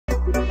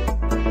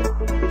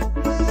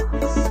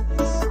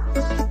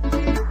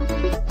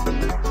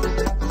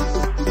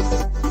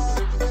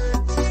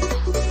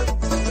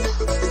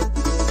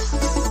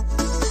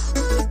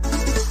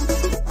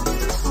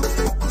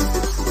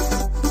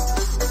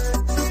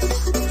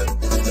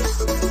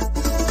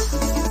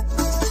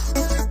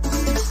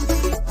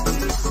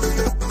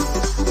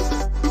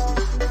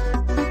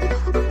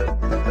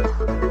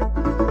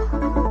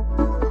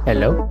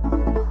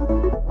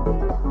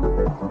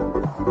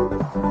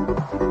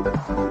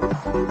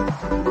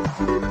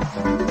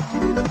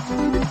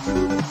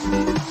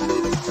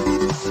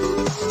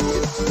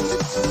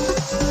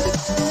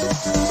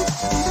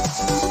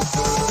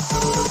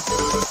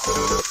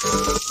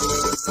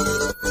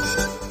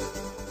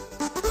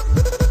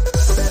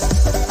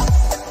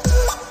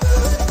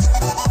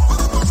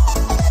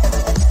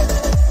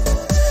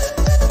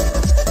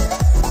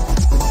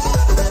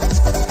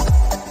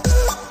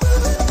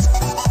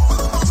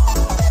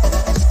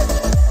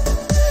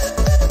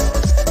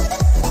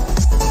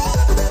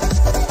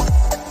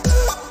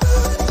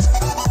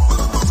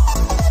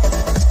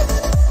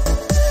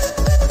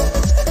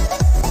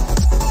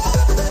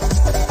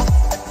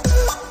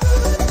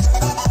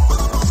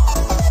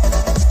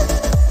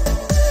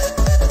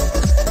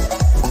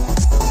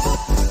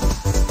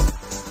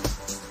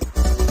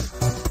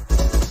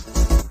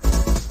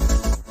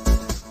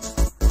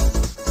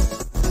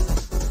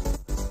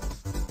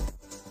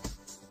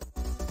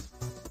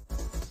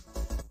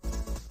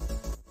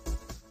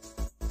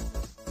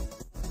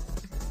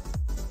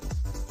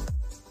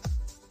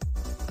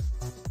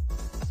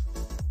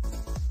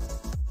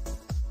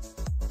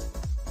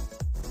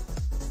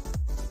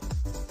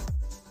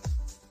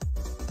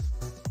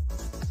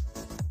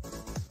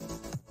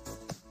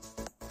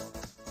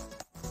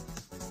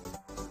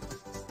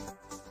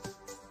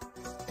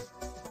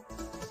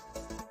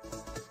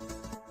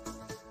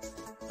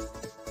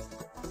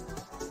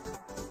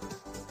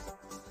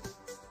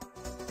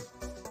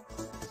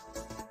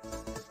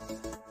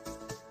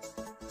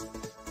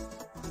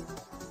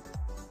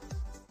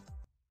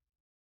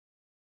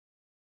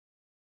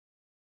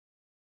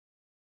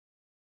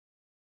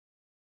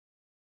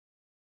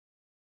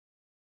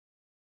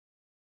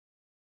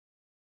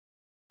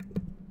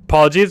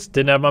Apologies,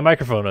 didn't have my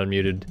microphone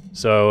unmuted.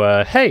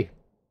 So, hey,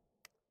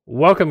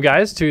 welcome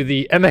guys to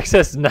the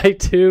MXS Night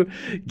 2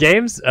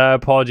 games.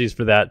 Apologies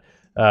for that.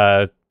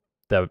 That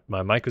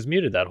my mic was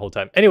muted that whole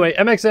time. Anyway,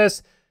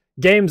 MXS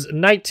Games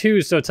Night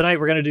 2. So tonight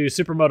we're going to do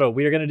Supermoto.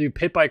 We are going to do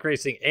pit bike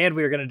racing, and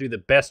we are going to do the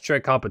best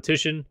trick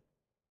competition.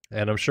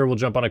 And I'm sure we'll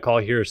jump on a call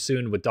here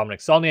soon with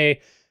Dominic Saulnier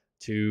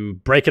to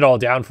break it all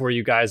down for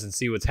you guys and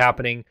see what's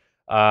happening.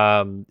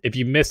 If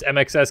you missed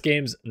MXS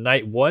Games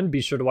Night 1, be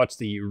sure to watch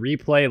the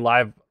replay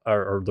live,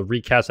 or the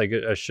recast,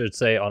 I should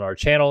say, on our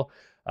channel.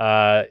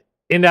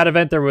 In that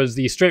event, there was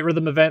the straight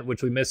rhythm event,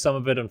 which we missed some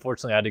of it.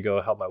 Unfortunately, I had to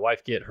go help my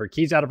wife get her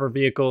keys out of her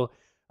vehicle.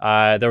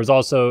 There was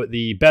also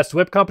the best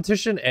whip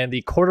competition and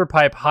the quarter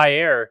pipe high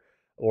air,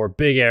 or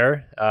big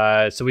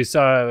air. So we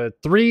saw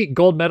 3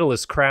 gold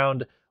medalists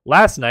crowned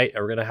last night,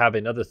 and we're going to have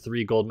another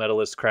 3 gold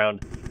medalists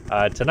crowned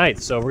tonight.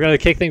 So we're going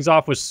to kick things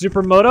off with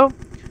Supermoto.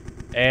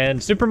 And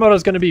Supermoto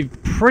is going to be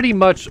pretty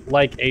much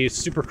like a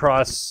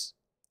Supercross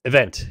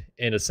event,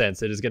 in a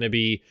sense. It is going to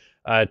be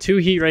 2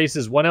 heat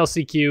races, 1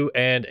 LCQ,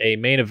 and a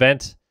main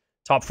event.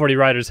 Top 40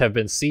 riders have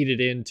been seeded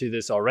into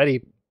this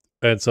already,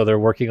 and so they're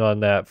working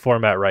on that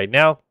format right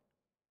now.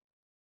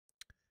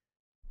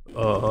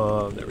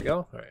 There we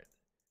go. All right.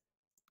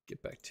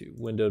 Get back to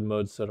windowed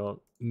mode so I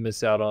don't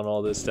miss out on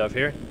all this stuff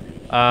here.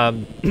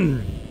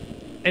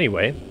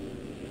 Anyway.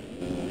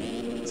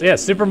 So yeah,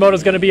 Supermoto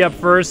is going to be up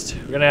first.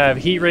 We're going to have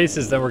heat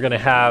races, then we're going to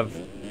have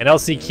an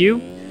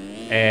LCQ,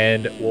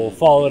 and we'll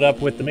follow it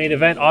up with the main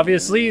event.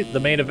 Obviously, the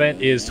main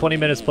event is 20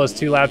 minutes plus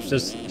 2 laps,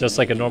 just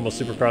like a normal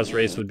Supercross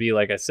race would be,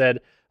 like I said.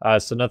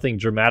 So nothing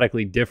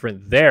dramatically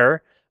different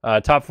there.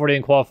 Top 40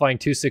 in qualifying,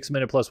 2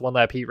 6-minute plus 1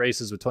 lap heat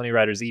races with 20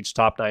 riders each.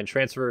 Top 9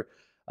 transfer.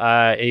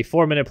 A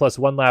 4-minute plus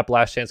 1 lap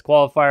last chance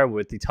qualifier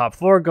with the top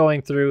 4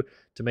 going through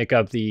to make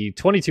up the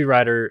 22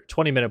 rider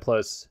 20-minute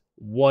plus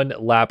 1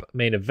 lap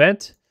main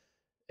event.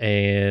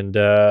 And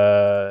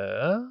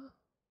let's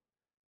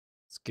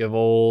give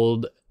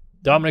old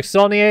Dominic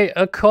Saulnier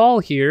a call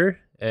here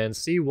and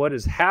see what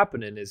is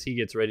happening as he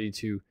gets ready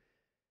to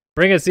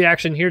bring us the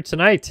action here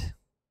tonight.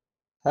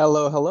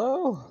 Hello,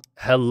 hello.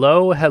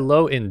 Hello,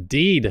 hello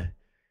indeed.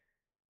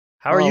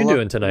 How are you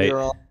doing tonight? We're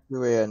all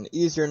doing an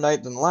easier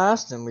night than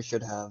last, and we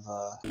should have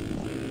a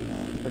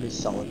pretty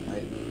solid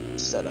night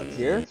set up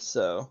here.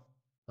 So,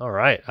 all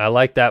right, I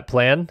like that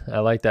plan. I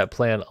like that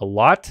plan a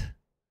lot.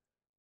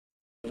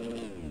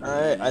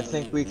 Alright, I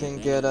think we can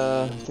get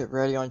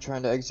ready on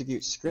trying to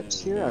execute scripts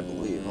here. I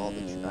believe all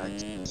the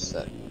tracks are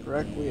set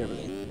correctly,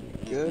 everything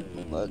good.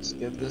 Let's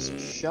give this a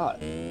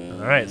shot.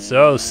 Alright,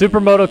 so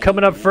Supermoto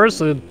coming up first.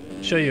 We'll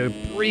show you a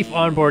brief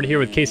onboard here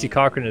with Casey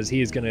Cochran as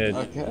he is going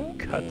to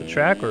cut the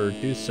track or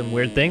do some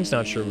weird things.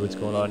 Not sure what's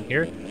going on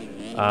here.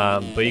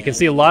 But you can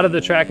see a lot of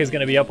the track is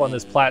going to be up on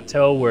this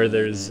plateau where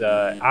there's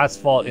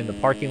asphalt in the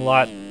parking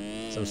lot.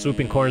 Some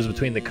swooping corners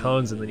between the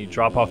cones, and then you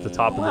drop off the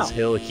top of this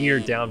hill here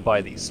down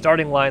by the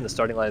starting line. The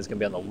starting line is going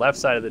to be on the left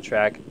side of the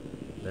track,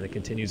 and then it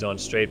continues on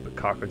straight, but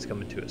Cochran's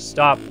coming to a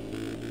stop.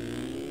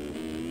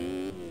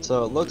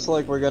 So it looks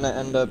like we're going to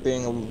end up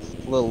being a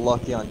little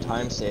lucky on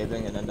time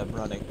saving and end up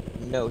running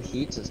no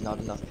heats, as not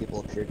enough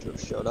people appear to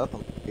have showed up.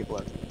 People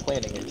are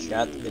complaining in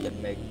chat that they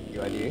didn't make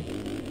UID.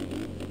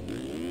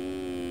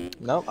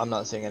 Nope, I'm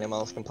not seeing anyone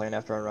else complain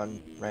after I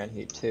ran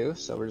heat 2,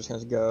 so we're just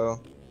going to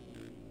go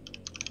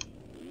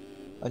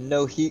a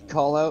no heat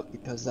call out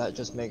because that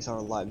just makes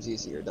our lives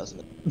easier, doesn't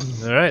it?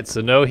 All right,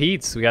 so no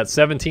heats. We got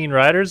 17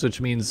 riders,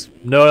 which means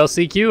no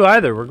LCQ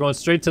either. We're going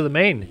straight to the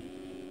main.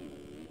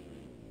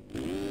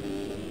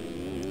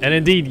 And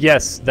indeed,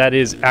 yes, that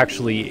is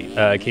actually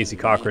Casey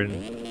Cochran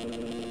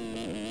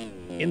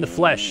in the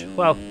flesh.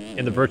 Well,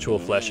 in the virtual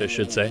flesh, I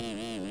should say.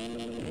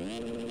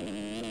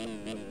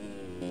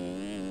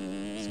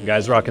 Some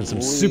guys rocking some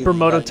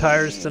Supermoto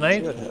tires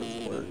tonight. Should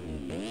have worked.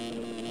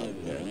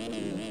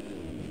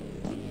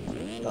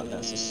 Not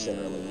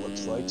necessarily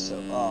looks like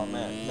so. Oh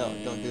man, no,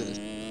 don't do this,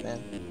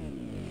 man.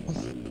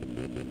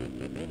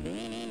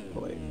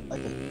 Oh, wait, I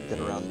can get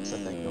around this, I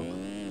think.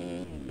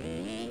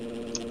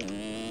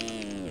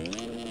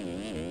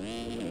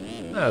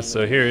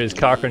 So here is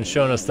Cochran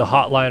showing us the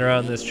hotline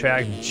around this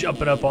track,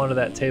 jumping up onto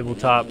that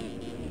tabletop.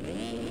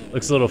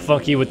 Looks a little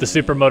funky with the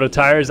Supermoto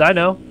tires, I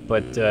know,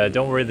 but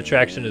don't worry, the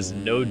traction is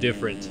no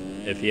different.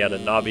 If he had a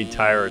knobby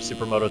tire or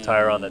Supermoto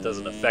tire on, that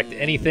doesn't affect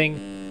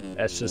anything.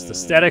 That's just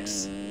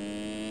aesthetics.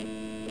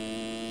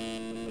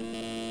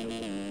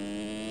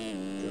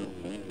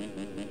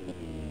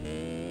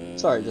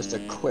 Sorry, just a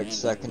quick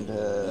second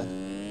to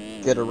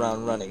get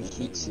around running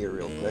heats here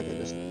real quick. I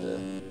just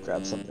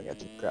grab something. I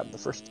didn't grab the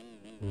first.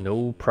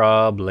 No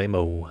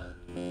problemo.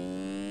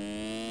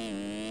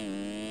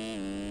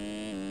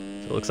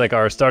 So it looks like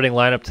our starting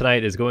lineup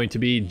tonight is going to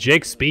be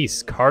Jake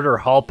Spiess, Carter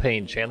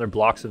Hallpayne, Chandler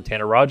Bloxham,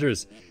 Tanner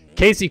Rogers,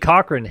 Casey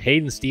Cochran,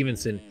 Hayden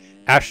Stevenson,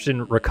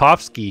 Ashton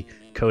Rakowski,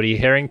 Cody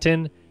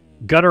Harrington,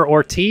 Gunnar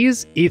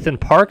Ortiz, Ethan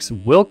Parks,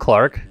 Will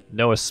Clark,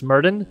 Noah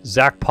Smurden,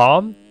 Zach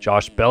Palm,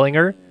 Josh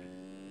Bellinger,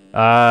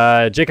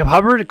 Jacob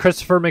Hubbard,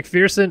 Christopher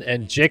McPherson,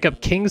 and Jacob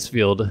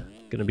Kingsfield.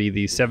 Going to be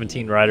the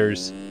 17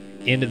 riders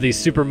into the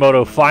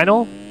Supermoto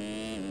final.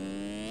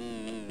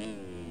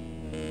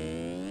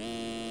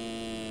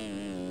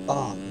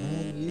 Oh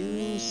man,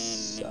 you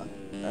suck.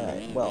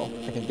 Alright, well,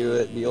 I can do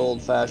it the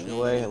old-fashioned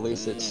way. At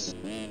least it's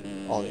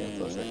all the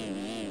info, so I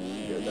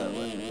can do it that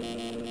way.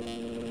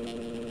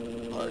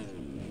 Hard.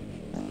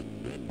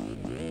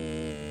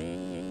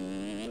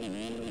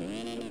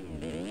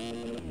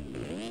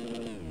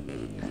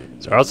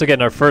 So we're also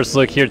getting our first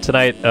look here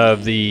tonight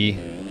of the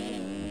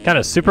kind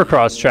of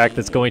Supercross track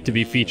that's going to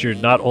be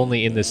featured not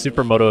only in the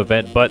Supermoto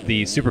event, but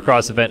the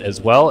Supercross event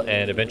as well,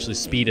 and eventually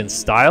Speed and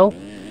Style.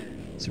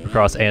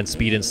 Supercross and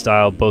Speed and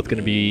Style both going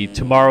to be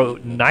tomorrow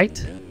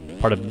night,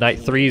 part of Night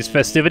 3's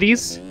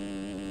festivities.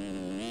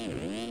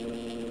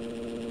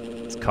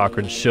 As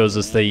Cochran shows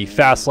us the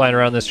fast line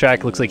around this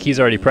track, looks like he's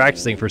already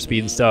practicing for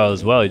Speed and Style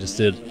as well. He just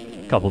did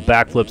a couple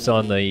backflips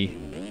on the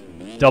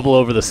double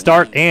over the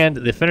start and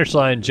the finish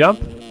line jump.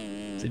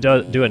 So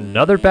do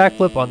another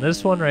backflip on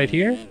this one right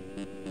here.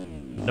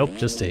 Nope,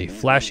 just a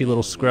flashy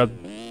little scrub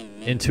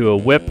into a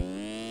whip.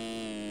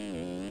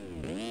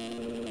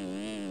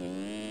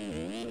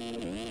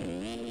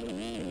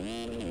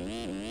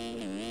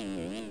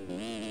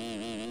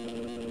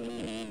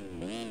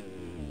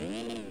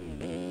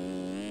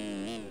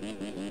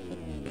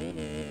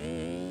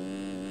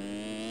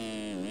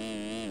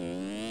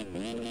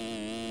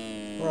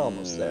 We're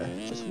almost there.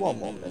 Just one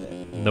more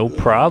minute. No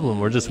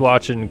problem. We're just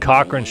watching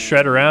Cochran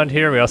shred around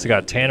here. We also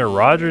got Tanner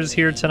Rogers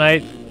here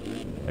tonight.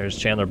 There's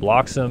Chandler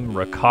Bloxham,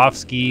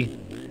 Rakowski,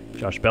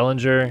 Josh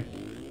Bellinger,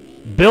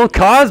 Bill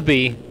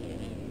Cosby.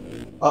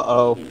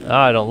 Uh-oh. Oh,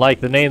 I don't like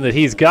the name that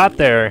he's got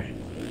there.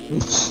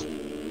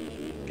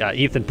 Got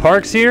Ethan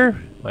Parks here,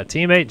 my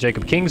teammate,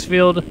 Jacob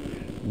Kingsfield,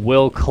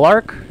 Will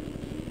Clark.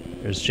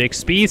 There's Jake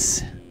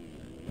Spiess,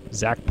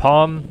 Zach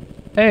Palm.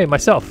 Hey,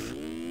 myself.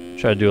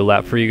 Try to do a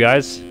lap for you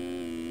guys.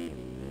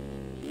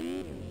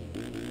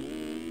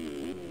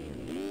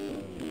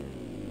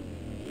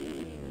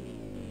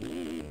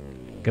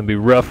 Gonna be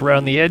rough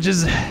around the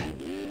edges.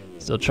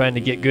 Still trying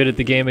to get good at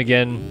the game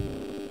again.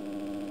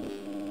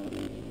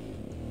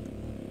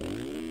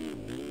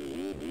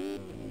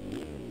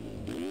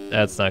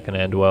 That's not gonna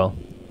end well.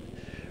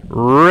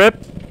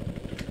 Rip!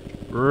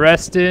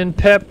 Rest in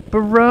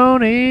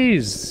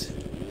pepperonis!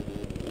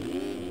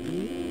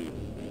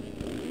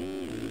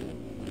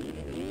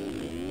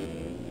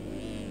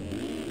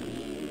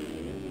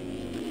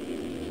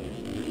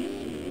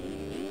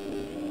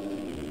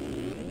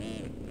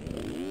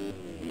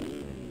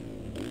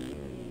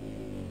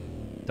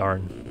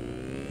 Darn.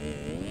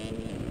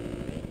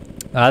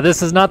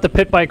 This is not the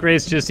pit bike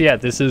race just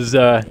yet. This is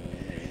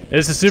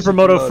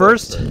Supermoto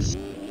first,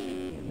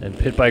 and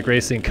pit bike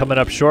racing coming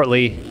up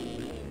shortly.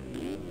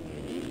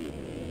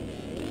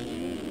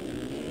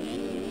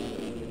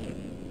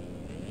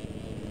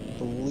 I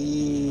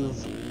believe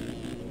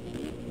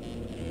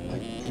I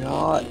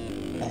got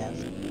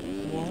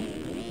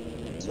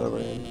F1, so we're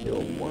gonna do a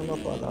warm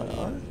up on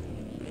our.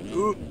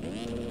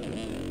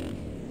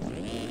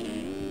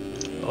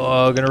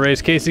 Oh, gonna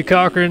race Casey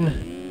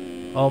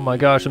Cochran. Oh my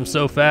gosh, I'm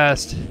so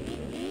fast.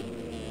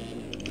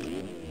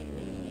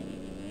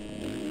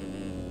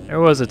 There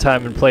was a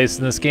time and place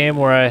in this game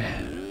where I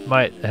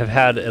might have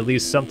had at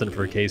least something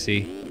for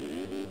Casey.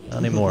 Not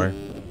anymore.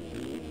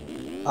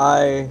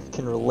 I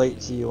can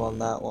relate to you on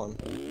that one.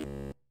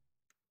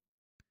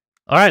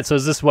 All right, so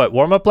is this what,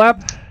 warm-up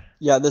lap?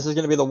 Yeah, this is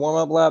going to be the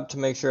warm-up lap to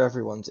make sure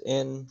everyone's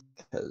in,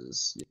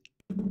 because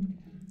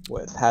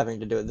with having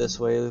to do it this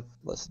way,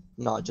 let's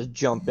not just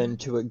jump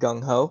into it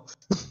gung-ho.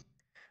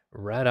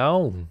 Right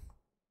on.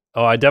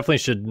 Oh, I definitely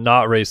should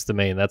not race the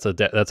main. That's a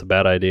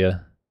bad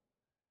idea.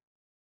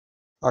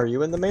 Are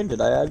you in the main? Did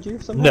I add you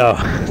somehow? No,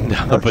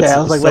 no. Okay, But I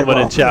was like, someone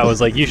wait, in chat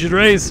was like, "You should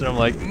race," and I'm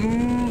like,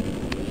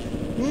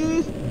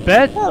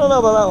 bet. I don't know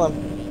about that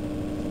one.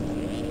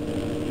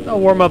 A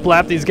warm-up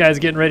lap. These guys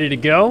getting ready to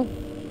go.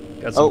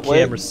 Got some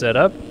cameras set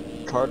up.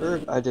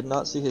 Carter, I did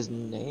not see his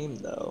name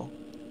though.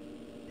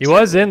 He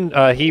was in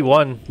Heat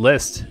 1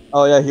 list.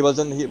 Oh yeah, he was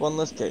in the Heat 1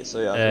 list case. So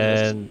yeah.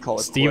 And call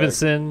it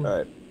Stevenson. All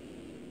right.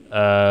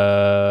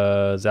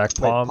 Zach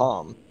Palm.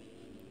 Palm.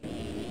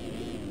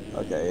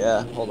 Okay,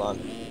 yeah. Hold on.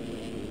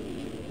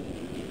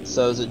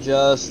 So is it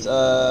just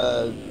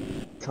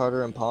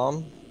Carter and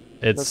Palm?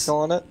 That's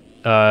calling it.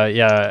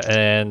 Yeah,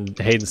 and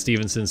Hayden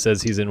Stevenson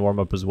says he's in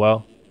warm-up as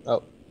well.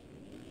 Oh.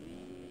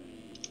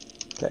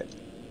 Okay.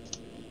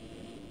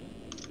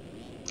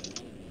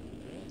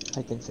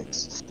 I can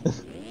fix.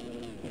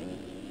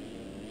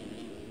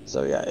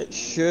 So yeah, it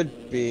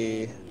should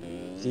be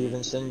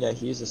Stevenson. Yeah,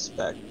 he's a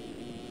spec.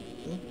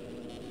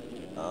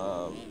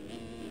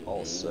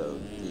 Also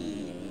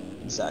the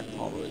Zach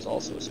Palmer is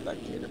also a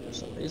spectator for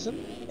some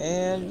reason,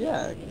 and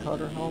yeah,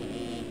 Carter Hall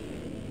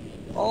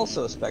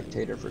also a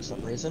spectator for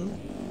some reason.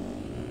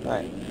 All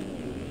right,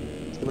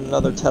 let's give it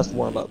another test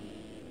warm up.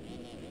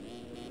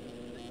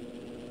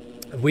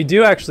 We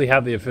do actually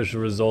have the official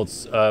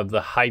results of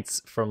the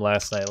heights from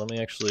last night. Let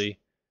me actually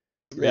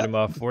read them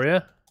off for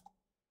you.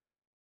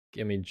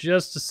 Give me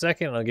just a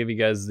second, and I'll give you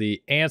guys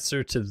the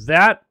answer to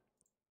that.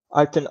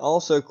 I can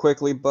also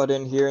quickly butt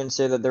in here and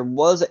say that there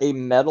was a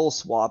medal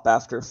swap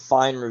after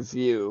fine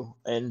review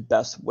in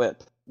Best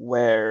Whip,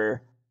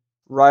 where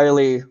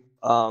Riley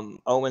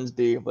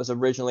Owensby was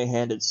originally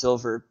handed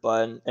silver,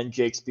 and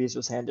Jake Spees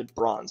was handed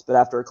bronze. But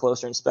after a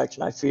closer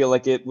inspection, I feel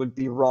like it would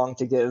be wrong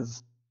to give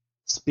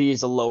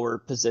Spees a lower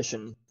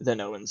position than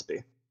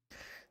Owensby.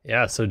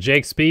 Yeah, so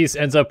Jake Spees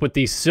ends up with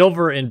the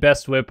silver in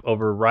Best Whip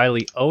over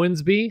Riley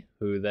Owensby,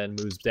 who then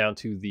moves down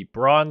to the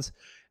bronze.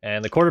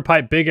 And the quarter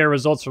pipe big air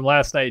results from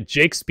last night,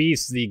 Jake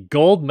Spees, the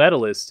gold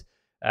medalist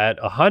at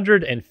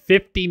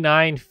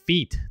 159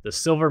 feet. The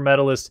silver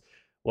medalist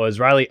was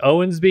Riley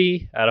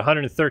Owensby at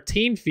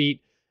 113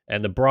 feet,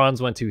 and the bronze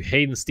went to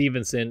Hayden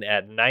Stevenson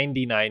at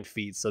 99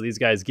 feet. So these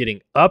guys getting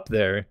up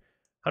there,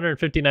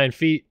 159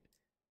 feet.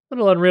 A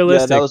little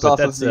unrealistic. Yeah, that was off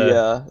of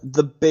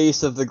the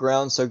base of the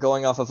ground, so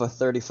going off of a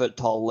 30-foot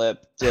tall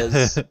lip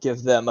does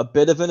give them a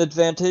bit of an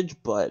advantage,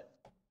 but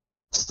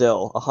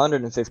still,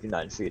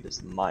 159 feet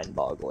is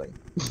mind-boggling.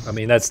 I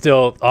mean, that's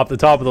still off the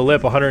top of the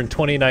lip,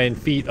 129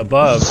 feet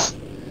above.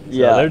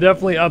 Yeah. So they're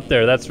definitely up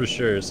there, that's for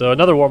sure. So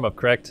another warm-up,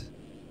 correct?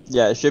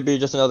 Yeah, it should be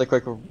just another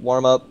quick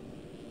warm-up.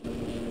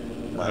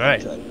 All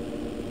right.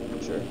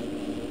 Sure.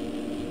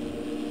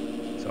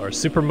 So our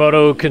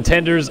Supermoto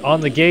contenders on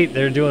the gate.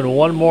 They're doing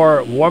one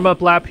more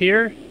warm-up lap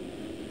here.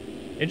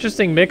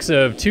 Interesting mix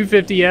of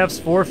 250Fs,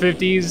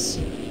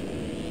 450s.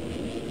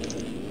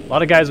 A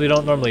lot of guys we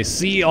don't normally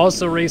see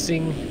also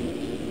racing.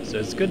 So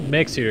it's a good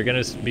mix here.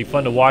 Going to be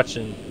fun to watch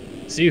and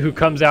see who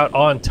comes out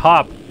on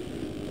top.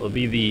 Will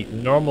be the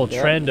normal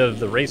trend of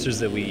the racers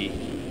that we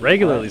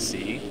regularly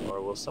see,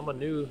 or will someone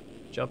new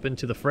jump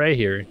into the fray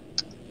here?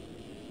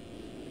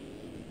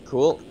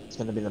 Cool. It's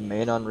going to be the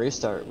main on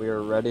restart. We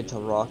are ready to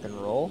rock and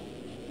roll.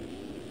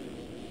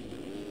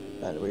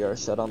 And we are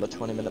set on the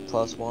 20-minute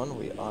plus one.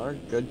 We are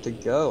good to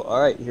go.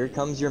 All right, here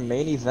comes your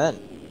main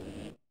event.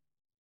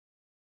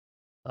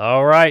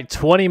 All right,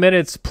 20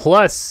 minutes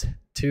plus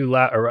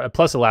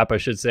plus a lap, I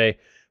should say,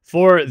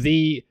 for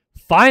the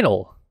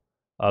final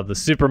of the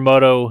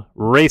Supermoto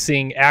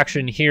Racing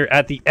action here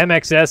at the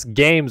MXS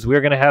Games.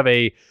 We're going to have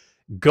a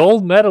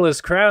gold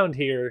medalist crowned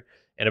here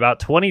in about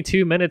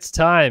 22 minutes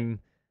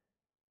time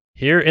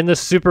here in the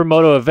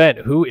Supermoto event.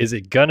 Who is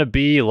it going to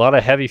be? A lot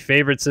of heavy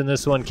favorites in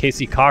this one.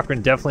 Casey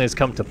Cochran definitely has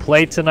come to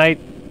play tonight.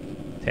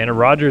 Tanner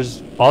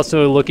Rogers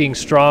also looking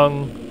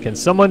strong. Can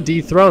someone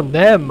dethrone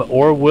them,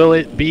 or will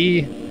it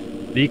be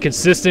the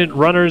consistent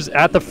runners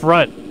at the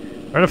front?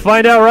 We're going to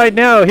find out right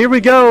now. Here we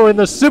go in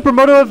the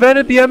Supermoto event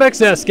at the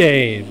MXS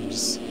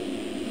Games.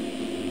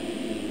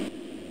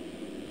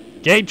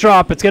 Gate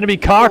drop. It's going to be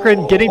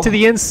Cochran getting to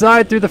the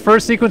inside through the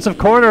first sequence of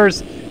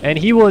corners, and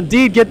he will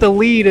indeed get the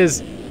lead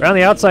as around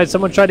the outside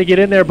someone tried to get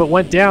in there but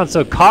went down.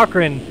 So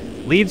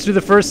Cochran leads through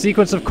the first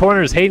sequence of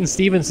corners. Hayden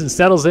Stevenson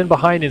settles in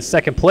behind in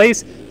second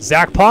place.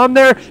 Zach Palm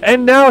there,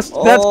 and now that's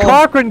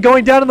Cochran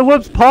going down in the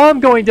whoops. Palm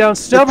going down.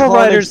 Several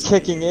riders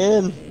kicking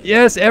in.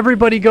 Yes,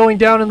 everybody going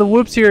down in the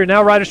whoops here.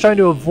 Now riders trying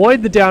to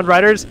avoid the down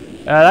riders.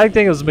 I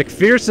think it was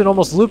McPherson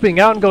almost looping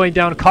out and going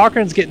down.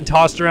 Cochran's getting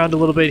tossed around a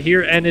little bit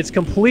here, and it's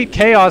complete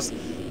chaos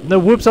in the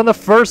whoops on the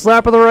first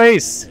lap of the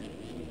race.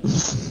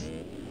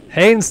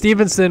 Hayden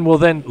Stevenson will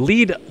then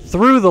lead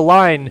through the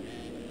line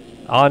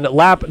on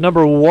lap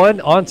number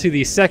 1 onto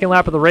the second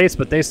lap of the race,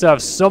 but they still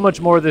have so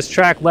much more of this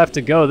track left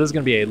to go. This is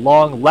going to be a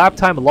long lap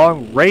time, a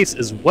long race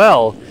as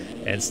well.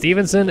 And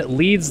Stevenson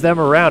leads them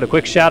around. A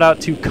quick shout out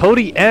to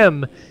Cody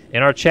M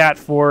in our chat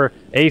for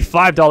a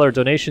 $5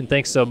 donation.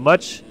 Thanks so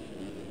much.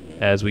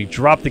 As we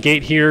drop the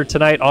gate here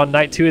tonight on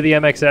night 2 of the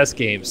MXS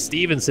Games.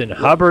 Stevenson,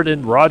 Hubbard,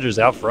 and Rogers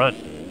out front.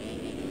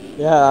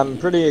 Yeah, I'm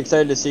pretty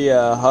excited to see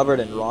Hubbard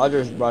and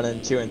Rogers run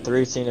in 2 and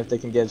 3, seeing if they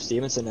can give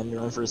Stevenson any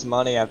run for his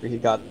money after he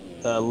got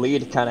the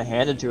lead kind of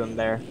handed to him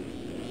there.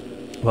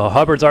 Well,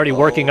 Hubbard's already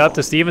working up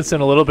to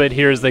Stevenson a little bit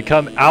here as they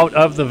come out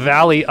of the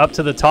valley up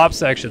to the top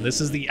section. This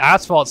is the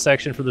asphalt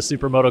section for the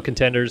Supermoto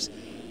contenders,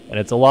 and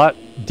it's a lot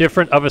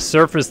different of a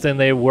surface than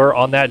they were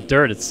on that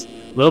dirt. It's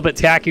a little bit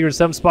tackier in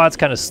some spots,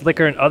 kind of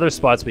slicker in other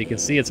spots, but you can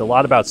see it's a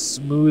lot about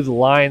smooth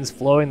lines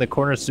flowing the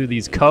corners through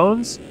these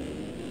cones.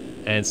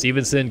 And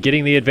Stevenson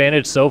getting the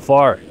advantage so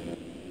far.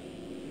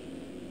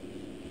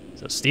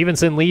 So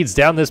Stevenson leads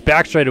down this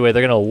back straightaway.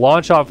 They're going to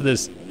launch off of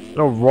this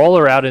little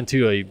roller out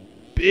into a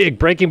big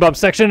braking bump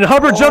section, and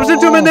Hubbard jumps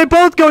into him, and they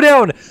both go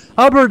down.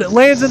 Hubbard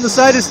lands in the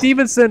side of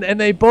Stevenson, and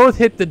they both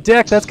hit the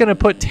deck. That's going to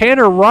put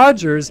Tanner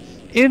Rogers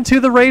into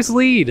the race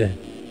lead.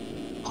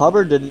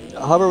 Hubbard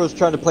was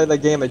trying to play that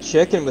game of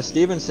chicken with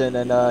Stevenson,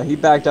 and he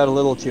backed out a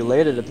little too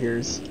late, it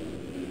appears.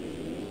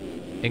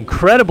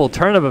 Incredible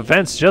turn of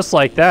events just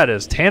like that,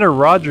 as Tanner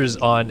Rogers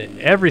on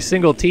every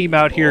single team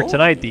out here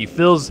tonight. The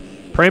Phil's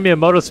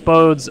Premium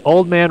Motorsports,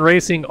 Old Man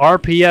Racing,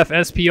 RPF,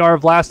 SPR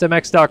of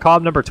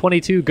LastMX.com, number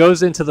 22,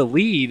 goes into the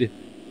lead.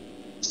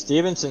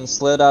 Stevenson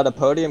slid out of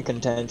podium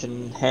contention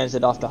and hands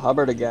it off to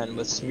Hubbard again,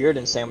 with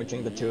Smearden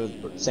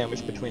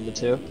sandwiched between the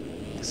two.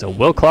 So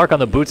Will Clark on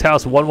the Boots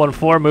House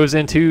 114 moves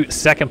into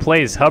second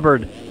place.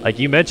 Hubbard, like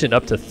you mentioned,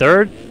 up to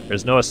third.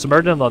 There's Noah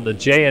Smearden on the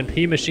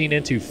JNP machine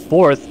into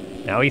fourth.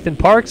 Now Ethan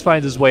Parks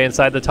finds his way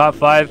inside the top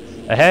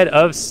 5 ahead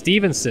of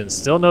Stevenson.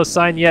 Still no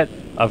sign yet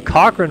of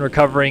Cochran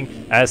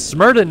recovering as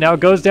Smearden now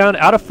goes down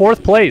out of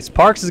fourth place.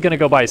 Parks is going to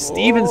go by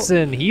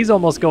Stevenson. He's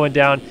almost going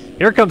down.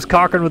 Here comes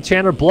Cochran with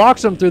Chandler,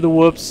 blocks him through the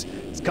whoops.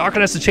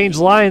 Cochran has to change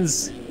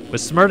lines with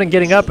Smearden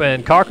getting up,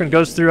 and Cochran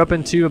goes through up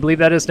into, I believe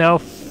that is now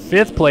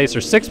 5th place, or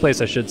 6th place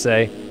I should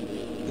say.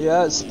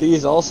 Yeah,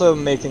 Speed's also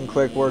making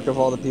quick work of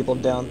all the people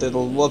down through the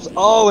whoops.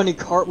 Oh, and he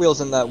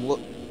cartwheels in that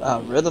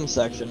rhythm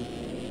section.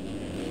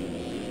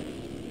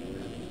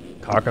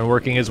 Cochran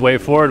working his way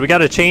forward. We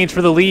got a change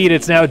for the lead.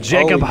 It's now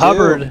Jacob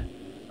Hubbard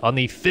on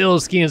the Phil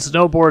Ski and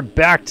Snowboard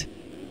backed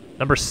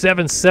number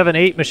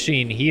 778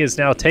 machine. He has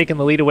now taken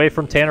the lead away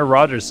from Tanner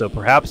Rogers, so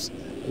perhaps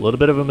a little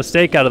bit of a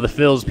mistake out of the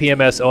Phil's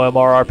PMS,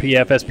 OMR,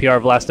 RPF, SPR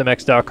of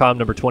LastMX.com,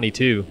 number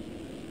 22.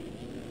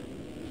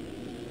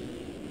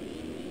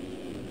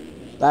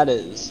 That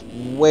is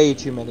way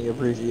too many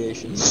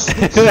abbreviations.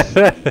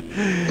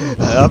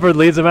 Hubbard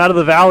leads him out of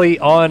the valley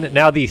on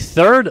now the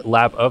 3rd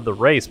lap of the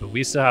race, but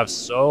we still have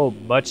so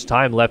much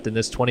time left in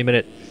this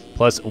 20-minute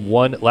plus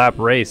 1 lap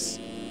race.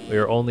 We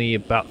are only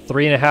about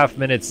 3.5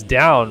 minutes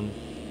down.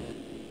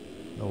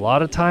 A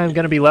lot of time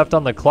going to be left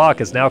on the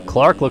clock, as now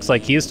Clark looks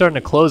like he's starting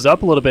to close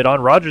up a little bit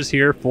on Rogers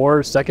here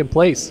for second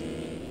place.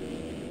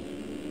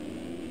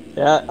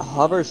 Yeah,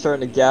 Hubbard's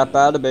starting to gap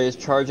out a bit. He's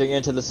charging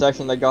into the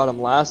section that got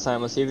him last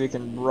time. Let's see if he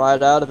can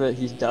ride out of it.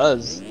 He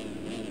does.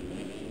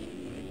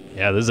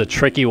 Yeah, this is a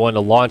tricky one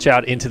to launch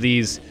out into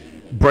these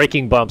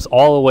braking bumps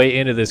all the way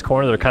into this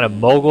corner. They're kind of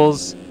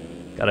moguls.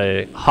 Got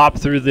to hop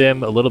through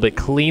them a little bit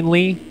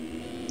cleanly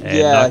and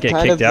not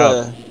get kicked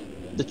out.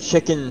 The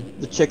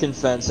chicken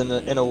fence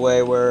in a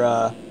way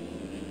where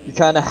you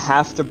kind of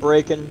have to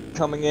brake in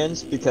coming in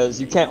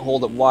because you can't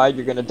hold it wide.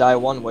 You're going to die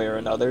one way or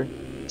another.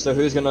 So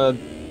who's going to,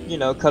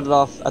 cut it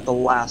off at the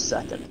last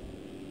second?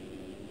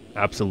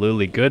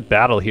 Absolutely. Good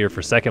battle here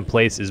for second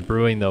place is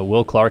brewing, though.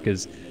 Will Clark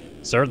is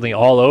certainly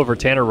all over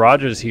Tanner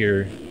Rogers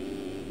here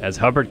as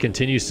Hubbard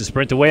continues to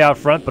sprint away out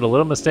front, but a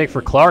little mistake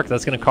for Clark.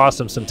 That's going to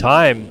cost him some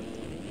time.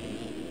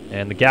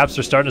 And the gaps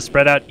are starting to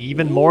spread out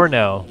even more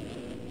now.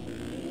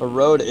 The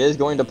road is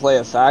going to play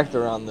a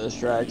factor on this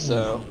track,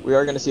 so we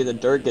are going to see the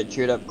dirt get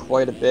chewed up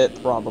quite a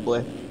bit,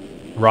 probably.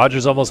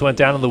 Rogers almost went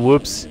down in the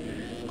whoops.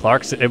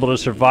 Clark's able to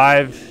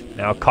survive.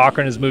 Now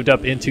Cochran has moved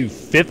up into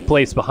 5th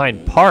place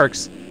behind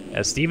Parks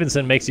as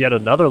Stevenson makes yet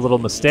another little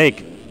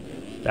mistake.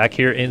 Back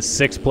here in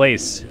 6th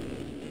place.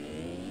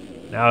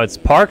 Now it's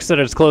Parks that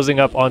is closing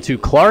up onto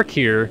Clark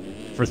here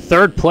for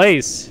 3rd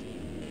place.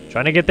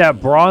 Trying to get that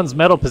bronze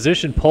medal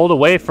position pulled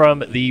away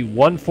from the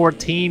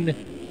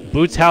 114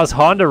 Boots House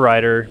Honda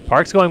rider.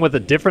 Parks going with a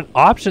different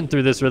option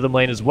through this rhythm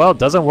lane as well.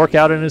 Doesn't work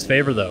out in his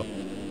favor though.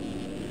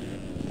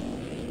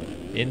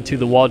 Into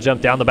the wall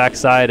jump down the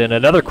backside, and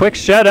another quick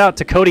shout out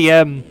to Cody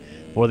M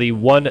for the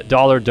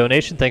 $1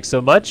 donation. Thanks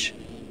so much.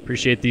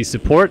 Appreciate the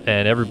support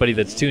and everybody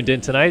that's tuned in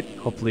tonight.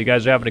 Hopefully you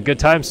guys are having a good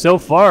time so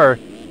far.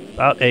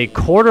 About a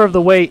quarter of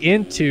the way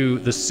into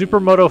the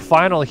Supermoto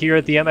final here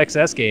at the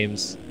MXS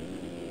Games.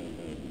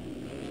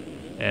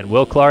 And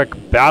Will Clark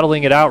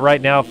battling it out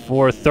right now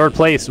for 3rd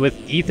place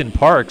with Ethan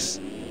Parks.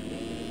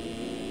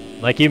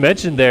 Like you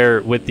mentioned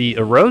there, with the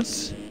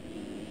roads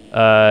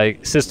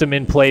system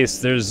in place,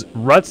 there's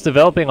ruts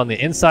developing on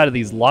the inside of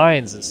these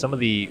lines, and some of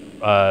the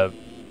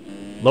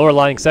lower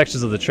lying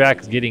sections of the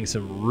track getting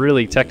some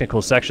really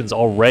technical sections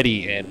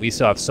already, and we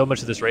still have so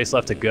much of this race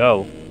left to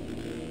go.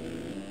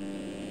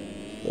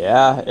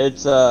 Yeah,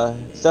 it's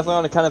definitely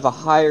on a kind of a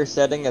higher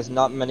setting, as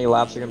not many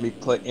laps are going to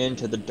be put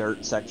into the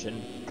dirt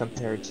section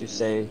compared to,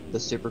 say, the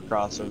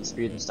Supercross or the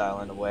Speed and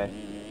Style in a way,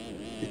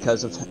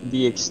 because of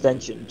the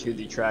extension to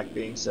the track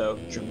being so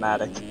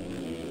dramatic.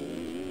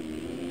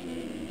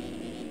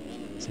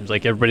 Seems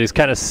like everybody's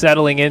kind of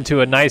settling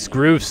into a nice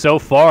groove so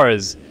far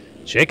as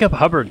Jacob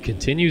Hubbard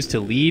continues to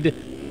lead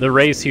the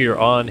race here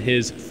on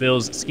his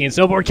Phil's Ski and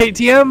Snowboard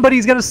KTM, but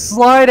he's going to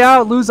slide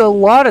out, lose a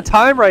lot of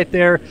time right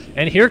there,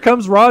 and here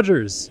comes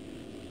Rogers.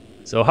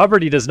 So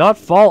Hubbard, he does not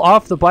fall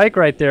off the bike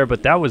right there,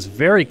 but that was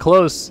very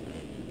close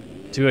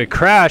to a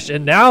crash,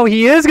 and now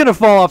he is going to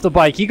fall off the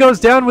bike. He goes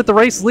down with the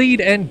race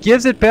lead and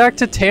gives it back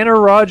to Tanner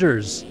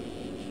Rogers.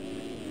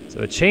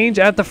 So a change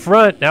at the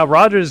front. Now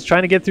Rogers is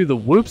trying to get through the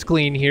whoops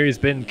clean here. He's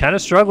been kind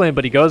of struggling,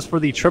 but he goes for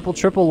the triple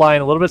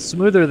line, a little bit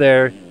smoother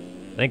there.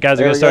 I think guys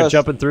are going to start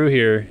jumping through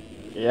here.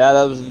 Yeah,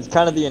 that was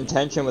kind of the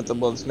intention with the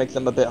whoops, make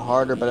them a bit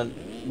harder, but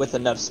with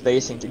enough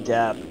spacing to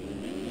gap.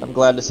 I'm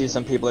glad to see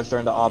some people are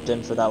starting to opt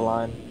in for that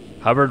line.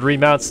 Hubbard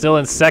remounts still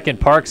in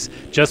second. Parks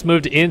just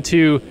moved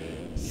into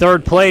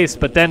third place,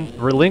 but then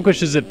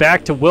relinquishes it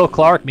back to Will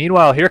Clark.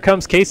 Meanwhile, here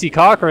comes Casey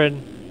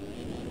Cochran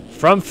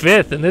from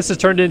fifth, and this has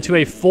turned into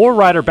a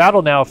four-rider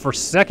battle now for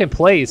second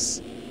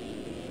place,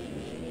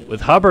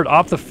 with Hubbard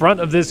off the front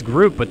of this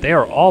group, but they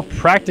are all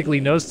practically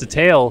nose to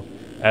tail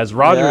as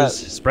Rogers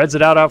spreads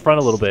it out front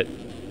a little bit.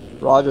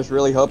 Rogers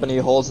really hoping he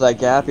holds that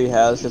gap he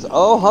has, because,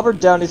 oh, Hubbard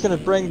down, he's going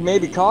to bring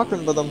maybe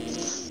Cochran with him.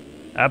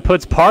 That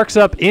puts Parks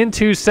up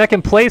into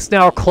second place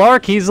now.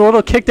 Clark, he's a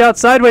little kicked out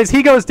sideways.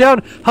 He goes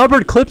down.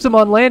 Hubbard clips him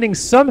on landing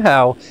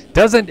somehow.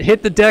 Doesn't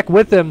hit the deck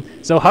with him.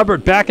 So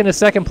Hubbard back into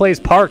second place.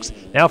 Parks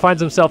now finds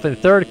himself in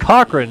third.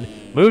 Cochran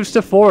moves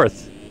to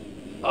fourth.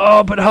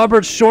 Oh, but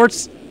Hubbard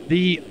shorts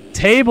the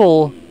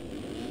table.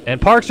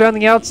 And Parks around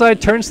the outside,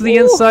 turns to the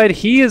inside.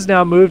 He is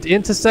now moved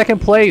into second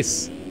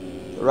place.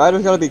 The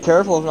rider's got to be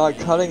careful of not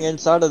cutting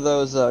inside of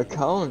those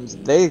cones.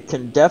 They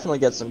can definitely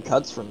get some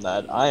cuts from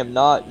that. I am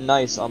not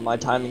nice on my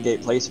timing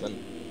gate placement.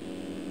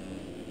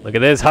 Look at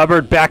this.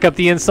 Hubbard back up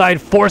the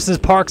inside, forces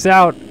Parks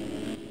out,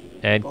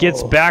 and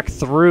gets back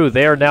through.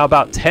 They are now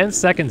about 10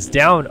 seconds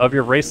down of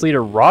your race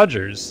leader,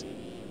 Rogers.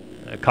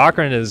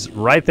 Cochran is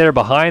right there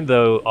behind,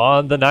 though,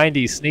 on the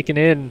 90, sneaking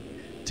in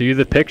to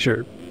the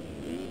picture.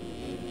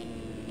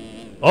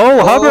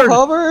 Oh,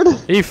 Hubbard!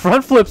 He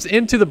front flips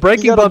into the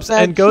braking bumps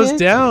and goes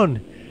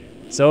down.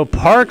 So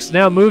Parks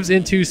now moves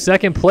into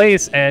second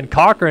place, and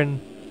Cochran,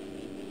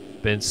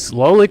 been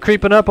slowly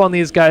creeping up on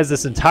these guys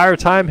this entire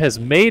time, has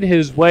made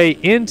his way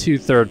into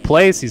third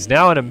place. He's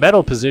now in a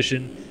medal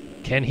position.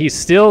 Can he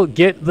still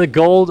get the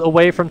gold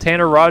away from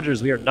Tanner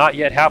Rogers? We are not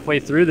yet halfway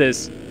through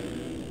this.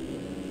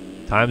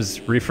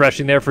 Time's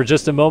refreshing there for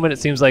just a moment. It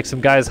seems like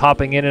some guys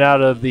hopping in and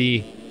out of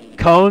the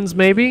cones,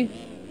 maybe?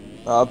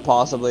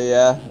 Possibly,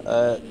 yeah.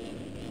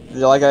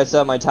 Like I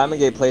said, my timing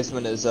gate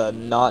placement is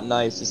not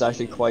nice. It's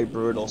actually quite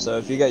brutal. So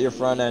if you get your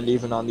front end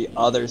even on the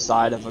other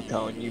side of a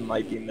cone, you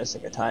might be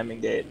missing a timing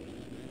gate.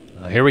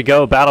 Here we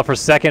go. Battle for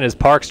second as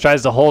Parks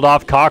tries to hold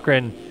off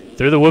Cochran.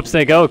 Through the whoops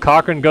they go.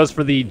 Cochran goes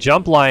for the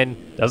jump line.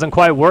 Doesn't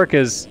quite work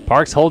as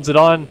Parks holds it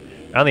on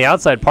the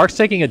outside. Parks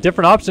taking a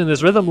different option in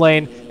this rhythm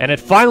lane, and it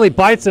finally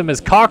bites him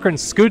as Cochran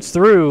scoots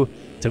through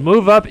to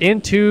move up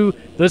into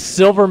the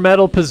silver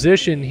medal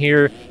position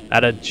here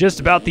at just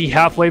about the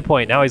halfway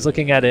point. Now he's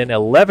looking at an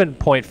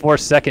 11.4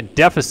 second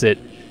deficit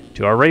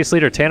to our race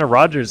leader, Tanner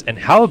Rogers. And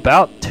how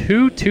about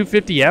two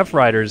 250F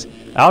riders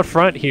out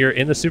front here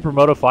in the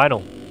Supermoto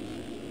final?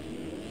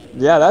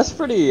 Yeah, that's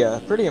pretty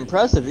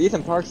impressive.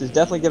 Ethan Parks is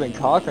definitely giving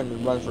Cochran a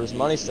run for his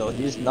money still.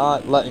 He's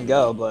not letting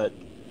go, but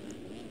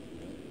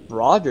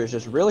Rogers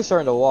just really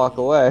starting to walk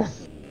away.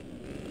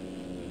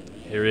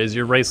 Here is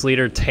your race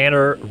leader,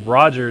 Tanner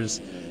Rogers.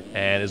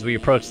 And as we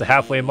approach the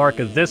halfway mark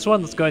of this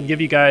one, let's go ahead and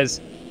give you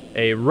guys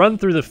a run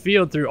through the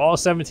field through all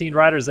 17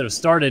 riders that have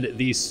started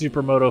the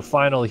Supermoto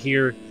final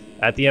here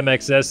at the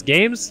MXS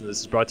Games. This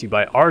is brought to you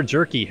by R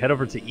Jerky. Head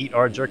over to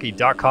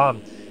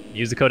eatrjerky.com.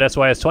 Use the code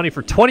SYS20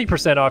 for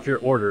 20% off your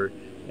order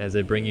as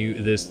they bring you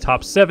this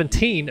top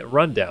 17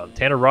 rundown.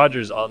 Tanner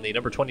Rogers on the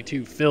number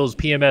 22 Phil's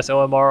PMS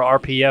OMR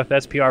RPF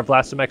SPR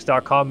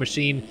Vlastomex.com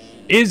machine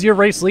is your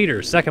race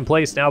leader. Second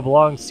place now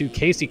belongs to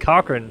Casey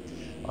Cochran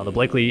on the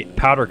Blakely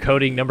Powder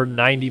Coating number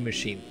 90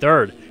 machine.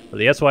 Third, for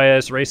the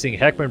SYS Racing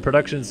Heckman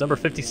Productions number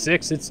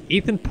 56, it's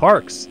Ethan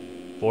Parks.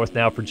 Fourth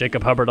now for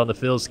Jacob Hubbard on the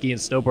Phil's Ski and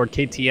Snowboard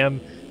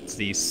KTM. It's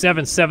the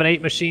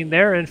 778 machine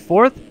there. And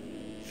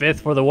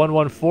fifth for the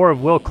 114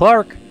 of Will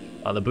Clark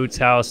on the Boots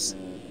House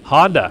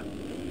Honda.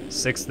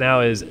 Sixth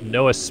now is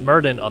Noah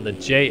Smurden on the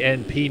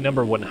JNP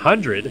number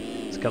 100.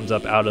 This comes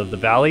up out of the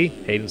valley.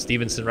 Hayden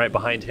Stevenson right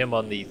behind him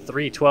on the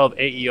 312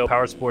 AEO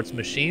Power Sports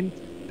machine.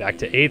 Back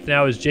to eighth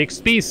now is Jake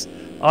Spees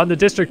on the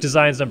District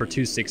Designs number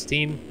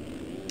 216.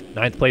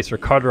 Ninth place for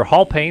Carter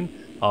Hallpayne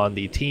on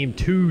the Team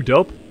 2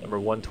 Dope number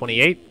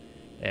 128.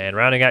 And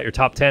rounding out your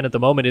top 10 at the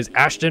moment is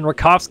Ashton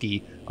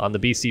Rakowski on the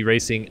BC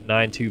Racing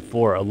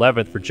 924.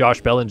 11th for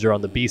Josh Bellinger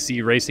on the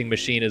BC Racing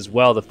machine as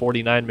well, the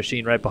 49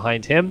 machine right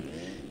behind him.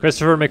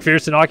 Christopher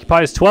McPherson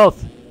occupies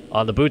 12th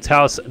on the Boots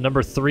House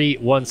number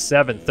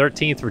 317.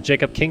 13th for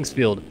Jacob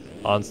Kingsfield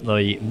on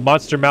the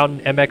Monster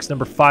Mountain MX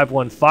number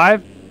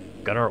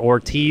 515. Gunnar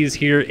Ortiz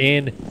here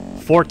in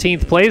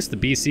 14th place, the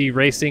BC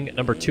Racing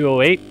number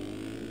 208.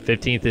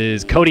 15th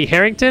is Cody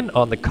Harrington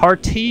on the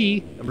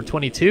CAR-T number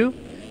 22.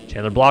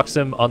 Chandler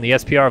Bloxham on the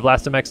SPR of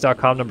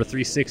LastMX.com number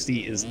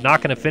 360 is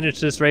not going to finish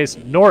this race,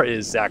 nor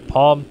is Zach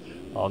Palm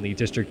on the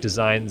District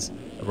Designs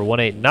number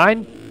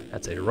 189.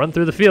 That's a run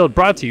through the field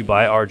brought to you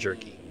by R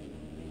Jerky.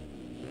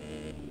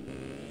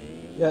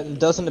 Yeah, it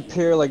doesn't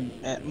appear like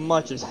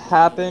much has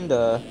happened.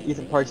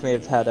 Ethan Parks may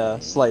have had a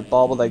slight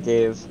bobble that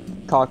gave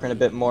Cochran a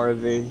bit more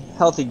of a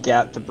healthy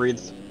gap to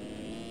breathe,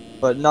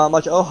 but not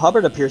much. Oh,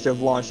 Hubbard appears to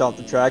have launched off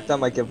the track. That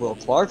might give Will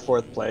Clark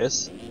 4th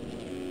place.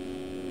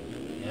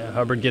 Yeah,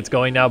 Hubbard gets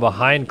going now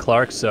behind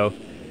Clark, so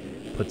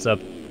puts up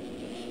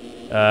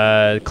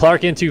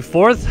Clark into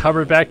 4th,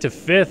 Hubbard back to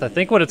 5th. I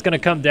think what it's going to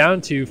come down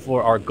to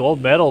for our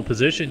gold medal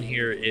position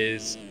here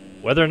is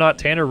whether or not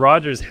Tanner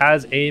Rogers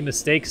has a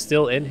mistake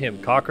still in him.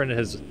 Cochran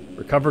has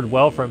recovered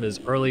well from his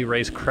early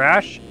race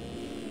crash,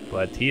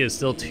 but he is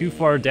still too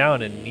far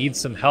down and needs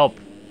some help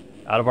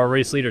out of our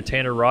race leader,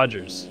 Tanner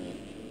Rogers.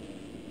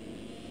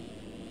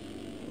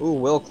 Ooh,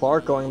 Will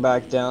Clark going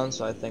back down,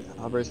 so I think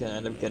Hubbard's going to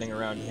end up getting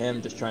around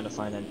him, just trying to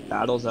find any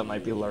battles that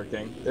might be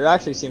lurking. There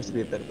actually seems to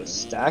be a bit of a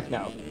stack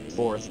now,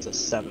 4th to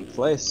 7th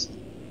place.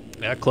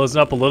 Yeah,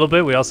 closing up a little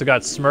bit. We also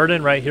got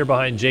Smurden right here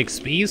behind Jake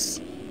Spies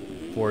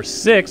for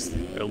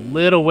 6th. They're a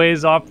little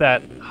ways off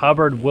that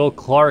Hubbard-Will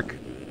Clark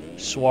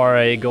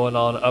soiree going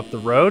on up the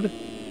road.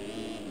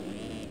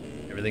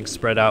 Everything's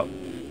spread out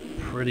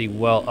pretty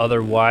well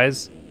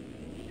otherwise.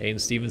 Hayden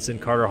Stevenson,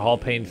 Carter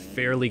Hallpayne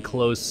fairly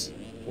close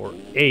for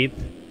 8th.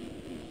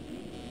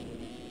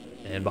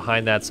 And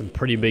behind that, some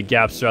pretty big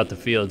gaps throughout the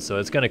field. So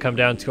it's going to come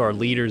down to our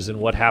leaders and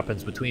what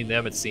happens between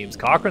them, it seems.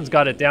 Cochran's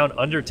got it down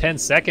under 10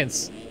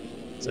 seconds.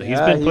 So he's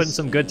been putting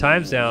some good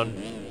times down.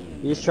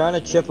 He's trying to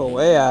chip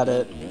away at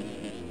it.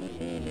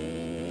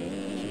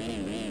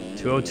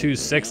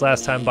 2:02.6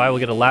 last time by. We'll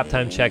get a lap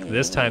time check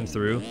this time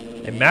through.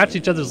 They match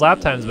each other's lap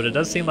times, but it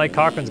does seem like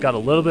Cochran's got a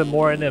little bit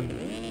more in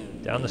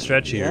him down the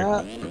stretch here.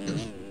 Yeah.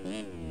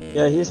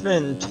 Yeah, he's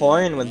been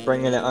toying with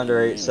bringing it under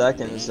 8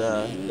 seconds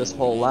this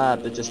whole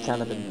lap. It just kind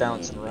of been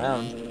bouncing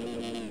around.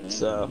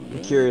 So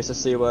I'm curious to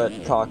see what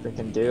Cochran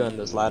can do in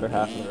this latter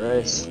half of the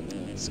race.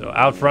 So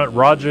out front,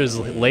 Rogers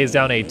lays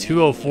down a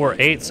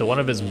 2:04.8, so one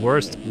of his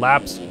worst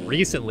laps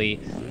recently.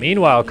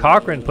 Meanwhile,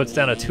 Cochran puts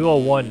down a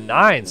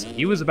 2:01.9, so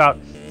he was about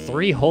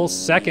 3 whole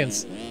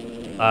seconds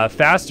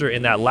faster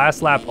in that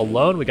last lap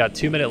alone. We got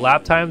 2-minute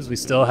lap times. We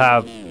still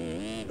have,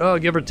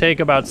 give or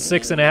take, about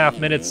 6.5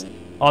 minutes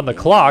on the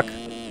clock.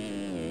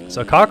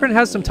 So Cochran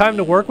has some time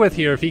to work with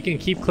here if he can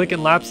keep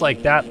clicking laps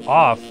like that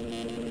off.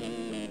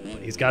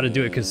 But he's got to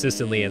do it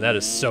consistently, and that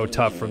is so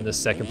tough from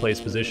this 2nd place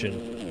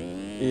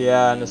position.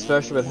 Yeah, and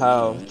especially with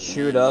how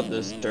chewed up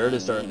this dirt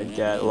is starting to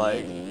get.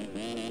 Like,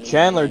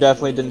 Chandler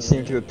definitely didn't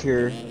seem to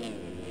appear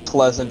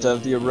pleasant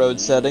of the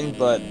road setting,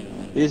 but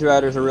these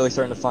riders are really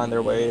starting to find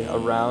their way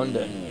around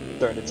and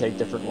starting to take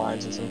different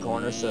lines in some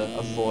corners to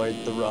avoid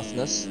the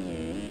roughness.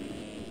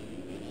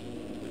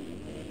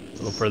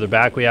 A little further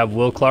back, we have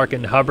Will Clark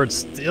and Hubbard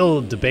still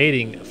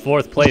debating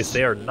 4th place.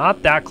 They are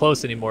not that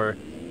close anymore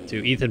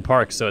to Ethan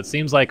Parks, so it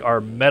seems like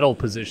our medal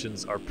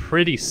positions are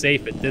pretty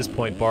safe at this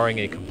point, barring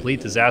a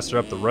complete disaster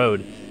up the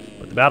road.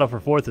 But the battle for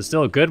 4th is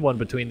still a good one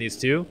between these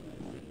two.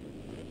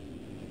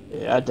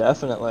 Yeah,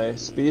 definitely.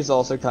 Speed's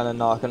also kind of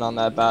knocking on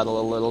that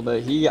battle a little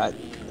bit. He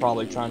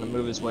probably trying to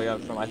move his way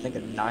up from, I think, a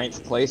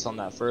 9th place on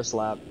that first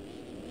lap.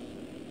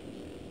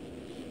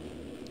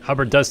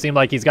 Hubbard does seem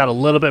like he's got a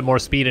little bit more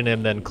speed in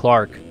him than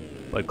Clark,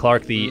 but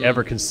Clark, the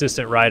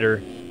ever-consistent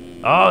rider.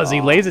 Oh, as he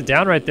lays it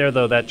down right there,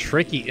 though, that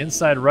tricky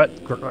inside rut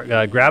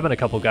grabbing a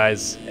couple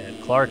guys, and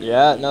Clark.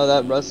 Yeah, no,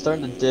 that rut's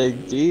starting to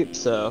dig deep,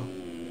 so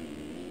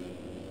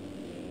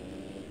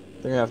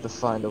they're going to have to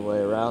find a way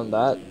around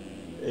that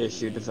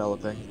issue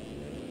developing.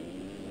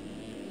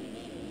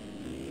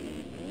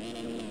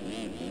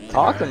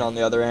 Cochran, on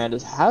the other hand,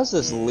 has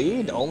this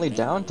lead only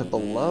down to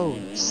below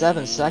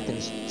 7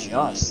 seconds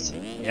just.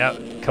 Yeah,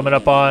 coming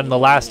up on the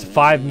last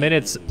 5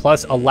 minutes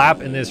plus a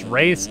lap in this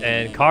race,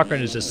 and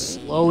Cochran is just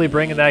slowly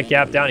bringing that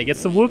gap down. He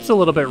gets the whoops a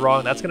little bit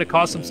wrong. That's going to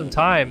cost him some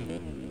time.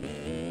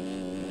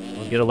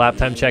 We'll get a lap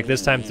time check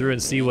this time through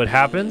and see what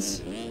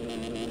happens.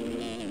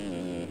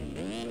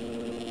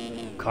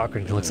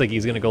 Cochran looks like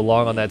he's going to go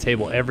long on that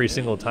table every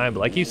single time. But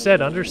like you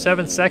said, under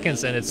 7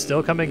 seconds, and it's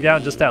still coming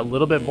down just that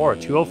little bit more.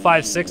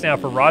 2:05.6 now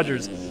for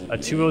Rogers, a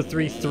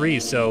 2:03.3.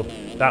 So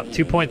about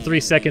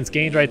 2.3 seconds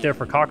gained right there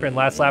for Cochran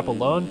last lap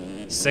alone.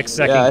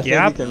 6-second gap.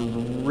 Yeah, I think you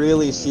can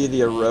really see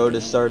the erode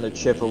is starting to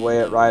chip away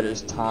at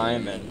riders'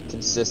 time and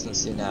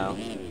consistency now.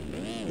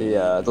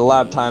 The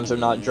lap times are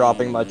not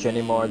dropping much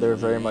anymore. They're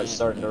very much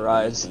starting to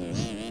rise.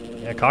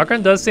 Yeah,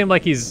 Cochran does seem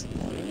like he's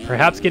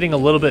perhaps getting a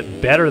little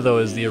bit better, though,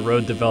 as the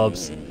erode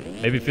develops.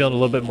 maybe feeling a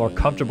little bit more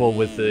comfortable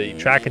with the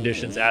track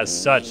conditions as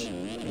such,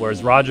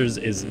 whereas Rogers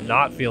is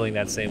not feeling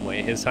that same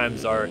way. His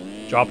times are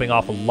dropping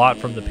off a lot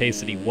from the pace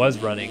that he was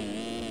running.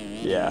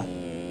 Yeah.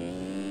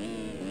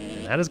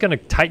 And that is going to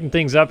tighten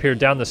things up here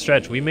down the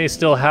stretch. We may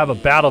still have a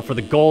battle for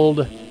the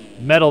gold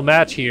medal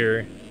match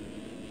here.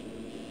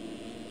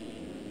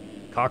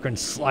 Cochran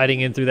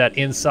sliding in through that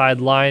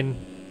inside line,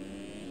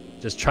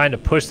 just trying to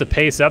push the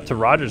pace up to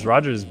Rogers.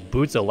 Rogers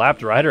boots a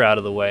lapped rider out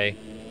of the way.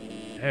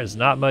 There's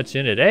not much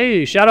in it.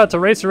 Hey, shout out to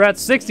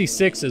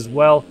RacerRat66 as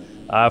well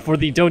for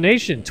the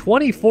donation,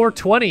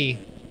 $24.20.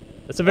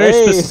 That's a very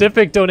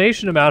specific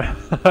donation amount.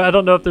 I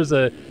don't know if there's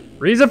a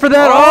reason for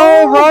that.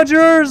 Oh,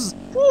 Rogers!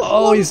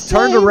 Oh, he's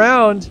turned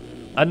around.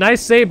 A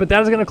nice save, but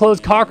that is going to close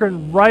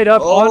Cochran right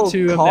up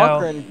onto him now.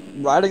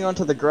 Cochran riding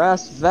onto the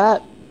grass.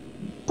 That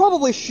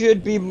probably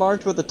should be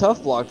marked with a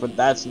tough block, but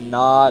that's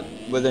not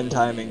within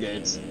timing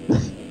gates.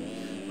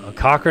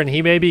 Cochran,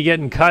 he may be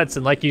getting cuts,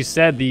 and like you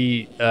said,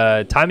 the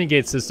timing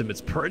gate system, it's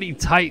pretty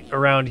tight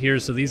around here,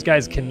 so these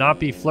guys cannot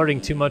be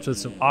flirting too much with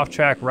some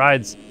off-track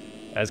rides,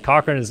 as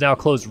Cochran is now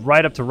closed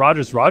right up to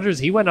Rogers. Rogers,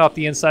 he went off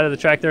the inside of the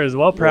track there as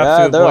well, perhaps.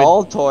 Yeah, they're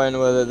all toying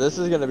with it. This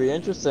is going to be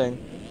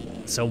interesting.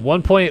 So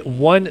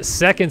 1.1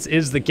 seconds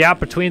is the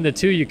gap between the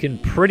two. You can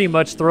pretty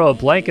much throw a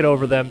blanket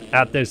over them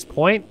at this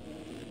point.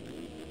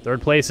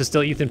 Third place is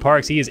still Ethan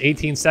Parks. He is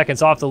 18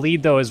 seconds off the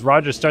lead, though, as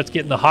Rogers starts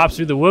getting the hops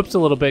through the whoops a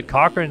little bit.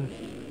 Cochran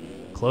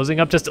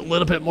closing up just a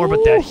little bit more,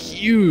 but that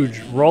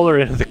huge roller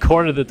into the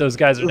corner that those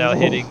guys are now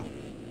hitting.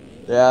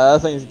 Yeah,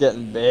 that thing's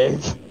getting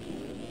big.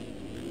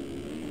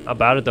 How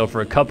about it, though, for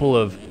a couple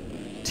of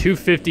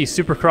 250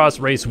 Supercross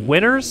race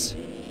winners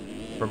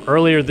from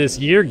earlier this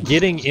year,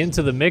 getting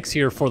into the mix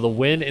here for the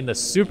win in the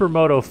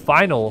Supermoto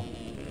final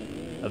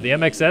of the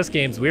MXS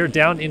Games. We are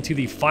down into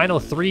the final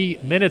 3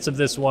 minutes of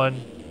this one.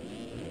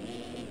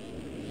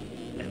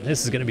 And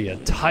this is going to be a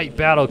tight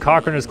battle.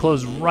 Cochran is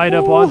closed right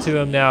up onto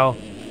him now.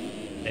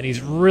 And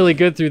he's really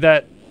good through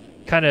that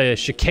kind of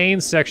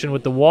chicane section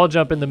with the wall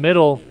jump in the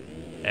middle.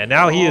 And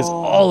now he is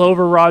all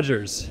over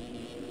Rogers.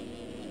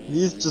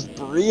 He's just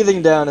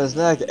breathing down his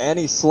neck.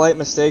 Any slight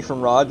mistake from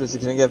Rogers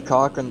is going to give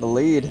Cochran the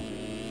lead.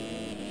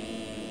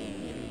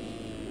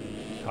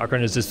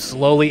 Cochran is just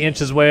slowly inch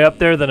his way up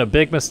there. Then a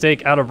big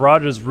mistake out of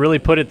Rogers really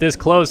put it this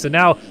close. And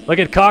now look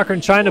at Cochran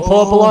trying to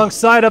pull up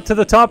alongside up to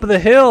the top of the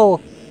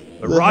hill.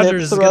 But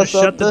Rogers is going to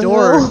shut the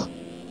door.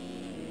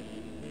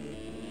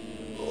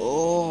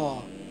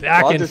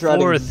 Back Rogers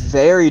and forth. Riding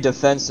very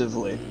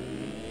defensively.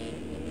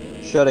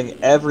 Shutting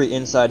every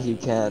inside he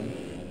can.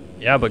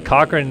 Yeah, but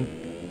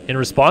Cochran, in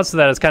response to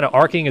that, is kind of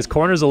arcing his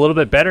corners a little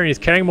bit better, and he's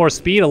carrying more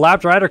speed. A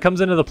lapped rider comes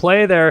into the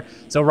play there,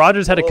 so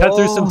Rogers had to cut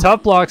through some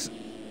tough blocks.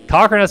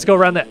 Cochran has to go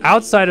around the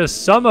outside of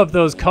some of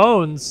those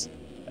cones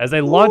as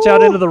they launch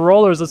out into the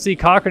rollers. Let's see,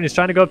 Cochran is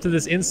trying to go up to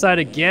this inside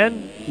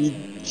again. He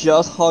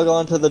just hung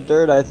on to the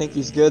dirt. I think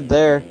he's good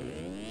there.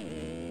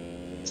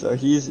 So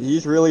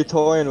he's really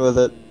toying with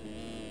it.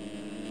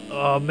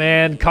 Oh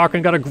man,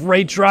 Cochran got a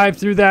great drive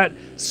through that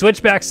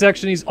switchback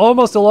section. He's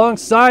almost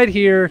alongside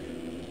here,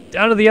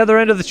 down to the other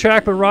end of the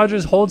track, but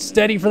Rogers holds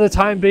steady for the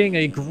time being.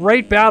 A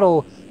great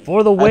battle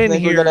for the win here. I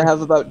think we're going to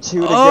have about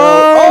 2 to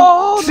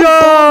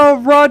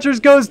go. Rogers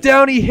goes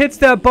down. He hits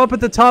that bump at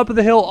the top of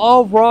the hill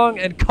all wrong,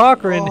 and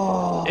Cochran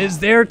is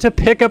there to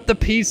pick up the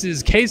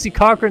pieces. Casey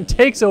Cochran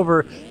takes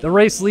over the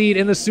race lead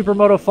in the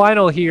Supermoto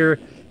final here,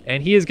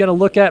 and he is going to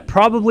look at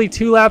probably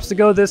 2 laps to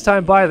go this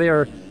time by. They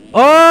are...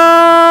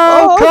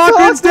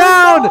 Cochran's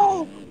down!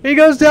 No. He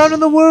goes down in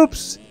the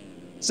whoops.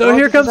 So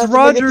here comes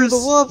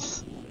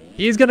Rogers.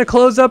 He's going to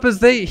close up as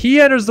he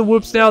enters the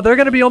whoops now. They're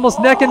going to be almost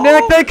neck and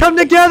neck. They come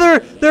together.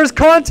 There's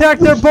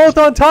contact. They're both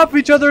on top of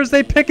each other as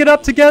they pick it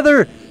up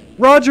together.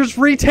 Rogers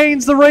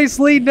retains the race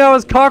lead now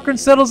as Cochran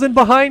settles in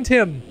behind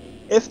him.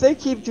 If they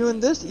keep doing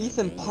this,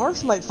 Ethan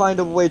Parks might find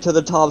a way to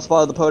the top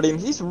spot of the podium.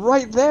 He's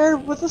right there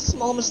with a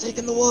small mistake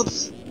in the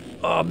whoops.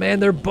 Oh man,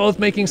 they're both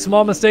making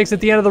small mistakes at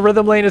the end of the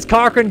rhythm lane as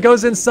Cochran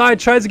goes inside,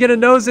 tries to get a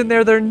nose in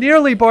there. They're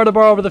nearly bar to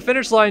bar over the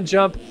finish line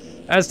jump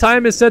as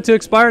time is set to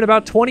expire in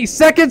about 20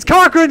 seconds.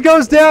 Cochran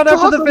goes down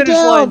after the finish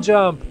line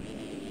jump.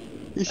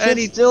 He should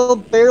still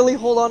barely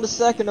hold on to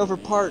second over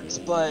Parks,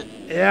 but...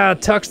 Yeah,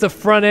 tucks the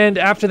front end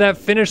after that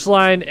finish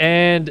line,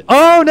 and...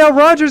 Oh, now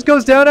Rogers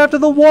goes down after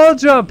the wall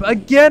jump.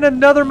 Again,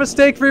 another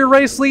mistake for your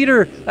race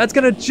leader. That's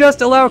going to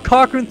just allow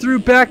Cochran through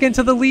back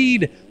into the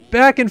lead.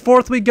 Back and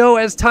forth we go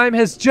as time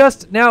has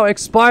just now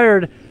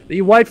expired.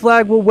 The white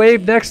flag will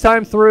wave next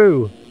time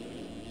through.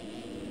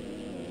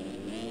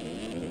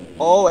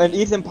 Oh, and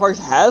Ethan Parks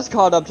has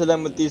caught up to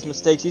them with these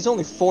mistakes. He's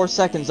only 4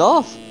 seconds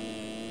off.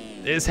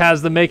 This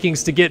has the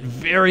makings to get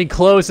very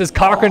close as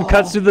Cochran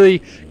cuts through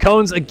the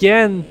cones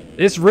again.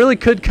 This really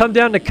could come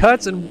down to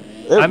cuts, and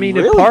I mean,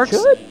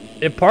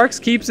 if Parks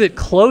keeps it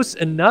close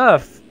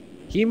enough,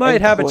 he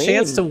might have a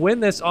chance to win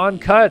this on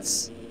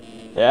cuts.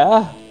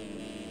 Yeah.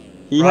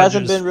 He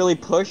hasn't been really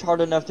pushed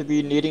hard enough to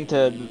be needing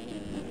to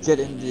get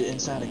in the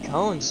inside a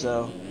cone,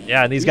 so...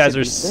 Yeah, and these guys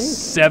are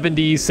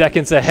 70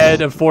 seconds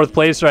ahead of 4th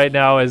place right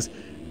now as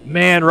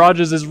Man,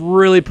 Rogers is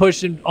really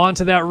pushing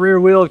onto that rear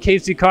wheel of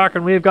Casey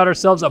Cochran. We have got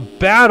ourselves a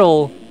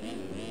battle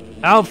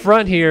out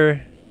front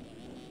here.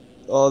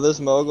 Oh, this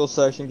mogul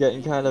section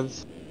getting kind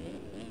of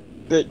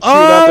bit chewed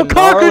up and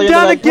Cochran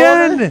down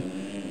again! Corner.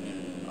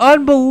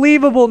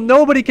 Unbelievable.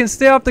 Nobody can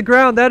stay off the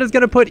ground. That is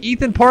going to put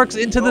Ethan Parks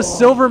into the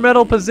silver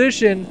medal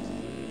position.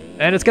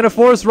 And it's going to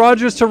force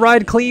Rogers to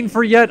ride clean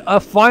for yet a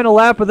final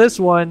lap of this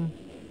one.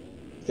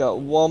 Got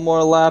one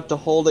more lap to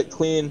hold it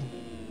clean.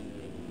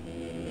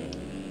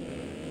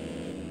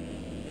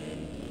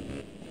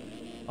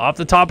 Off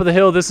the top of the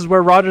hill, this is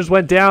where Rogers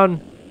went down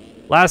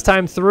last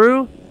time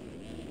through.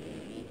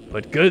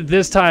 But good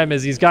this time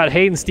as he's got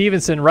Hayden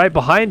Stevenson right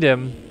behind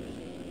him.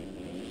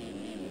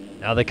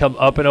 Now they come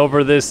up and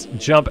over this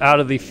jump out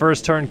of the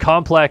first turn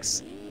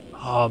complex.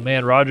 Oh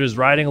man, Rogers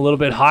riding a little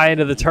bit high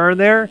into the turn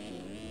there.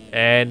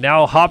 And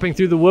now hopping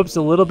through the whoops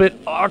a little bit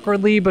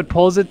awkwardly, but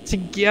pulls it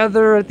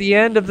together at the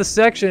end of the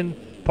section.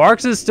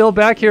 Parks is still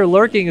back here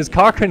lurking as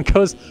Cochran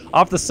goes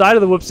off the side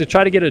of the whoops to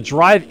try to get a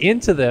drive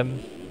into them.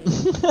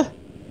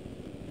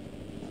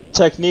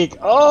 Technique.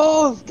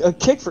 Oh, a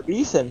kick for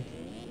Ethan.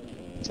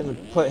 It's going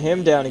to put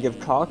him down and give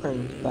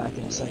Cochran back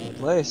in second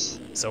place.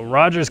 So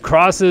Rogers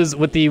crosses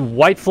with the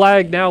white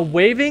flag now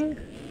waving.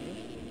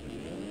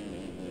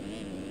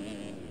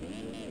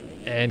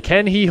 And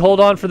can he hold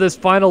on for this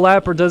final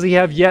lap, or does he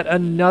have yet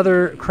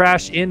another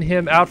crash in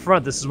him out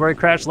front? This is where he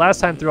crashed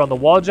last time through on the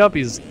wall jump.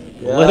 He's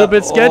a little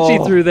bit sketchy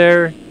through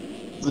there.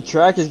 The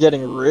track is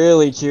getting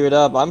really chewed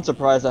up. I'm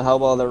surprised at how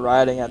well they're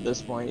riding at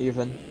this point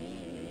even.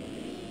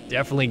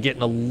 Definitely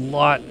getting a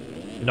lot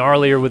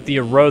gnarlier with the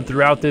road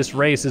throughout this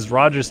race as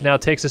Rogers now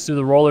takes us through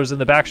the rollers in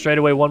the back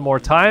straightaway one more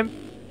time.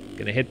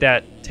 Gonna hit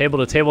that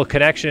table-to-table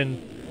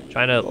connection,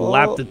 trying to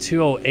lap the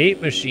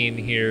 208 machine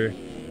here.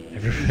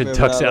 Everyone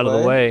ducks out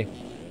of the way.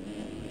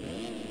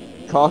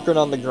 Cochran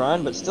on the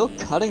grind, but still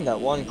cutting that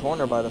one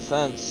corner by the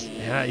fence.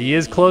 Yeah, he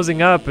is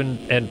closing up,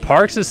 and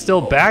Parks is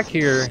still back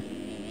here.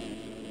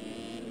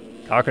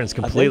 Cochran's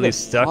completely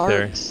stuck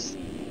there.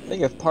 I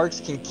think if Parks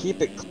can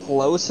keep it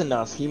close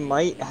enough, he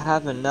might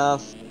have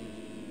enough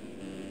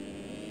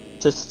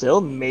to still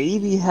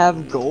maybe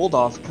have gold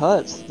off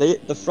cuts.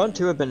 The front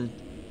two have been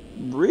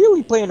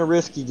really playing a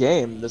risky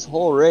game this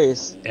whole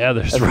race. Yeah,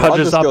 there's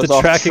Rogers off the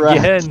track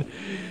again.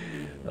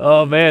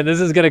 Oh man,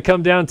 this is going to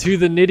come down to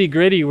the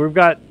nitty-gritty. We've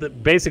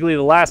got basically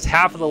the last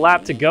half of the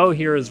lap to go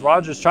here as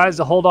Rogers tries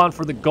to hold on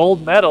for the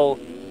gold medal.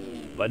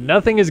 But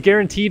nothing is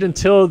guaranteed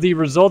until the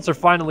results are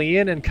finally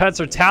in and cuts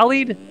are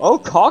tallied. Oh,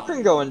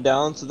 Cochran going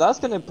down, so that's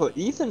going to put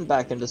Ethan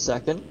back into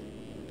second.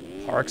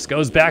 Parks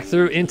goes back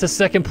through into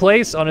second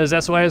place on his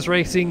SYS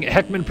Racing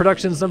Heckman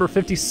Productions number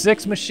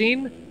 56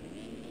 machine.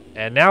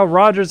 And now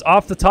Rogers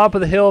off the top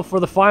of the hill for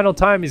the final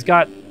time. He's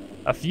got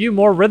a few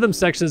more rhythm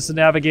sections to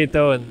navigate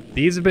though, and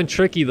these have been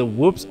tricky. The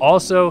whoops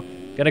also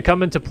going to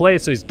come into play,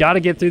 so he's got to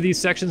get through these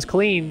sections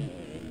clean.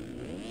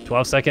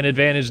 12-second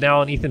advantage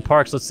now on Ethan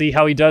Parks. Let's see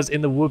how he does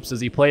in the whoops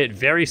as he play it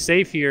very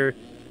safe here.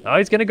 Oh,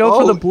 he's going to go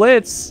for the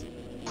blitz.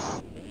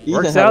 Ethan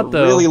Works had out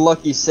though. A really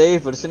lucky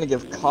save, but it's going to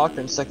give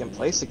Cochran second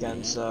place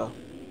again, so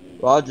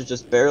Rogers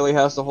just barely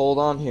has to hold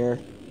on here.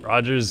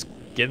 Rogers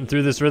getting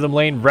through this rhythm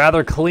lane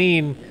rather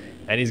clean,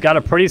 and he's got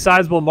a pretty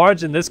sizable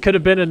margin. This could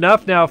have been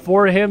enough now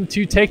for him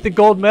to take the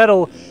gold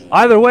medal.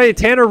 Either way,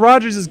 Tanner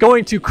Rogers is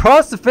going to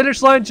cross the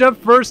finish line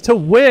jump first to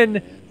win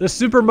the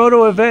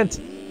Supermoto event.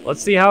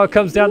 Let's see how it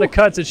comes down to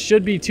cuts. It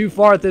should be too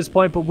far at this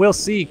point, but we'll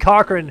see.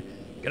 Cochran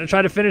gonna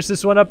try to finish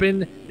this one up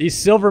in the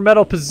silver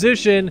medal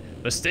position.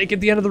 Mistake at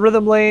the end of the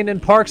rhythm lane,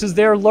 and Parks is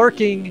there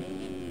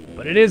lurking.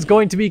 But it is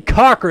going to be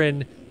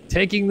Cochran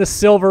taking the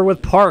silver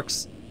with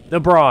Parks the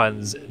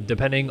bronze,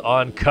 depending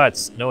on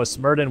cuts. Noah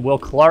Smurden, Will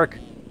Clark,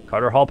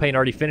 Carter Hallpayne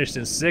already finished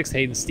in 6th.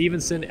 Hayden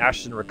Stevenson,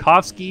 Ashton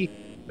Rakowski,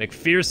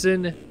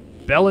 McPherson,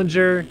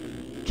 Bellinger,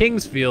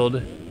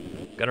 Kingsfield,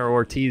 Gunnar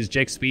Ortiz,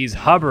 Jake Spees,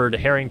 Hubbard,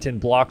 Harrington,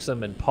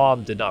 Bloxham, and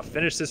Palm did not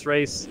finish this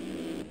race.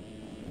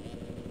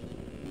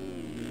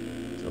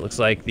 So it looks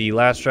like the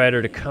last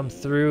rider to come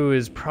through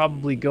is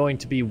probably going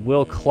to be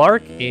Will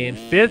Clark in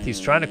 5th. He's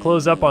trying to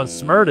close up on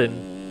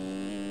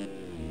Smurden.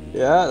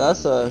 Yeah, that's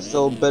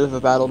still a bit of a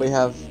battle we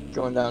have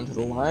going down to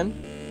the line.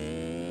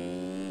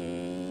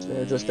 So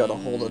we just got to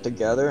hold it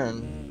together,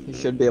 and he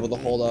should be able to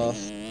hold off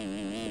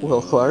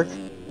Will Clark.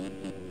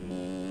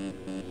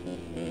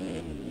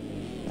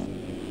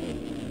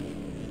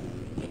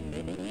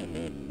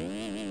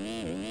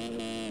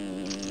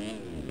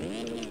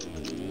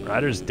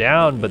 Rider's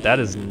down, but that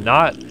is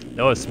not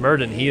Noah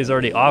Smurden. He is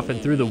already off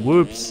and through the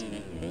whoops.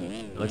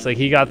 It looks like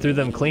he got through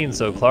them clean,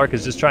 so Clark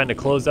is just trying to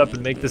close up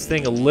and make this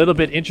thing a little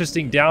bit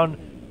interesting down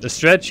the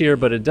stretch here,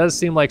 but it does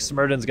seem like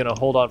Smurden's going to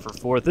hold on for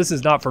 4th. This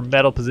is not for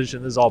medal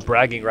position. This is all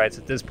bragging rights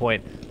at this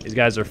point. These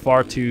guys are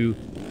far too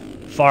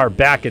far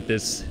back at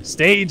this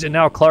stage, and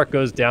now Clark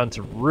goes down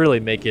to really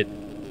make it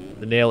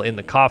the nail in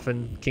the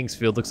coffin.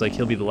 Kingsfield looks like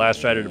he'll be the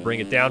last rider to bring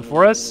it down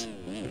for us.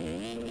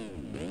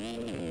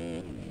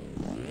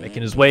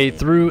 Making his way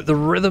through the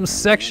rhythm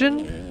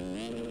section.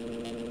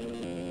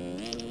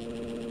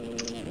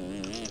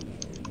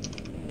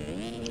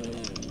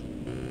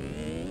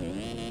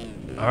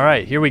 All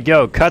right, here we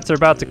go. Cuts are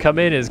about to come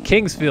in as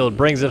Kingsfield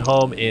brings it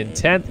home in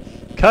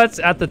 10th. Cuts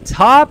at the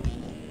top.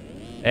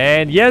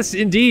 And yes,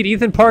 indeed,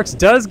 Ethan Parks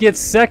does get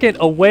second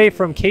away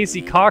from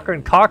Casey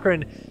Cochran.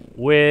 Cochran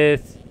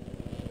with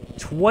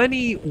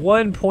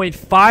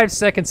 21.5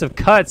 seconds of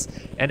cuts.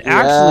 And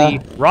actually,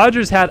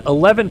 Rogers had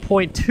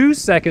 11.2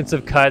 seconds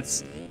of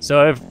cuts.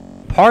 So if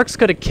Parks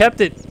could have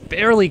kept it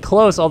fairly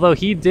close, although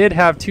he did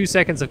have 2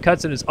 seconds of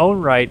cuts in his own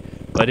right.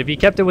 But if he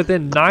kept it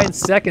within 9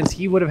 seconds,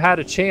 he would have had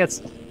a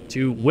chance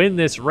to win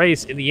this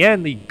race. In the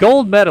end, the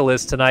gold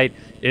medalist tonight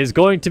is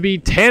going to be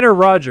Tanner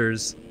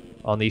Rogers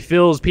on the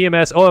Phil's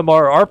PMS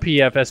OMR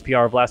RPF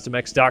SPR of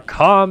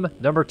LastMX.com,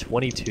 number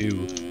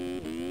 22.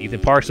 Ethan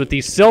Parks with the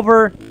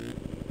silver,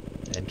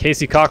 and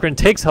Casey Cochran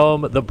takes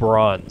home the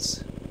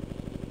bronze.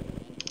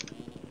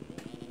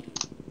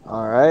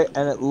 All right,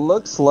 and it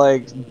looks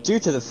like due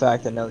to the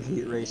fact that no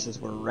heat races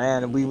were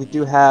ran, we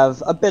do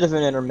have a bit of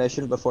an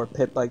intermission before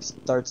pit bike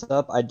starts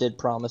up. I did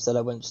promise that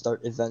I wouldn't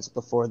start events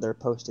before their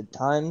posted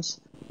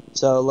times,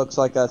 so it looks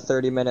like a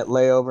 30-minute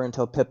layover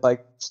until pit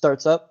bike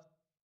starts up.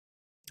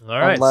 All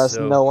right, unless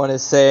no one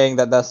is saying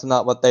that that's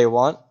not what they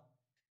want.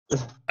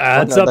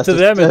 It's up to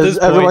them at this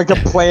point. Everyone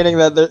complaining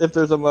that if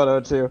there's a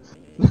Moto 2.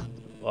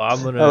 Well,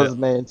 I'm gonna. That was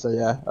main, so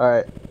yeah. All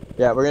right.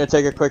 Yeah, we're gonna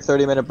take a quick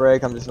 30-minute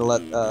break. I'm just gonna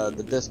let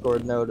the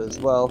Discord know as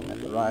well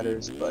and the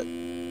riders, but.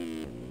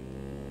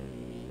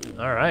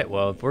 All right.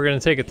 Well, if we're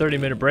gonna take a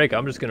 30-minute break,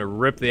 I'm just gonna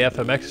rip the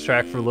FMX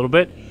track for a little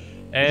bit,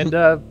 and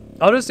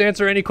I'll just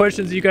answer any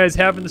questions you guys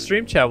have in the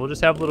stream chat. We'll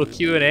just have a little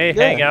Q&A,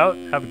 hang out,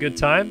 have a good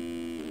time.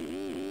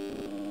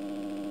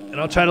 And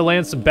I'll try to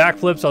land some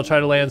backflips. I'll try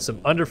to land some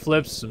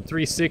underflips, some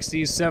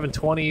 360s,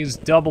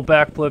 720s, double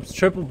backflips,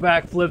 triple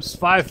backflips,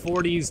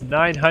 540s,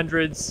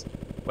 900s,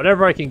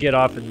 whatever I can get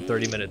off in the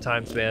 30-minute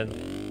time span.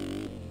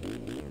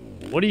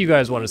 What do you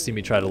guys want to see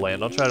me try to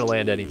land? I'll try to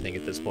land anything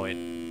at this point.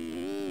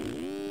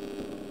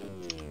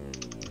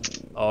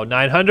 Oh,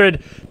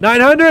 900!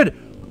 900!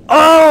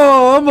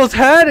 Oh, almost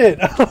had it!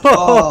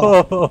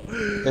 Oh,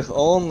 if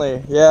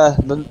only. Yeah,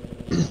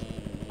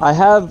 I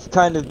have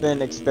kind of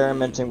been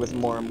experimenting with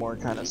more and more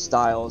kind of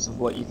styles of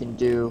what you can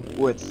do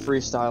with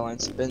freestyle and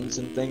spins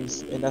and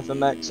things in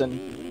FMX,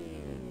 and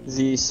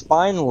the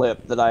spine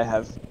lip that I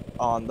have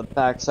on the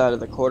back side of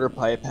the quarter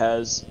pipe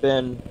has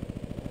been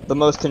the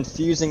most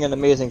confusing and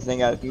amazing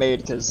thing I've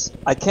made, because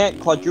I can't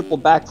quadruple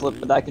backflip,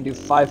 but I can do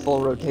 5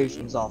 full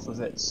rotations off of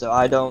it, so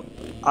I don't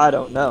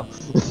know.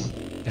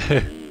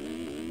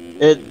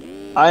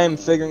 I am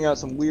figuring out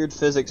some weird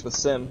physics with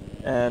Sim,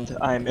 and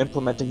I am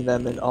implementing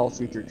them in all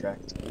future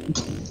tracks.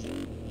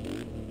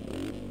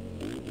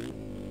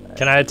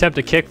 Can I attempt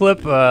a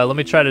kickflip? Let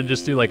me try to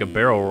just do like a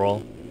barrel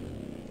roll.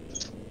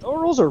 Barrel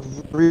rolls are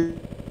I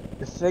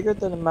figured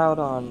them out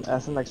on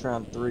FMX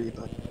round 3,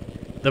 but...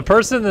 The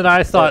person that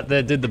I thought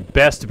that did the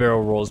best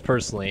barrel rolls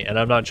personally, and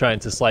I'm not trying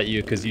to slight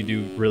you because you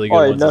do really good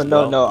ones as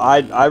well. No,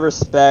 I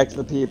respect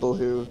the people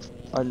who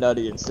are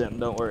nutty in Sim,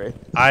 don't worry.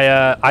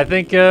 I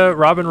think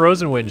Robin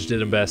Rosenwinge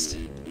did him best.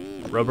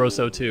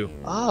 Robroso 2.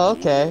 Oh,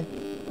 okay.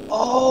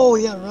 Oh,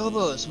 yeah,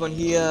 Robos, when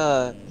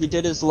he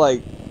did his,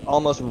 like,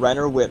 almost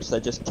Renner whips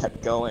that just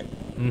kept going.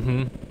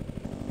 Mm-hmm.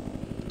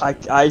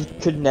 I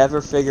could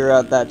never figure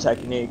out that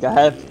technique.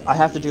 I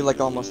have to do,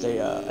 like, almost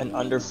an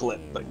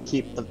underflip, but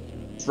keep the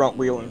front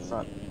wheel in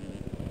front.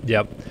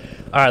 Yep.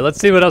 All right, let's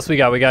see what else we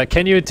got. We got,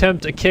 can you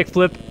attempt a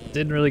kickflip?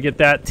 Didn't really get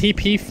that.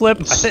 TP flip.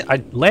 I think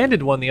I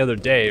landed one the other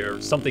day,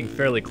 or something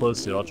fairly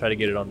close to it. I'll try to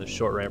get it on this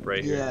short ramp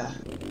right here. Yeah.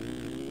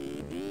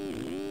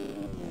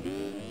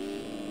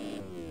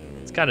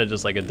 It's kind of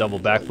just like a double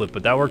backflip,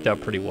 but that worked out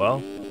pretty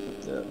well.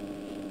 Yeah.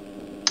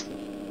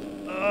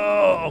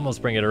 Oh,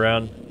 almost bring it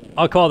around.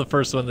 I'll call the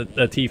first one the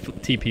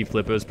TP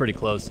flip. It was pretty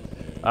close.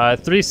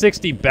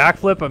 360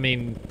 backflip. I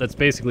mean, that's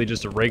basically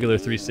just a regular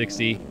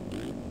 360.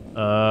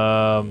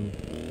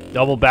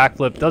 Double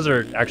backflip. Those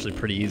are actually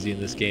pretty easy in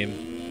this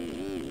game.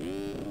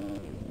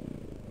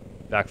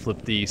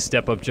 Backflip the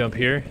step-up jump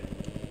here.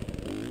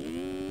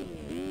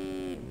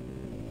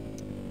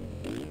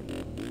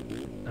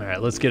 All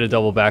right, let's get a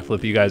double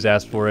backflip. You guys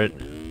asked for it.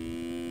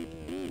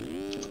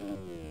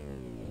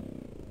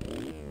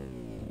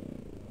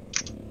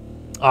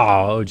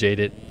 Oh, OJ'd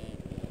it.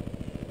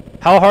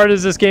 How hard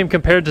is this game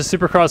compared to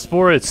Supercross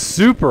 4? It's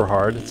super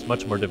hard. It's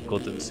much more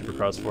difficult than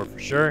Supercross 4 for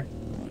sure.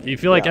 Do you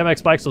feel like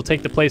MX Bikes will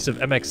take the place of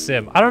MX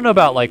Sim? I don't know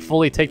about like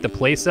fully take the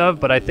place of,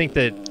 but I think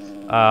that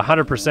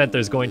 100%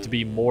 there's going to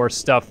be more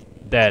stuff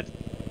that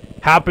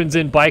happens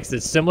in bikes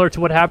that's similar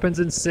to what happens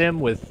in Sim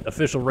with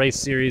official race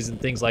series and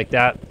things like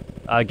that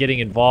getting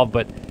involved.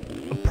 But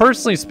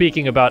personally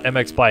speaking about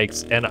MX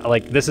Bikes, and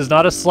like this is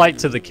not a slight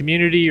to the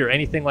community or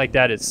anything like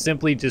that, it's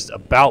simply just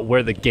about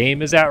where the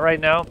game is at right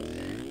now.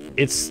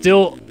 It's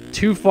still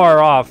too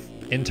far off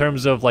in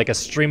terms of like a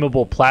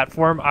streamable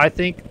platform, I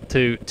think,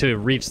 to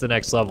reach the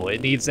next level.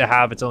 It needs to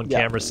have its own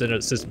camera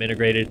system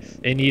integrated.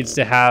 It needs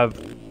to have,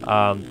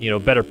 you know,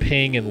 better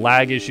ping and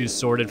lag issues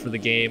sorted for the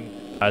game.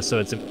 so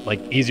it's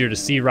like easier to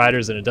see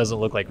riders and it doesn't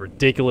look like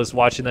ridiculous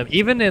watching them.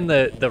 Even in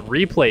the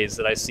replays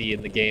that I see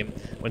in the game,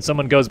 when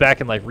someone goes back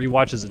and like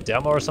rewatches a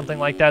demo or something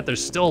like that,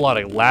 there's still a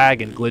lot of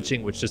lag and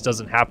glitching, which just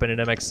doesn't happen in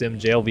MX Sim.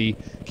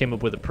 JLV came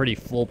up with a pretty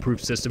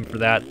foolproof system for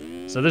that.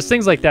 So there's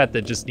things like that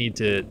that just need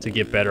to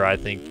get better, I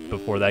think,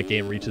 before that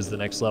game reaches the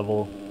next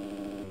level.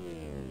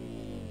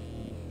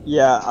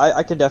 Yeah,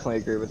 I could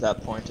definitely agree with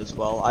that point as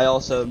well. I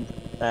also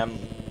am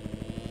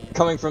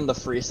coming from the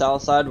freestyle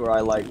side, where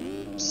I like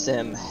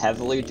sim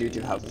heavily due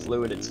to how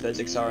fluid its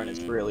physics are, and it's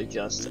really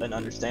just an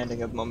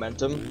understanding of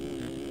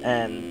momentum.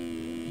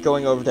 And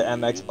going over to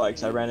MX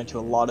bikes, I ran into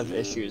a lot of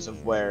issues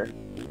of where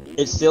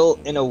it's still,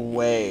 in a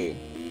way,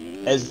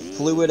 as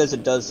fluid as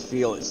it does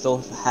feel, it still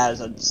has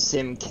a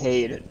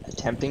simcade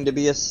attempting to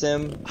be a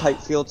sim type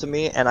feel to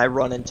me, and I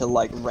run into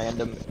like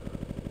random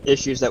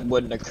issues that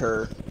wouldn't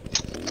occur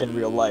in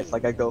real life.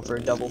 Like I go for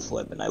a double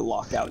flip and I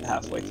lock out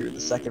halfway through the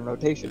second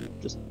rotation.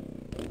 Just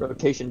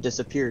rotation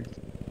disappeared.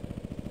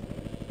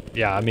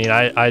 Yeah, I mean,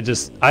 I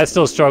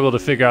still struggle to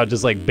figure out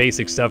just like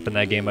basic stuff in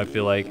that game, I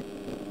feel like.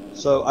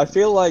 So I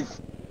feel like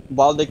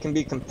while they can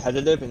be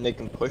competitive and they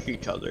can push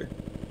each other,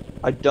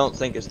 I don't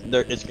think it's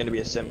going to be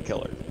a sim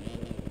killer.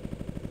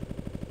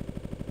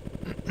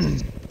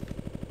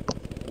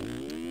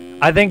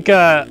 I think,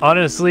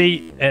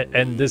 honestly,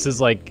 and this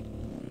is like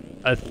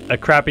a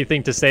crappy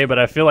thing to say, but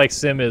I feel like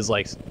sim is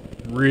like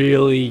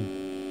really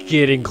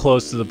getting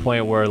close to the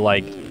point where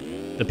like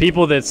the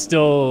people that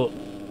still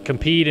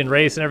compete and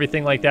race and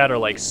everything like that are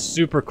like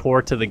super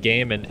core to the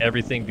game, and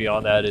everything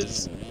beyond that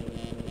is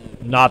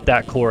not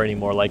that core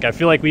anymore. Like I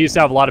feel like we used to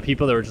have a lot of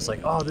people that were just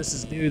like, oh, this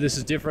is new, this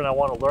is different, I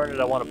want to learn it,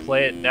 I want to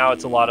play it. Now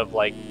it's a lot of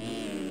like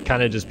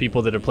kind of just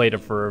people that have played it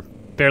for a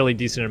fairly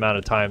decent amount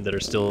of time that are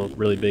still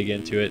really big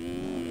into it.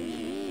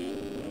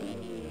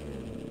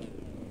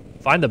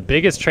 Find the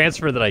biggest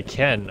transfer that I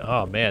can.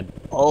 Oh man.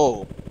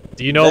 Oh.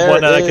 Do you know of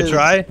one that I could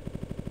try?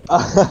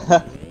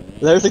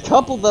 There's a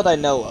couple that I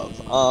know of.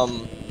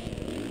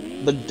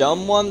 The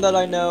dumb one that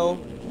I know,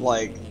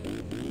 like,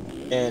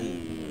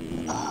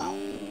 in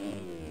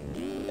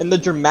the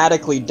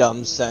dramatically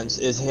dumb sense,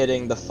 is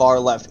hitting the far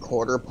left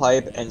quarter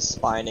pipe and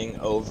spining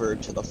over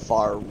to the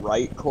far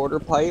right quarter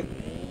pipe,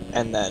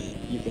 and then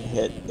you can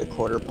hit the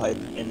quarter pipe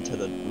into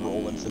the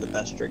rolling for the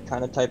best trick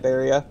kind of type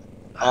area.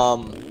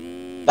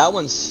 That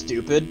one's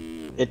stupid.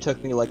 It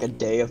took me like a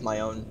day of my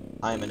own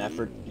time and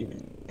effort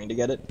even trying to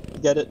get it.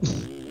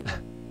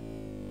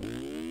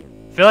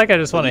 I feel like I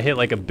just want to hit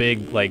like a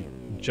big like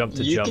jump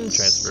to jump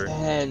transfer.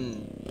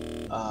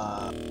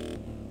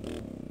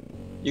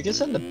 You can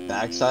send the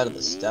backside of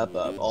the step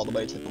up all the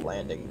way to the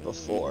landing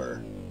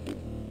before.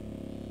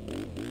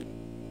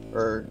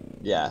 Or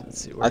yeah,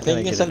 Let's see, I think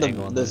you can send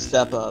the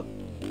step up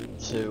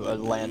to a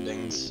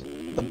landings.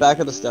 The back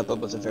of the step up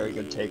was a very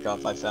good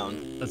takeoff, I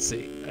found. Let's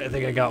see. I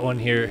think I got one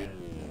here.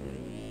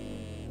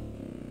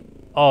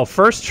 Oh,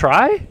 first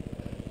try?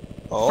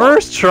 Oh.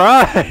 First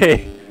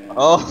try!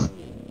 Oh.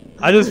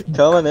 I just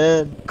coming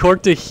in.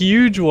 Corked a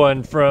huge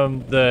one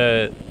from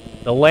the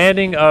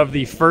landing of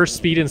the first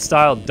speed and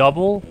style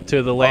double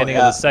to the landing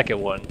of the second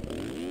one.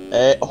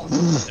 Hey,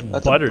 and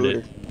that's buttered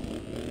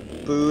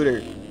it.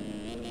 Booter.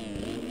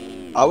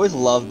 I always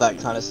loved that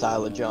kind of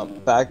style of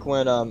jump. Back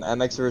when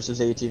MX vs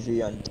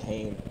ATV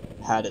Untamed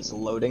had its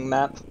loading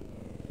map,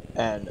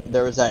 and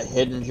there was that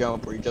hidden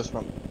jump where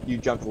you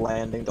jumped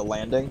landing to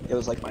landing. It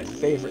was like my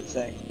favorite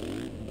thing.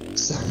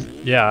 So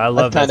yeah, I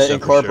love that. I've kind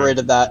of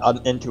incorporated that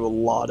into a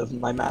lot of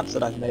my maps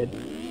that I've made.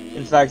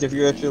 In fact, if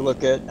you actually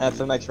look at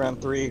FMX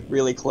Round 3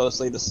 really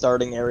closely, the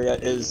starting area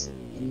is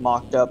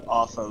mocked up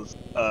off of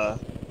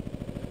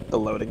the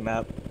loading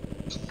map.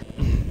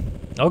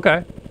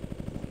 Okay.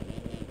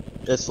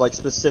 It's like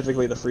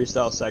specifically the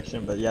freestyle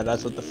section, but yeah,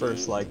 that's what the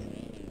first like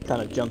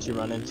kind of jumps you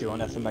run into on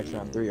FMX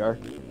Round 3 are.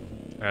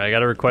 Alright, I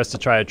got a request to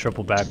try a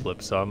triple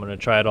backflip, so I'm going to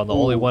try it on the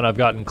only one I've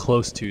gotten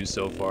close to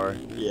so far.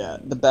 Yeah,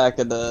 the back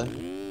of the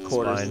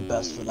quarter is the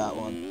best for that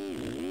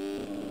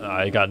one.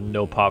 I got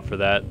no pop for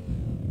that.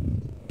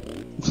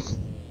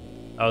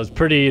 That was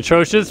pretty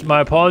atrocious,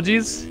 my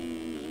apologies.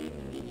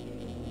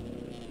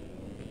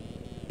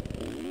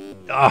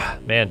 Ah,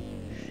 man.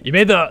 You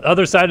made the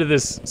other side of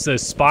this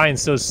spine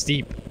so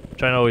steep. I'm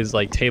trying to always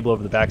like table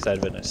over the backside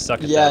of it, and I suck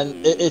at that. Yeah,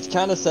 and it's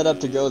kind of set up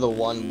to go the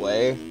one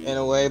way, in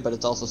a way, but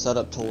it's also set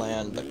up to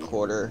land the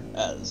quarter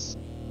as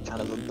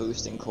kind of a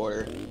boosting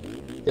quarter.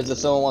 Because if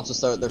someone wants to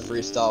start their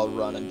freestyle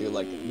run and do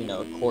like, you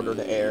know, a quarter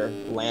to air,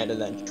 land,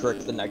 and then trick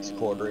the next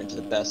quarter into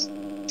the best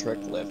trick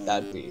lift,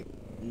 that'd be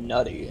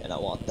nutty, and I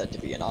want that to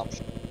be an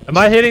option. Am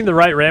I hitting the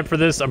right ramp for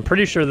this? I'm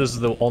pretty sure this is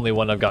the only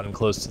one I've gotten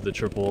close to the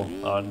triple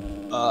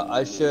on.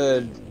 I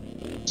should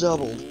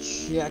double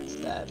check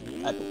that.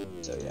 I believe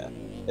so, yeah.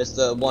 It's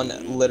the one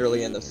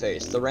literally in the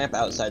face. The ramp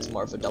outside's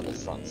more of a double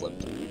front flip.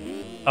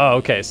 Oh,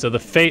 okay. So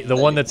the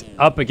one that's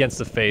up against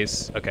the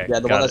face. Okay. Yeah,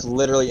 the one that's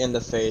literally in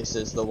the face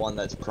is the one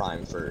that's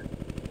primed for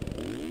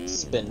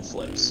spin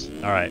flips.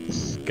 All right,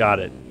 got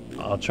it.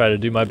 I'll try to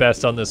do my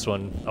best on this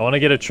one. I want to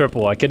get a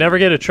triple. I could never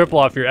get a triple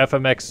off your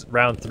FMX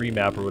round 3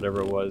 map or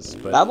whatever it was.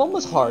 But that one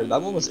was hard.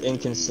 That one was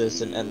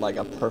inconsistent and like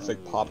a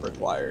perfect pop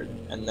required.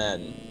 And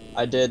then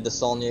I did the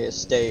Saulnier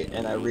Estate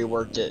and I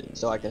reworked it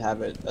so I could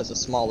have it as a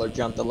smaller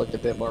jump that looked a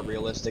bit more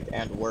realistic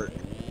and work.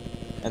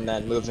 And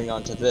then moving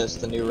on to this,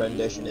 the new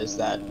rendition is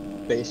that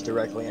base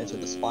directly into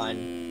the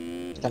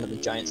spine. It's kind of a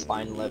giant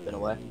spine lip in a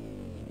way.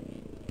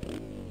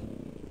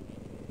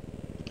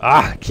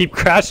 Ah, keep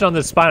crashing on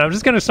the spine. I'm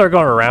just gonna start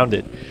going around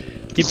it.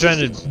 Keep trying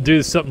to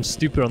do something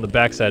stupid on the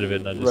backside of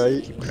it, and I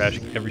just keep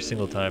crashing every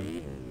single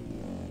time.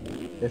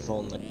 If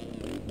only.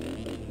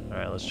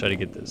 Alright, let's try to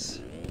get this.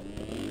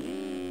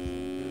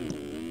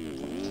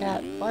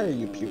 Cat, why are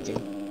you puking?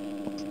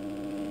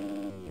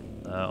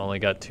 Only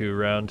got 2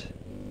 around.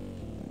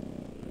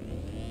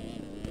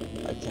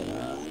 I can,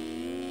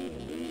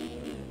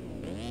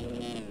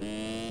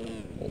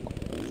 hold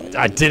on.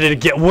 I did it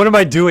again. What am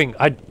I doing?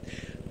 I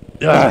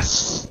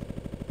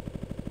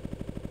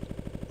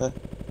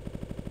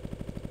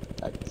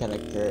can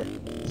occur.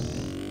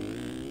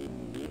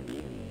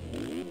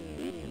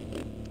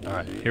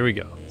 Alright, here we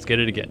go. Let's get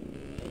it again.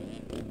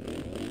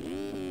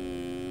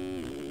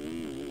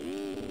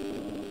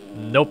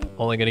 Nope,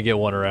 only gonna get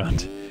 1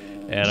 around.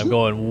 And I'm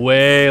going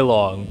way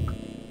long.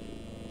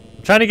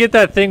 I'm trying to get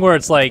that thing where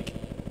it's like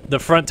the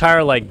front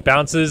tire like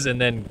bounces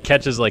and then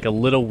catches like a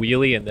little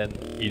wheelie and then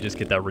you just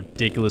get that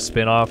ridiculous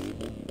spin off.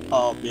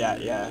 Oh,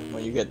 yeah.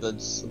 When you get the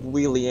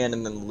wheelie in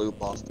and then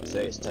loop off the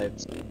face type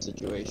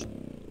situation.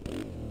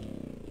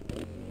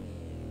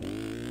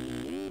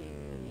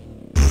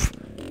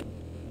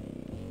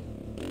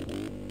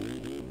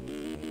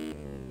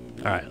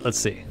 Alright, let's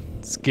see.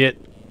 Let's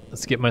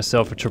get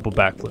myself a triple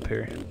backflip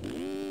here.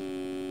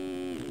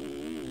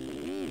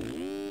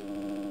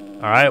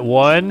 Alright,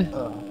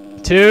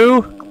 1,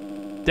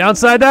 2,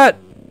 downside that!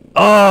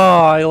 Oh,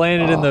 I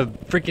landed in the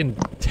freaking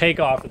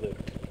takeoff of the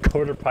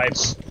quarter pipe.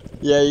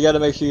 Yeah, you gotta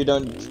make sure you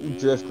don't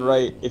drift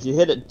right. If you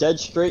hit it dead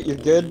straight, you're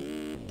good.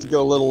 If you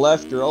go a little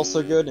left, you're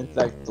also good. In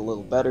fact, a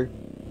little better.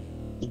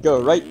 You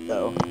go right,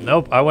 though.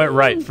 Nope, I went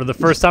right. For the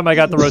first time I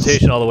got the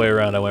rotation all the way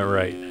around, I went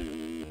right.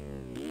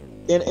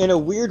 In a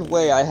weird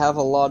way, I have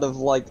a lot of,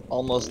 like,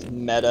 almost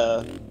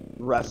meta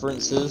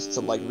references to,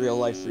 like,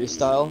 real-life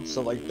freestyle.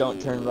 So, like, don't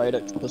turn right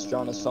at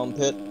Pastrana's foam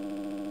pit.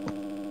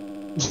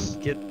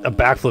 Get a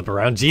backflip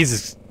around.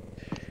 Jesus.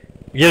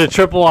 You get a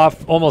triple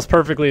off almost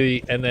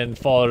perfectly and then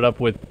follow it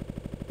up with...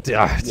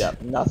 Yeah,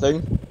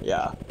 nothing.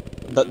 Yeah.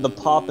 The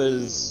pop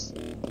is...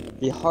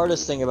 The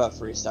hardest thing about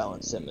freestyle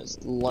and sim is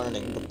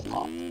learning the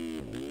pop.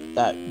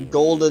 That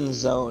golden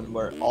zone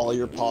where all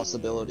your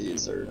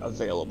possibilities are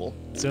available.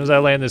 As soon as I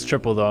land this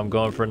triple, though, I'm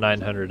going for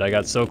 900. I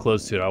got so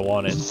close to it. I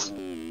want it.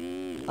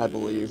 I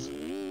believe.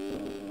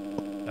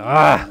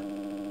 Ah!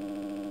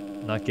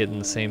 Not getting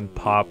the same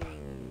pop.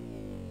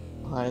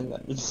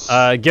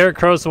 Garrett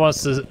Cross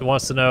wants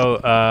to know,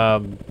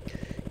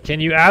 can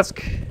you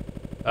ask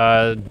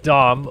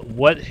Dom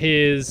what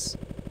his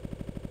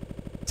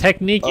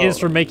technique is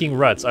for making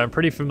ruts? I'm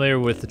pretty familiar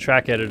with the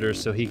track editor,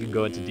 so he can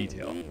go into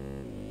detail.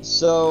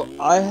 So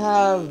I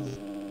have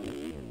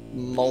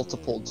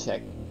multiple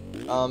techniques.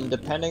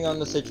 Depending on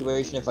the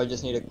situation, if I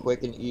just need a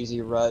quick and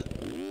easy rut,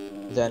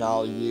 then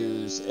I'll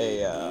use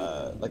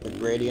a like a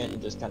gradient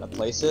and just kind of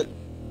place it.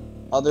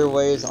 Other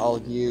ways,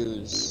 I'll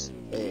use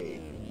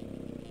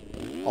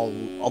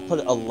I'll put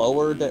a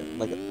lowered,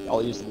 like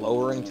I'll use the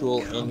lowering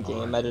tool in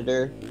game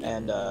editor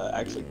and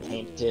actually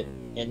paint it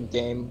in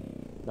game,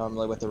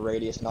 normally with a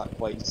radius not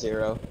quite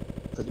 0,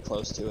 pretty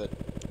close to it,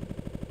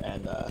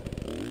 and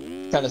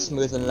kind of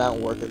smoothen it out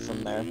and work it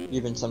from there.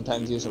 Even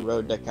sometimes use a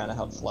road to kind of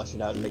help flush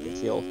it out and make it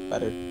feel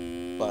better,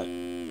 but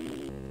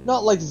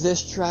not like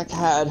this track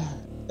had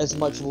as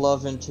much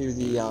love into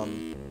the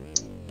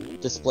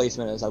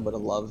displacement as I would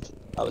have loved.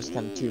 I was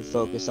kind of too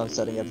focused on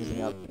setting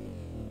everything up.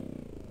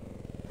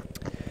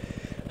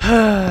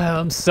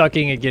 I'm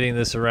sucking at getting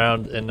this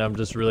around, and I'm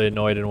just really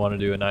annoyed and want to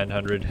do a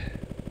 900.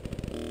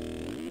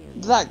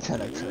 That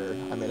can occur.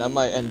 I mean, I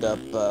might end up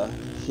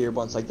here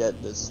once I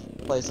get this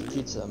slice of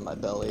pizza in my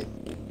belly.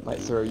 Might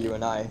throw you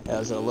and I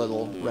as a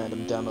little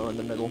random demo in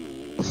the middle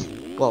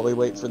while we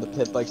wait for the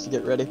pit bikes to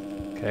get ready.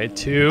 Okay,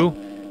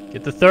 2.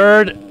 Get the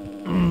third.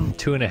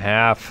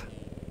 2.5.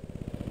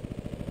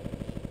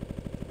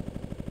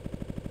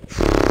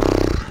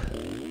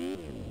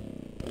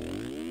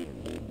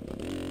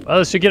 Well,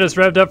 this should get us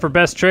revved up for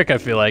best trick, I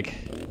feel like.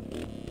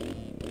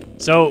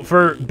 So,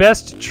 for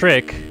best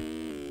trick,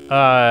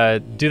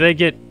 do they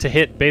get to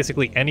hit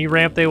basically any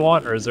ramp they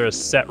want, or is there a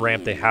set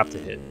ramp they have to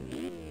hit?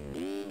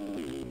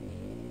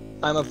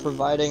 I'm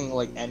providing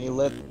like any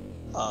lip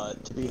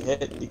to be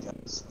hit,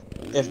 because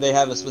if they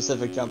have a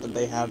specific jump that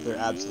they have their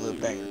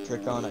absolute banger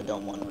trick on, I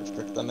don't want to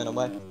restrict them in a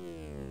way.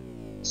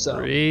 So,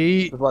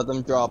 3. just let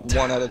them drop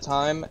one at a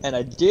time. And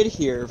I did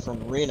hear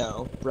from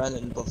Reno,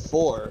 Brennan,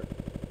 before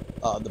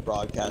the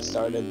broadcast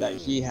started, that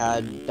he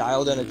had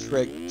dialed in a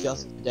trick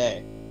just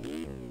today.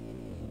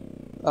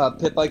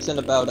 Pit bike's in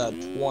about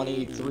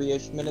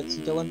 23-ish minutes,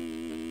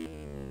 Dylan.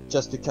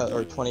 Just because,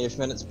 or 20-ish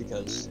minutes,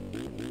 because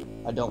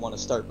I don't want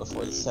to start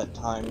before the set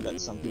time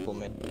that some people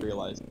may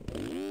realize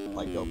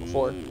might go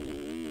before.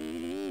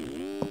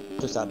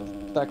 Just out of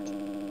respect.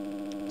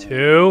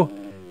 2.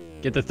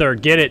 Get the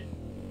 3rd. Get it.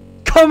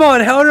 Come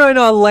on, how did I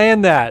not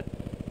land that?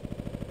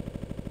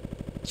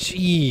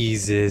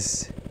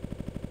 Jesus.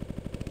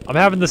 I'm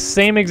having the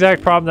same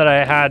exact problem that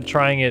I had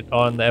trying it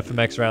on the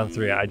FMX round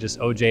 3. I just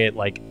OJ it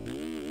like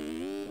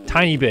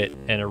tiny bit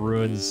and it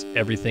ruins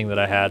everything that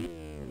I had.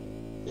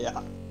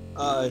 Yeah.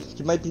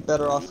 You might be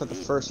better off with the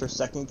 1st or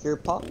 2nd gear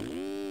pop.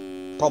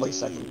 Probably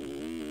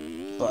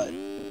 2nd. But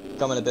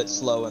coming a bit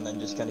slow and then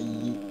just kind of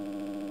yeet.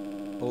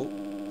 Oh.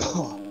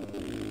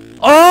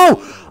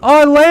 Oh!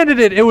 I landed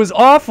it! It was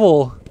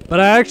awful! But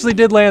I actually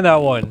did land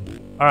that one.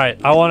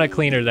 Alright, I want it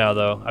cleaner now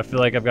though. I feel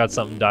like I've got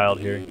something dialed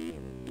here.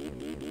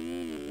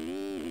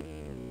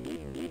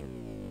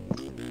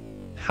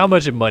 How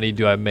much money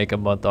do I make a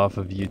month off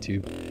of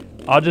YouTube?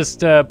 I'll just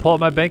pull up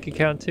my bank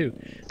account too.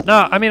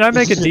 No, I mean I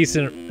make a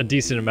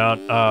decent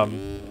amount.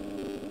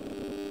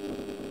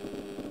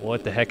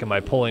 What the heck am I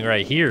pulling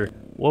right here?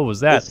 What was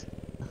that?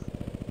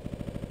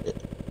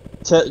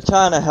 To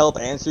kind of help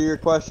answer your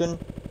question,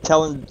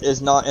 Kellen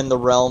is not in the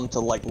realm to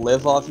like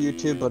live off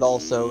YouTube, but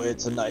also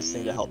it's a nice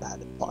thing to help have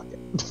in pocket.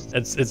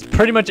 It's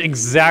pretty much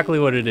exactly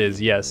what it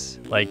is. Yes,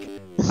 like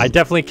I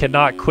definitely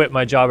cannot quit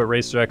my job at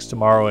RacerX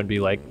tomorrow and be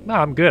like, no,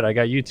 I'm good. I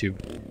got YouTube,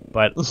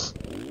 but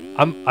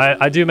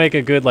I do make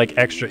a good like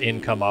extra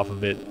income off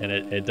of it, and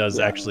it does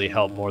actually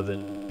help more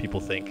than people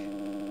think.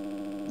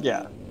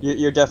 Yeah,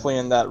 you're definitely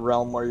in that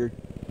realm where you're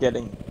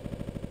getting.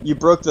 You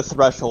broke the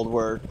threshold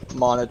where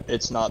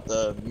it's not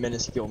the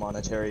minuscule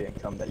monetary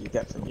income that you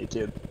get from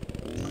YouTube.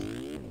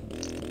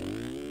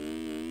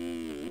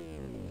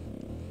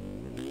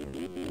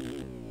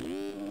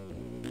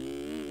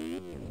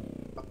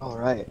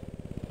 Alright.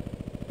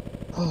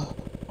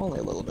 Only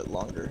a little bit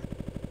longer.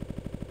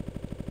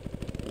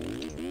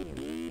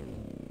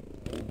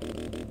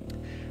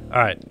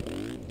 Alright.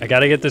 I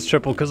gotta get this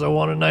triple because I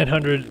want a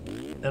 900,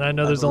 and I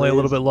know there's only a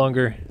little bit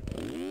longer.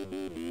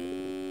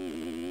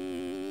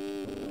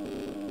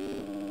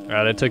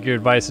 Alright, I took your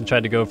advice and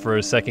tried to go for a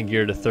 2nd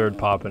gear to 3rd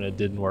pop, and it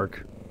didn't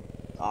work.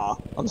 Aw,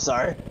 I'm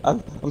sorry.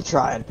 I'm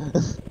trying.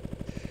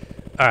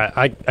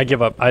 Alright, I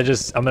give up. I'm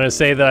gonna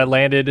say that I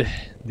landed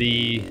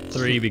the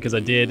 3 because I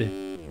did.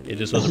 It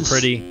just wasn't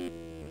pretty.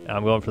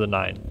 I'm going for the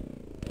 9.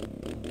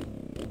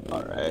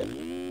 Alright.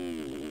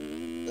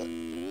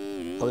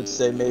 I would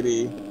say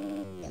maybe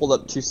hold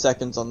up 2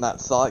 seconds on that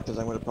thought, because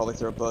I'm going to probably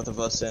throw both of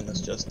us in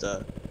as just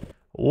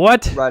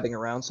what? Riding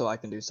around so I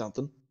can do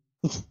something.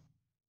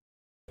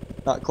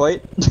 Not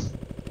quite.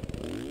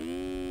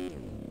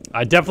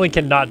 I definitely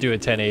cannot do a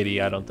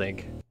 1080, I don't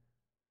think.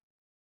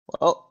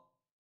 Well,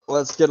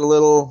 let's get a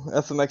little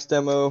FMX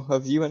demo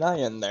of you and I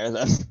in there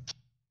then.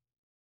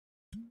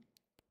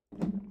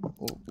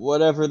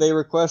 Whatever they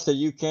request that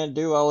you can't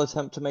do, I'll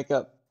attempt to make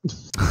up.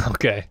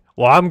 Okay.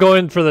 Well, I'm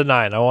going for the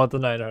 9. I want the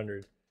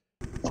 900.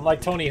 I'm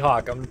like Tony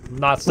Hawk. I'm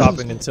not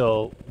stopping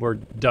until we're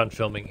done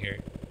filming here.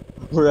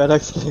 We're at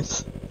X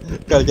Games.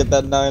 Gotta get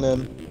that 9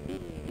 in.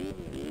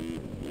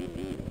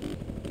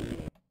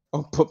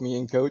 Oh, put me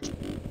in, coach.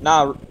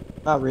 Nah,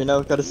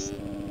 Reno. Gotta.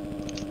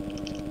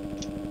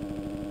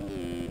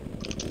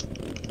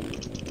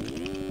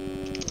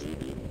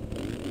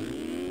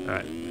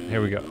 Alright,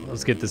 here we go.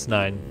 Let's get this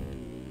 9.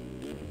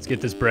 Let's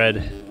get this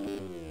bread.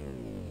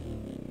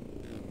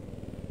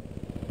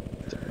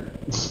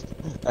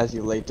 As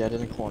you lay dead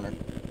in a corner.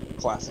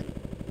 Classic.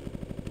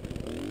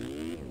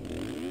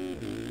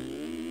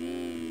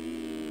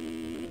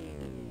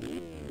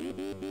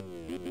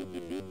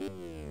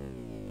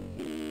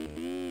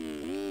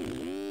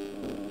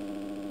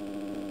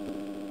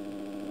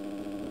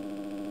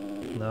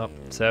 Nope,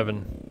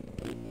 7.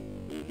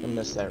 I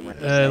missed that ring.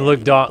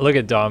 Look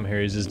at Dom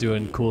here. He's just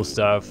doing cool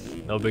stuff.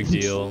 No big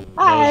deal.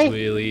 Hi. Nose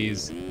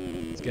wheelies.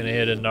 He's gonna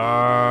hit a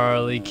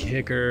gnarly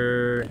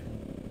kicker.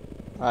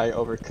 I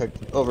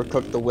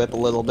overcooked the whip a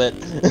little bit.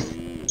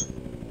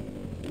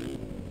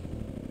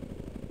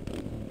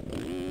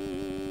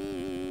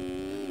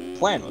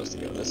 Plan was to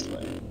go this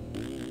way.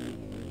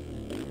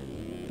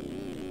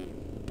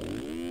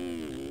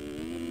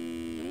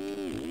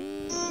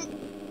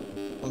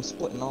 I'm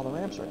splitting all the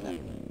ramps right now.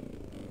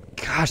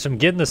 Gosh, I'm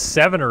getting the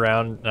 7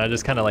 around, and I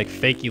just kind of like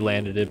fakey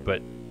landed it,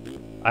 but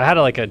I had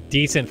like a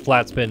decent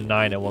flat spin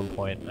 9 at one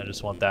point. I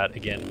just want that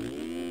again.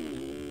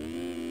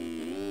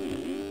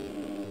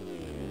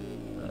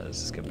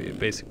 This is gonna be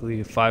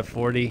basically a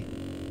 540.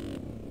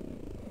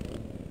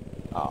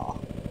 Aw.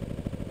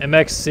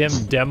 MX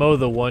Sim demo,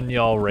 the one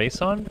y'all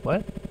race on?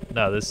 What?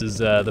 No, this is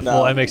the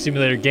full MX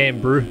Simulator game,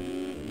 brew.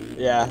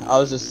 Yeah, I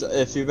was just,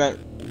 if you meant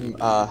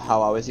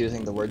how I was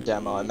using the word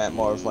demo, I meant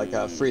more of like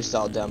a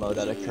freestyle demo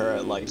that occur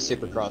at like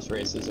Supercross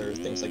races or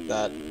things like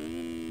that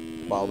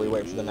while we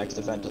wait for the next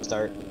event to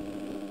start.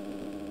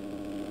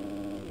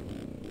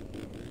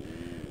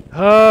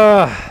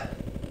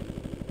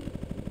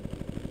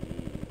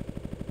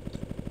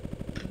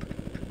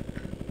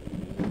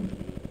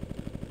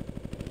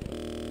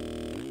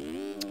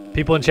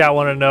 People in chat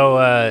want to know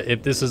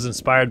if this was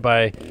inspired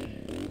by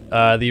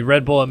the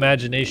Red Bull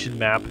Imagination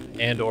map,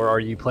 and/or are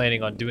you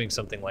planning on doing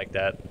something like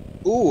that?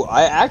 Ooh,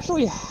 I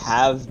actually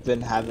have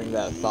been having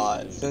that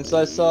thought since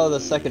I saw the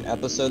second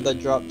episode that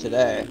dropped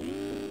today.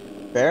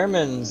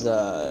 Behrman's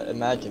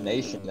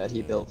imagination that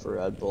he built for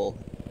Red Bull,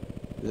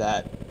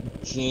 that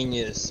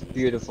genius,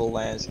 beautiful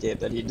landscape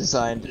that he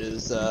designed,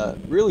 is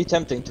really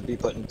tempting to be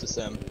put into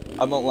sim.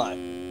 I won't lie.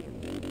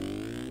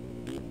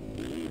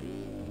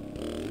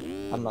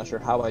 I'm not sure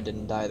how I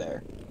didn't die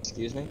there.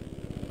 Excuse me?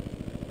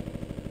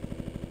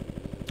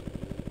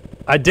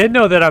 I did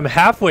know that I'm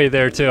halfway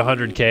there to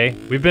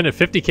 100K. We've been at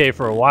 50K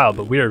for a while,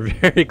 but we are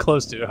very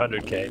close to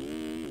 100K.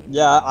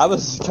 Yeah, I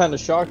was kind of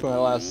shocked when I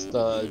last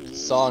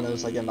saw and it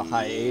was like in the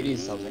high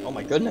 80s. I was like, oh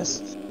my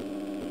goodness.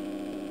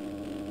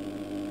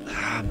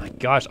 Oh my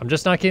gosh, I'm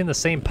just not getting the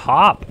same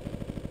pop.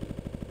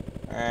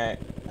 Alright,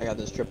 I got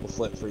this triple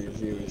flip for your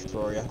viewers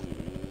for you.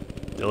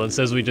 Dylan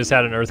says we just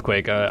had an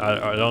earthquake.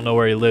 I don't know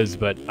where he lives,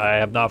 but I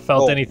have not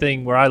felt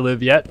anything where I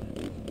live yet.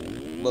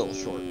 Little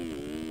short.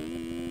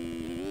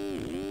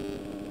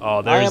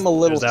 Oh, there's, I am a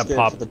little that scared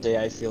pop. for the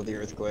day I feel the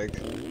earthquake.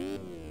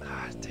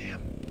 Ah, damn.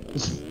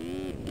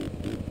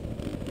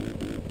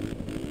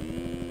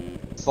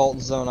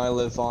 Fault zone I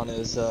live on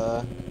is,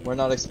 we're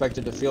not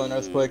expected to feel an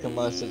earthquake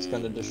unless it's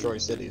going to destroy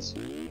cities.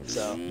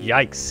 So,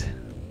 Yikes.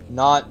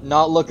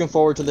 not looking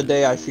forward to the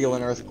day I feel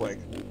an earthquake.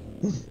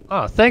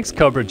 Oh, thanks,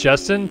 Cobra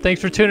Justin.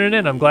 Thanks for tuning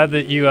in. I'm glad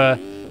that you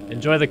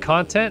enjoy the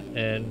content,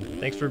 and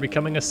thanks for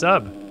becoming a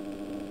sub.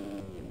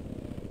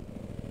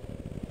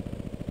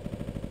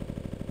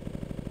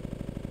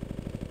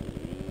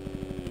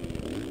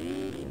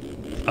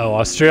 Oh,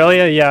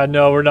 Australia? Yeah,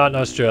 no, we're not in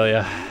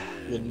Australia.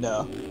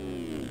 No.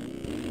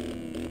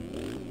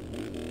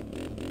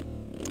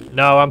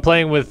 No, I'm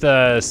playing with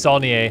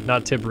Saulnier,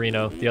 not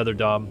Tiberino, the other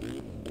Dom.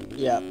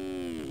 Yeah.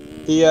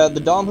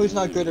 The Dom who's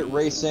not good at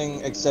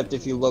racing, except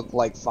if you look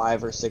like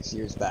 5 or 6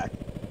 years back.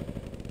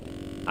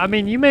 I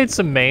mean, you made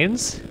some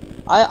mains.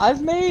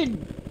 I've made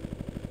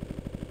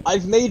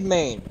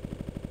main.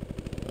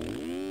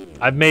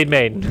 I've made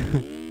main.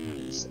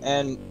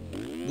 And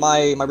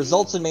my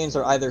results in mains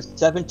are either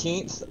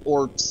 17th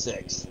or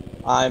 6th.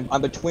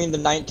 I'm between the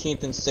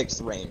 19th and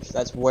 6th range.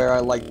 That's where I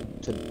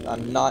like to.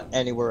 I'm not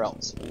anywhere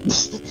else.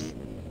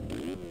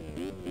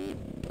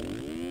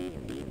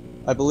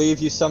 I believe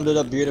you summed it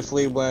up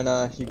beautifully when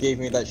you gave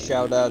me that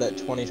shout out at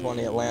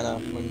 2020 Atlanta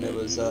when it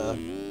was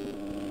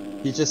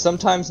he's just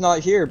sometimes not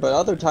here, but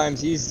other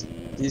times he's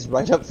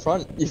right up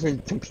front, even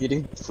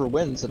competing for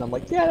wins, and I'm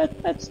like, yeah,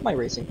 that's my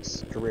racing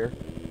career.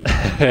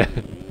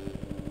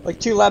 Like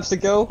 2 laps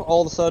ago,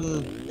 all of a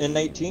sudden in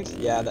 18th,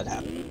 yeah, that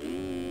happened.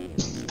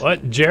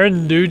 What?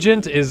 Jaron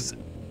Nugent is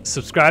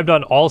subscribed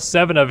on all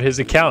 7 of his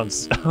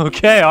accounts.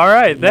 Okay,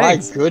 alright,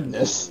 thanks. My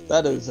goodness,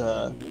 that is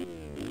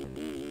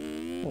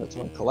that's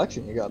one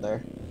collection you got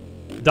there.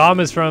 Dom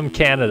is from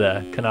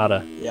Canada.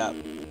 Yeah,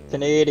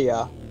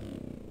 Canada.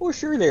 Oh,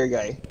 sure there,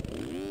 guy.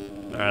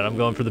 Alright, I'm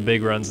going for the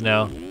big runs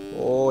now.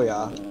 Oh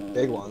yeah,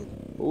 big one.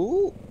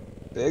 Ooh,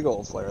 big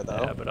old flare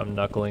though. Yeah, but I'm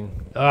knuckling.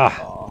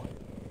 Ah. Aw.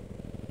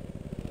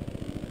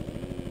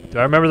 Do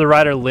I remember the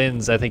rider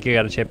Linz? I think he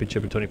got a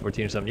championship in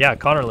 2014 or something. Yeah,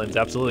 Connor Linz,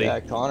 absolutely. Yeah,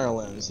 Connor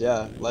Linz,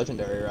 yeah,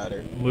 legendary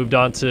rider. Moved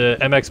on to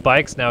MX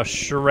Bikes, now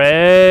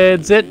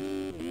shreds it.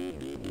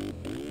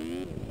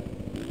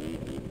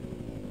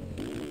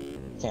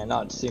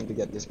 Cannot seem to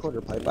get this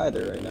quarter pipe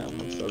either right now.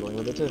 I'm struggling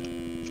with it too.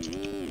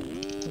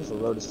 If the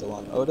road is still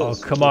on. Oh, it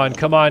is. Oh, come on,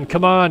 come on,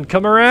 come on,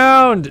 come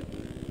around!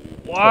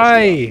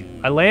 Why?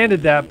 I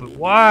landed that, but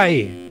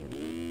why?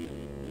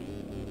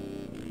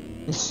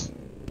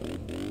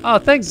 Oh,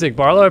 thanks, Zig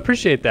Barlow. I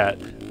appreciate that.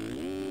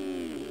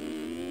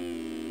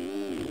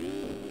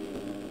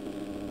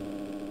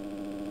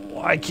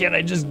 Why can't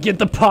I just get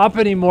the pop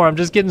anymore? I'm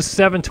just getting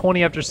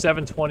 720 after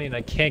 720, and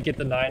I can't get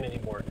the 9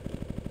 anymore.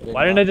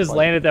 Why didn't I just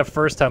land it that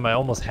first time? I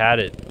almost had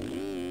it.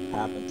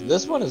 Happens.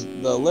 This one is,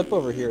 the lip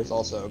over here is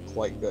also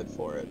quite good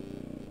for it.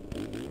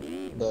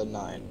 The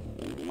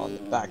 9 on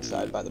the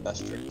backside by the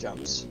Best Trick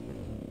jumps.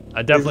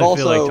 I definitely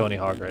feel like Tony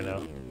Hawk right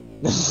now.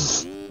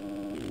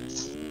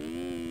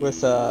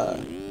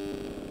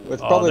 With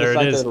probably the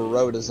fact that the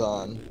road is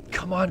on.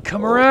 Come on,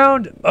 come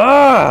around!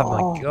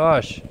 Oh my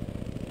gosh.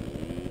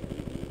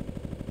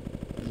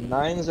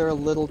 9s are a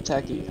little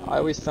techy. I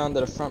always found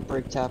that a front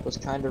brake tap was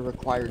kind of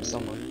required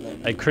somewhere.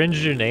 I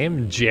cringed your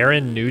name,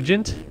 Jaron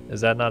Nugent?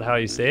 Is that not how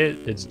you say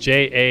it? It's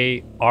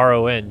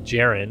J-A-R-O-N,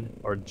 Jaron,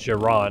 or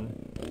Jaron.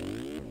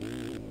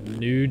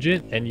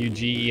 Nugent,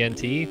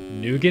 N-U-G-E-N-T,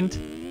 Nugent?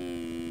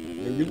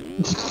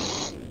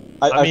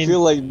 I mean, feel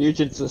like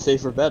Nugent's a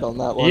safer bet on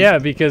that one. Yeah,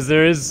 because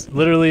there is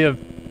literally a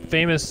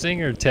famous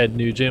singer, Ted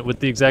Nugent, with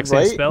the exact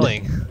same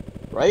spelling.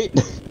 Right?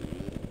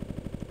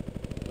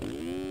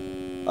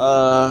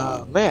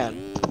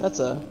 Man, that's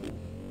a...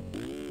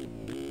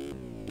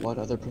 What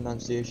other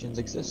pronunciations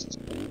exist?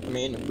 I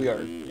mean, we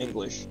are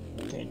English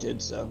tainted,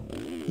 so...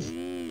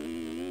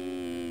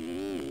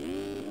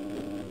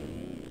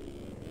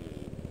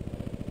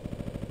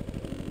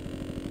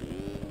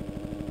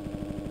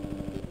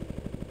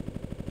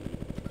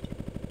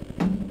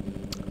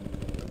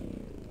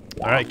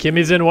 All right,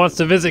 Kimmy's wants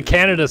to visit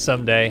Canada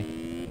someday.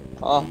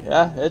 Oh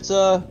yeah, it's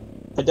I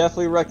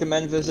definitely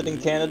recommend visiting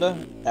Canada.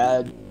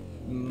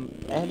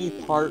 Any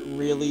part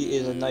really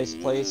is a nice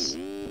place.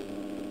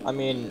 I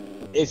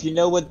mean, if you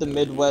know what the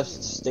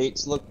Midwest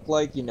states look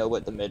like, you know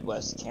what the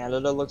Midwest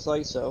Canada looks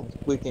like, so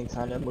we can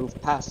kind of move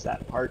past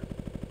that part.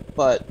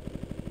 But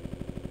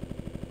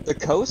the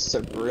coasts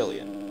are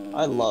brilliant.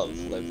 I love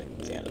living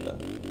in Canada.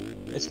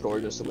 It's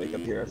gorgeous to wake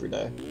up here every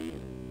day.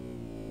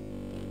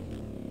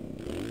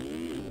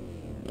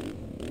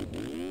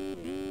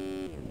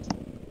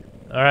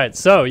 All right,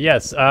 so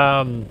yes,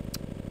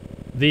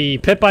 the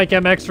Pit Bike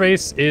MX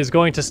race is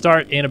going to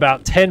start in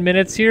about 10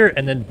 minutes here,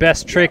 and then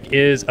Best Trick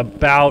is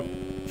about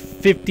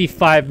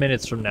 55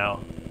 minutes from now,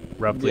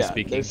 roughly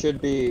speaking. There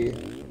should be,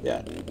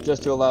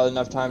 just to allow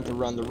enough time to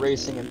run the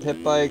racing and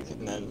Pit Bike,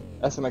 and then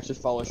FMX should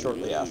follow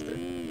shortly after.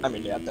 I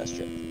mean, yeah, Best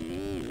Trick.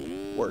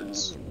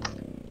 Words.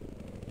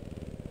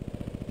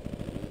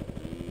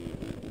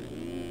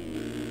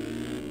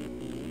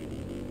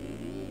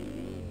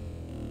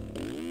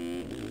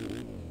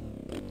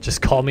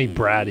 Just call me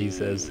Brad, he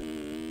says.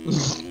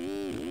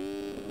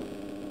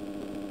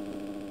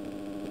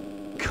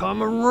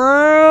 Come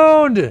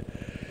around!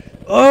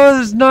 Oh,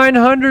 this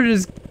 900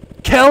 is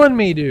killing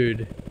me,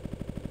 dude.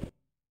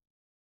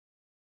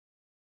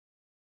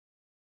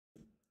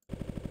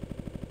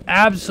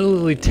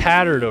 Absolutely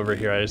tattered over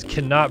here. I just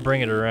cannot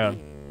bring it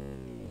around.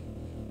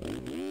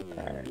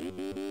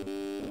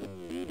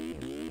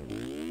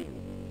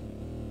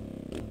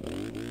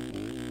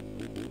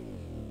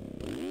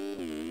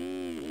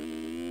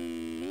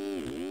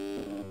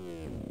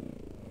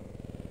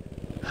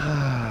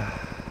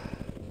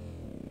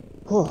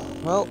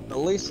 Well, at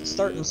least it's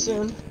starting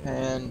soon,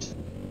 and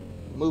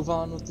move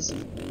on with this.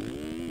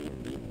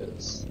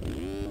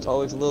 It's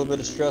always a little bit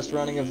of stress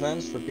running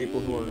events for people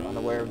who are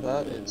unaware of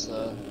that. It's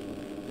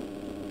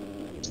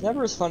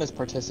never as fun as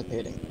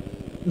participating.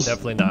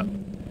 Definitely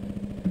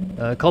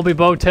not. Colby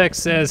Botex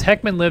says,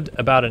 Heckman lived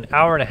about an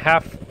hour and a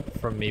half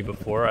from me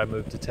before I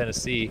moved to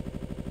Tennessee.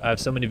 I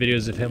have so many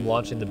videos of him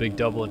launching the big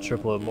double and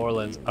triple at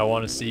Morelands. I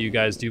want to see you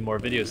guys do more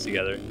videos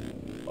together.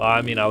 Well,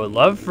 I mean, I would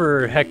love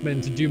for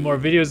Heckman to do more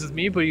videos with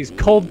me, but he's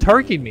cold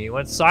turkeyed me. He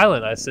went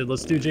silent. I said,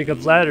 let's do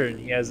Jacob's Ladder, and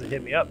he hasn't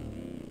hit me up.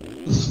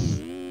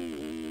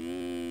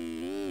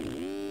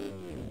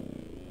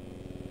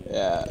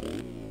 Yeah.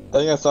 I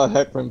think I saw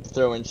Heckman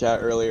throw in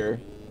chat earlier.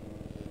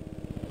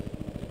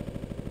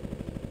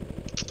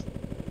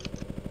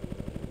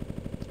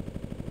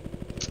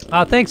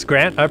 Thanks,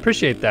 Grant. I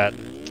appreciate that.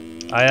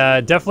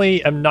 I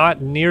definitely am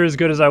not near as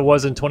good as I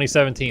was in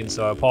 2017,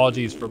 so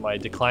apologies for my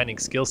declining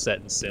skill set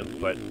in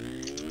Simp, but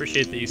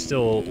appreciate that you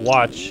still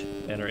watch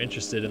and are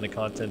interested in the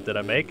content that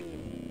I make.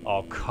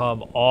 Oh,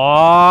 come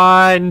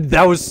on!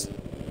 That was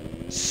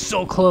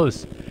so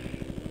close.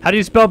 How do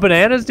you spell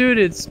bananas, dude?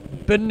 It's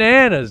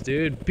bananas,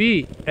 dude.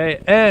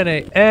 B-A-N-A-N-A-S.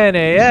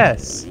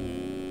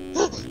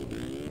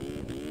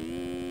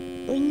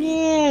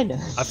 Banana.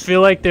 I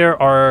feel like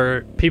there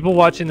are people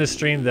watching this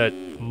stream that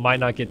might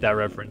not get that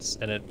reference,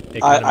 and it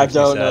kind of I makes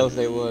me don't sad. know if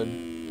they would.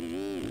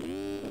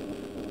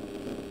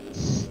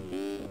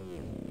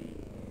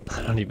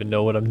 I don't even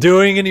know what I'm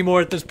doing anymore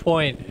at this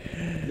point.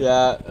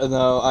 Yeah,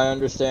 no, I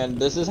understand.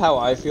 This is how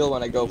I feel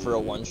when I go for a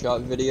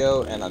one-shot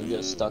video and I'm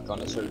just stuck on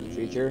a certain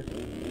feature.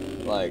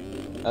 Like,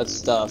 that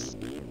stuff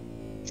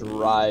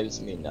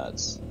drives me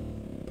nuts.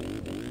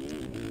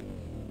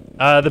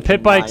 The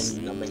pit bikes.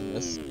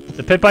 Mind-numbingness.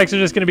 The pit bikes are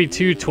just going to be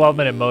two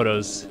 12-minute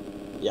motos.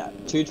 Yeah,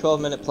 two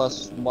 12-minute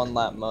plus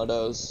one-lap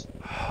motos.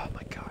 Oh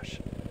my gosh.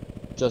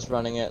 Just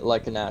running it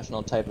like a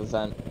national type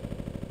event.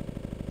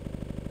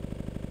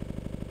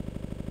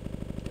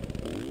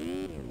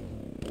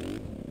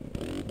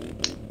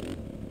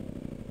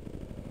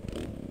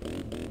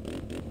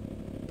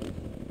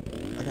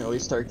 I can at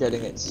least start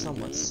getting it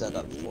somewhat set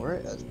up for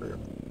it as we're...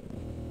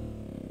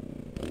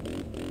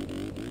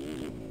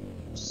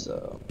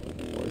 So,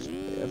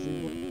 horseplay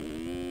everywhere.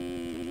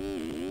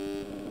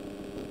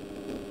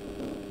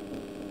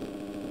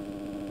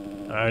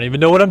 I don't even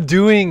know what I'm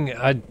doing.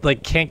 I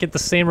like can't get the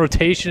same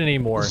rotation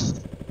anymore.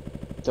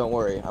 Don't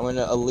worry, I'm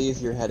gonna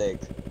alleviate your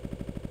headache.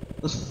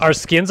 Our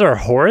skins are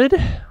horrid?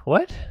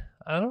 What?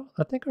 I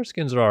think our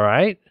skins are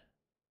alright.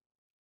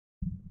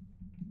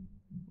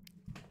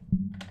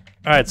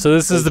 Alright, so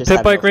this is the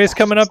pit bike race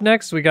coming up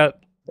next. We got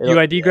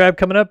UID grab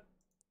coming up.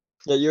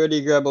 Yeah,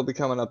 UID grab will be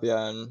coming up,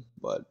 in,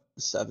 what,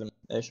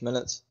 7-ish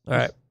minutes?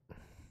 Alright.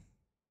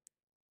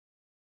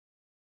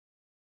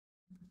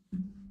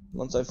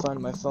 Once I find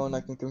my phone,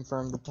 I can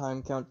confirm the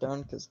time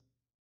countdown, because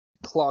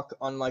clock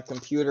on my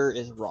computer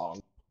is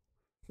wrong.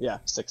 Yeah,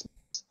 6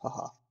 minutes.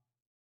 Haha.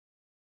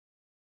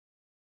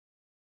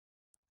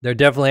 There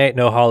definitely ain't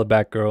no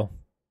hollaback girl.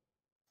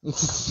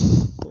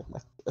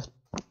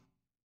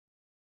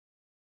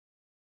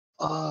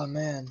 Oh,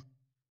 man.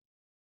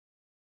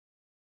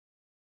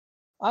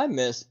 I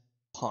miss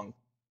Punk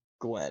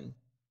Gwen.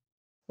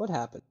 What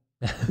happened?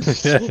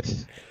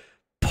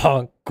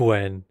 Punk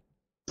Gwen.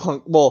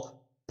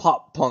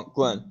 Pop Punk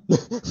Gwen.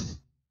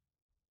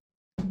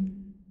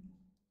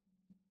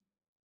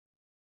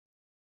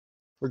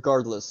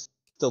 Regardless,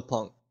 still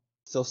punk,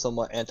 still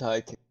somewhat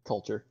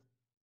anti-culture,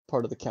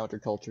 part of the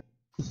counterculture.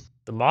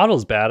 The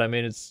model's bad. I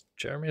mean, it's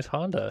Jeremy's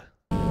Honda.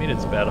 I mean,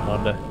 it's a bad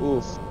Honda.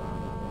 Oof.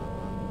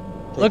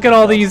 Look at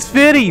all these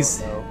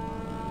fitties!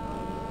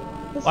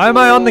 Why am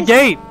I on the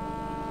gate?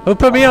 Who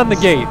put me on the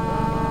gate?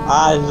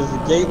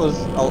 The gate was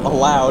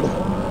allowed.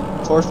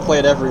 Torch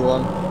played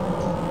everyone.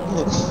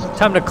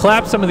 Time to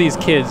clap some of these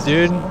kids,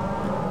 dude.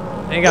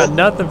 They ain't got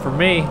nothing for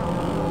me.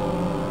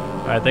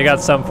 Alright, they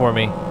got some for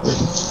me.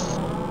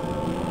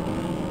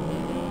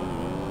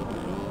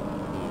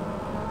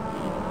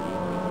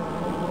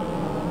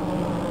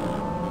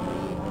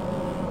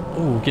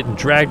 Ooh, getting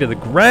dragged to the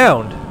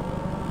ground.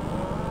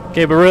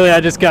 Okay, but really,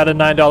 I just got a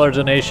 $9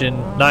 donation.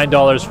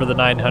 $9 for the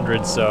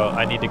 900, so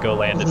I need to go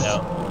land it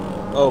now.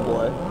 Oh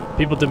boy.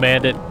 People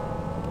demand it.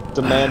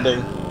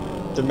 Demanding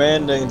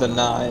the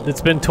 9.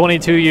 It's been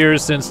 22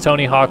 years since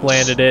Tony Hawk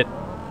landed it.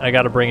 I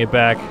gotta bring it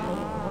back.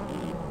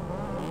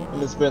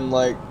 And it's been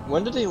like,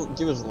 when did he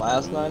do his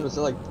last 9? Was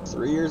it like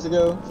 3 years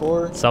ago?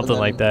 4? Something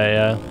like that,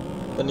 yeah.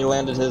 Then he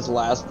landed his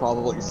last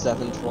probably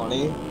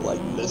 720,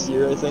 like this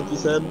year, I think he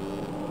said.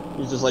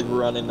 He's just like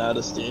running out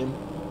of steam.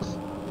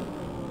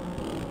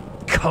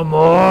 Come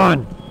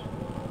on!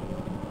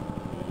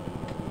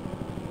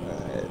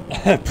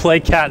 Alright. Play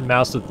cat and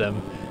mouse with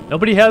them.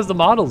 Nobody has the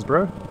models,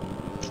 bro.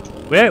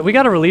 We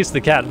gotta release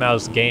the cat and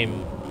mouse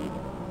game.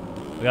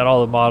 We got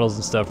all the models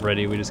and stuff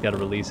ready. We just gotta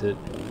release it.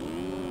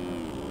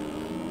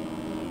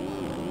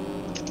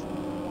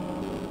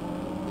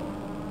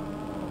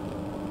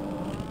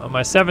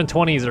 My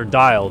 720s are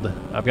dialed.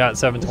 I've got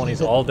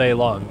 720s all day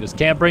long. Just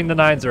can't bring the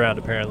 9s around,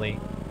 apparently.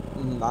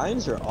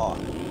 9s are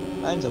awkward.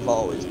 9s have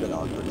always been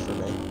awkward for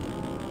me.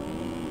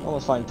 I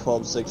almost find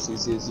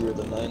 1260s easier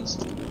than 9s.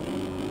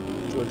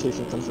 The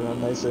rotation comes around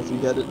nicer if you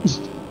get it.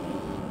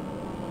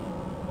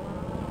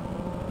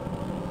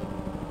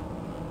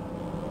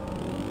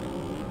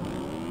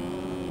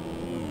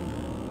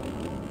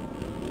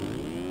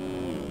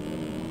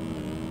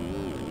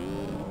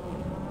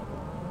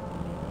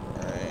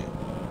 Alright.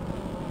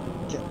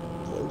 Get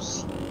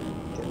close.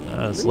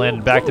 It's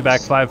landed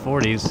back-to-back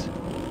 540s.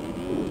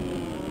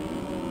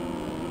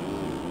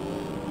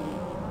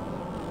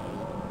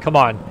 Come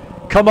on.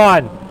 Come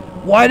on!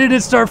 Why did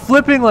it start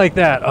flipping like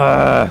that?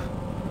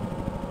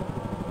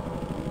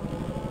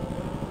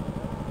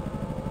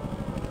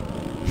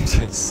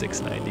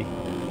 690.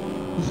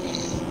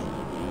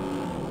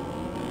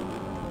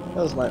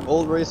 That was my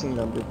old racing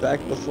number,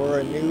 back before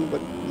I knew what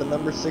the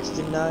number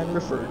 69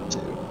 referred to.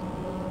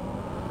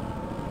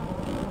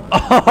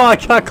 Oh, I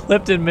got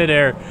clipped in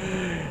midair.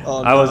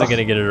 Oh, I wasn't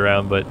gonna get it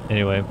around, but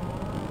anyway.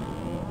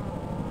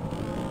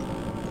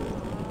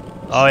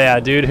 Oh yeah,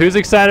 dude. Who's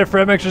excited for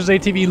MXS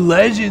ATV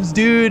Legends,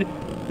 dude?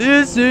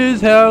 This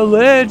is how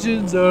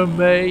legends are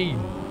made.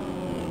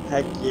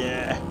 Heck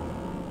yeah.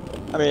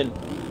 I mean,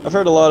 I've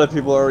heard a lot of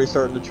people already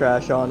starting to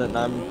trash on it, and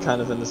I'm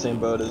kind of in the same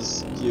boat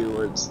as you,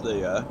 where it's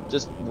the,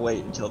 just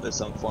wait until there's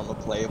some form of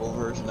playable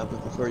version of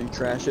it before you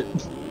trash it.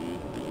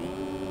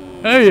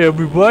 Hey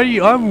everybody,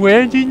 I'm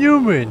Randy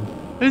Newman.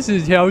 This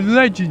is how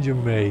legends are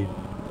made.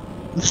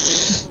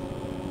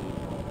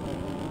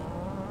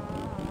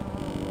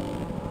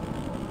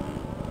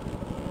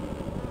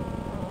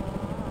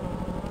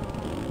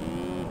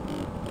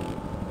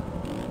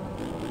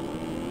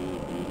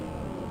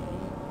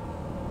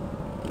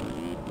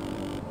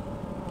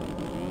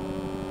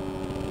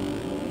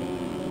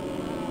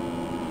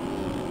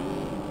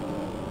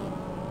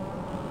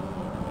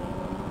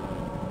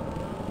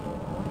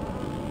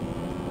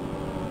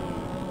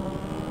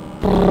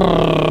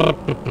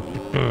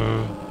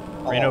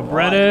 Reno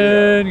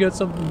Brennan got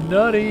something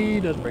nutty.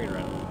 Doesn't bring it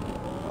around.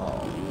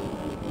 Oh.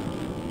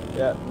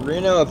 Yeah,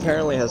 Reno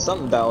apparently has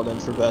something dialed in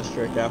for Best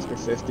Trick after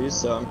 50s,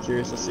 so I'm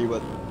curious to see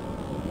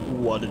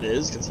what it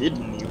is, because he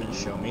didn't even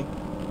show me.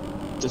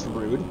 Just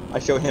rude. I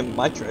showed him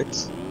my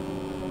tricks.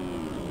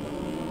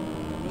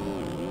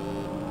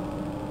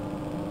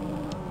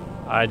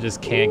 I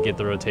just can't get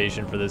the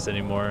rotation for this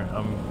anymore.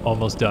 I'm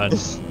almost done.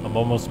 I'm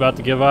almost about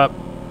to give up.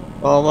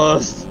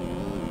 Almost.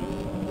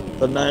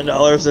 The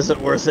 $9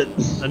 isn't worth it.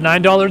 The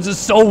 $9 is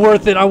so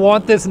worth it. I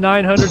want this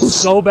 900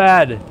 so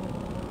bad.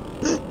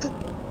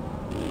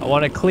 I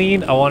want it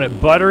clean. I want it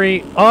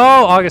buttery.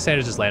 Oh, August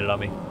Sanders just landed on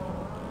me.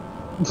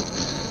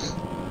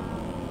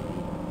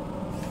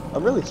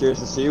 I'm really curious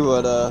to see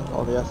what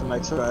all the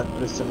FMX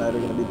riders tonight are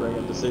going to be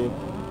bringing to see.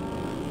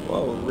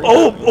 Whoa.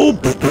 Oh!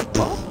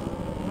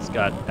 This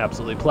got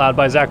absolutely plowed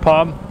by Zach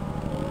Palm.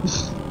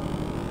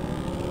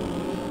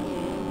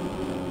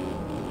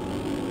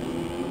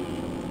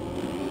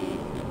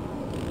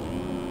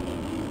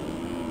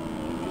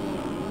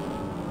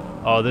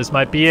 Oh, this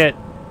might be it.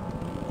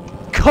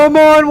 Come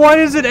on, why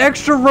does it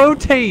extra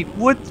rotate?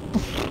 What?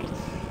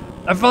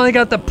 I finally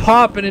got the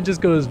pop and it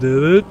just goes.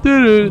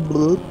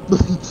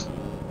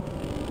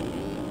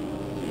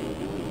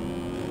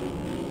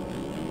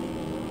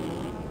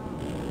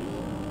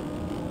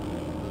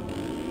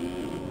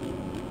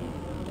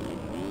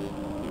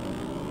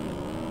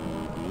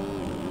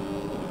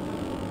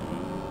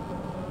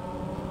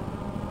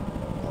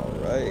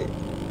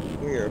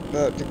 We are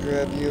about to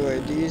grab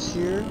UIDs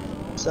here.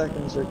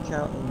 Seconds are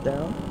counting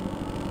down.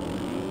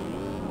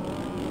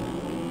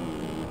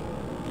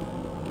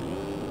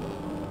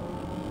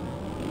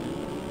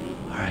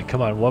 Alright,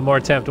 come on. One more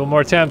attempt. One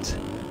more attempt.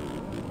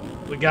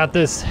 We got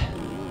this.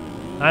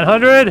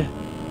 900?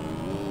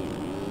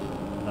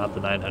 Not the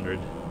 900.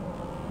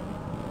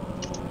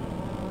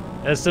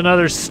 It's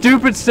another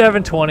stupid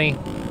 720.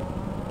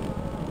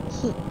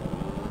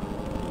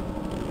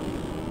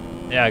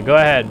 Yeah, go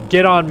ahead.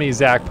 Get on me,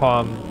 Zach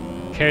Palm.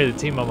 Carry the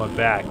team on my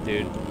back,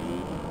 dude.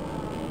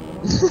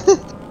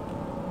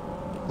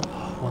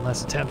 One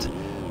last attempt.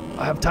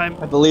 I have time.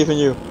 I believe in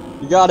you.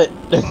 You got it.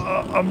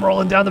 I'm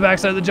rolling down the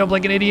backside of the jump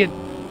like an idiot.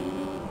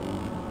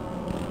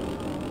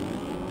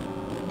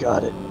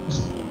 Got it.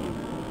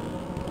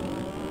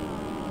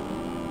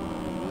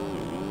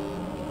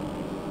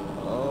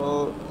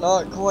 Oh,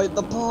 not quite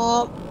the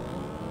pop.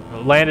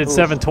 Landed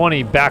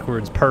 720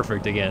 backwards,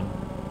 perfect again.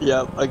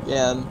 Yep,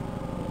 again.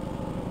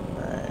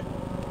 Alright.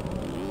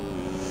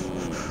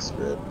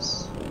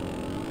 Scripts.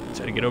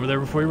 Try to get over there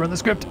before you run the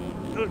script.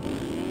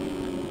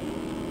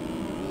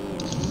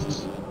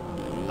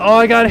 Oh,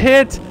 I got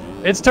hit!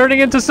 It's turning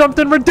into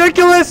something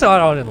ridiculous! Oh,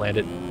 I didn't land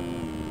it.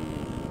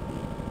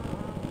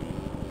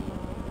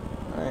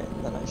 Alright,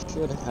 and then I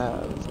should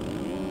have...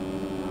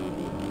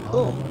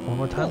 Oh, one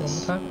more time,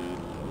 yes. One more time.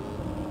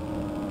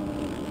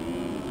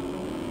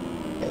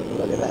 Hey,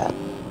 look at that.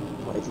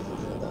 20 people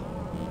doing that.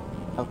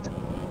 Okay.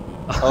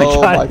 I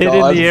got hit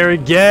in the air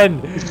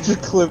again! You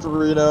clipped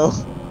Reno.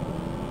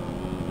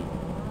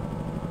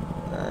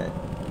 Alright.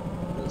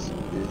 Let's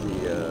do the,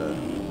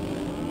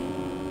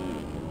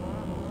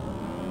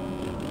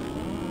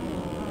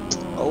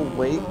 Oh,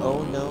 wait.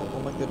 Oh, no. Oh,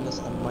 my goodness.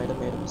 I might have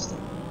made a mistake.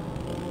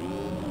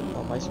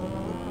 Oh, my...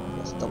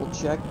 Let's double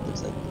check,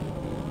 because I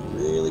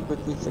really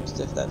quickly fixed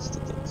if that's the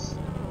case.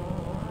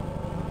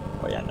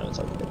 Oh, yeah, no, it's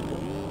already good.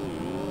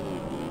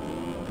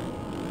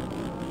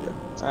 Good.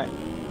 Alright.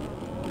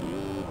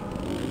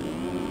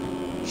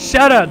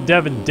 Shout out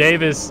Devin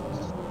Davis.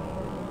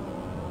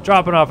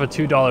 Dropping off a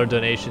 $2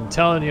 donation,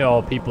 telling you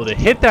all people to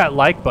hit that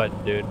like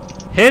button, dude.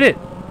 Hit it!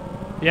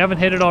 If you haven't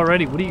hit it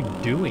already, what are you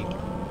doing?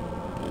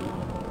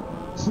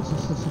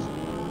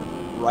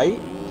 Right?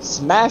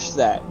 Smash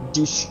that.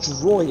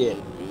 Destroy it.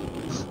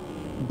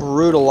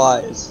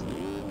 Brutalize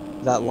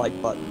that like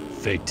button.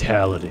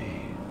 Fatality.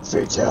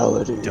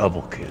 Fatality.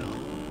 Double kill.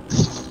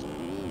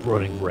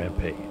 Running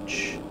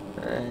rampage.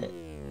 Alright.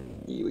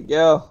 Here we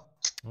go.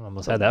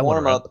 Almost had that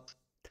one Warm up.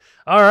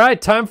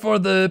 Alright, time for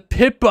the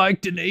pit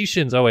bike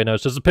donations. Oh wait, no,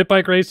 it's just a pit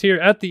bike race here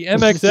at the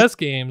MXS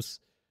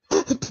Games.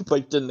 Pit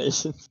bike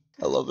donations.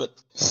 I love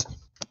it.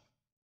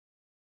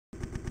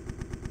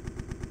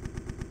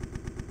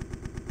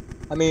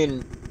 I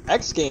mean,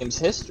 X Games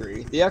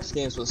history. The X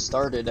Games was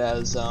started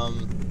as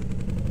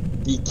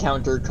the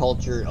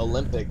counterculture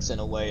Olympics in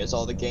a way, as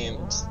all the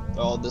games,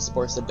 all the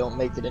sports that don't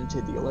make it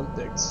into the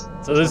Olympics.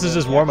 So this is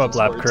just warm-up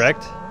lap,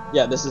 correct?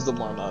 Yeah, this is the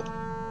warm-up.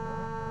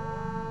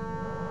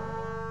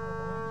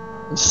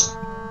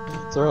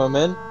 Throw him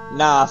in?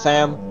 Nah,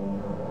 fam.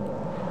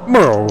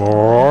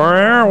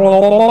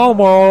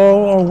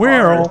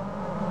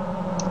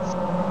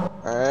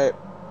 Alright.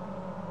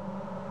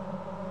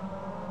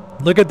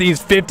 Look at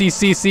these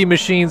 50cc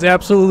machines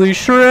absolutely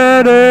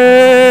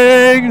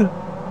shredding!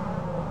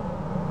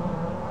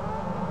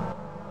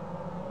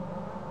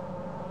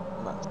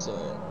 I'm not seeing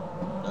it.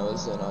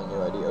 Nose in on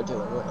UID. Oh,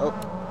 Taylor Miller. Oh.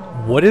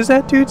 What is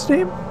that dude's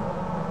name?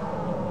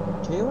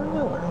 Taylor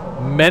Miller.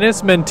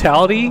 Menace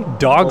Mentality?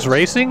 Dogs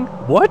Racing?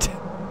 What?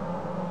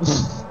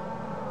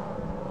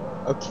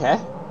 Okay.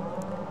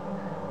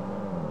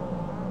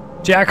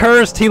 Jack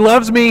Hurst, he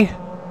loves me.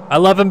 I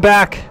love him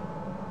back.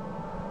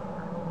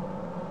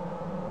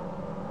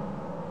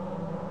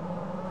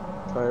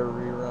 Try a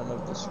rerun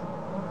of this.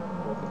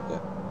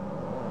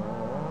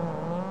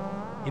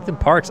 Ethan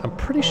Parks, I'm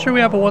pretty sure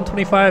we have a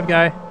 125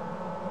 guy.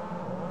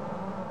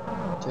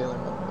 Taylor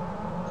Miller.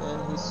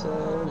 And he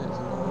said his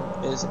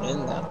name is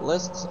in that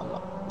list, so I'm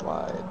not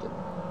why I didn't.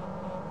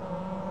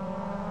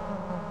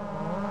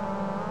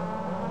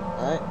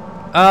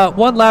 Alright.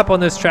 One lap on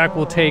this track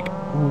will take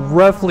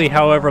roughly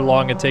however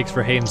long it takes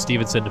for Hayden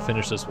Stevenson to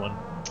finish this one.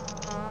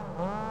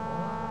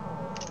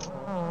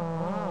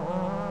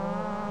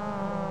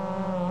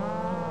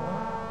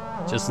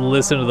 Just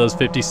listen to those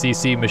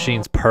 50cc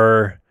machines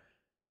purr.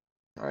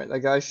 Alright, that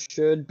guy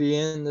should be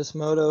in this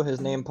moto.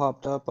 His name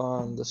popped up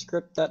on the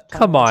script that time.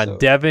 Come on, so.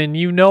 Devin.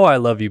 You know I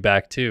love you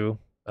back, too.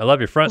 I love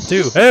your front,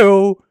 too.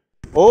 Hey-oh!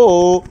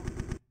 Oh!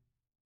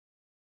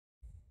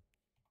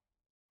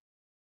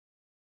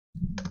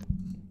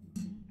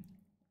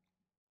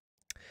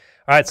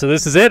 Alright, so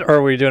this is it, or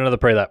are we doing another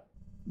pray lap?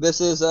 This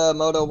is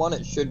Moto 1.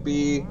 It should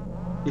be...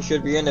 He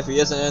should be in. If he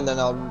isn't in, then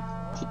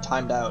he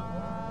timed out.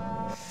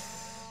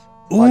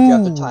 Why'd you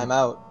have to time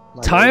out?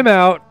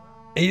 Timeout?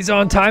 He's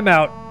on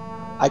timeout.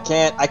 I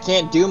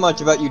can't do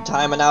much about you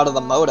timing out of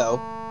the moto.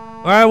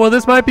 Alright, well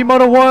this might be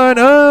Moto 1.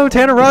 Oh,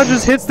 Tanner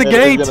Rogers hits the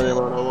gate. It's gonna be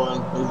Moto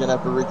 1. He's gonna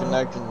have to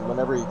reconnect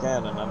whenever he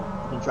can, and I'm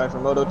gonna try for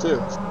Moto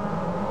 2.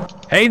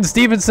 Hayden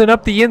Stevenson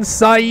up the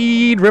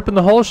inside, ripping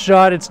the whole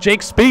shot. It's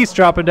Jake Spieth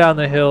dropping down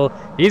the hill.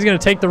 He's going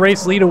to take the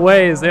race lead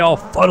away as they all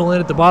funnel in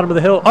at the bottom of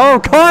the hill.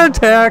 Oh,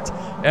 contact!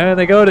 And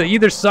they go to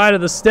either side of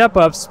the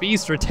step-up.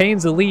 Spieth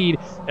retains the lead.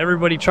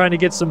 Everybody trying to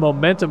get some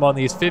momentum on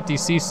these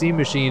 50cc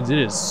machines. It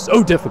is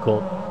so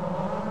difficult.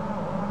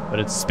 But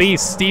it's Spieth,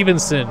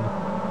 Stevenson.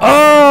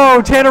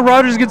 Oh, Tanner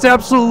Rogers gets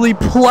absolutely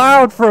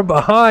plowed from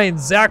behind.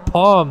 Zach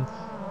Palm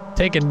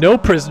taking no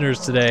prisoners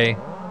today.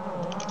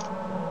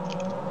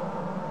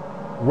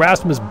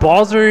 Rasmus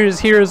Balzer is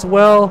here as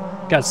well.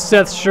 Got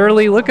Seth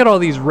Shirley. Look at all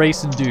these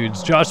racing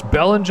dudes. Josh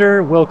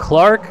Bellinger, Will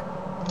Clark.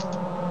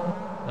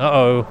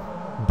 Uh-oh.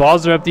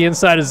 Balzer up the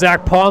inside of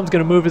Zach Palm's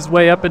going to move his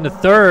way up into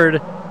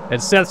third.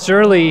 And Seth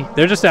Shirley,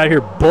 they're just out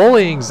here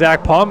bullying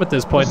Zach Palm at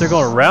this point. They're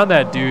going around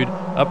that dude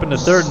up into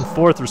third and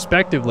fourth,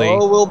 respectively.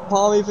 Oh, will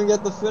Palm even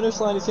get the finish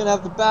line? He's going to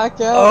have to back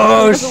out.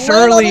 Oh,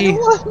 Shirley.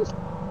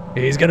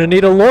 He's going to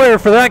need a lawyer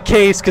for that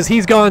case because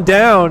he's gone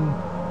down.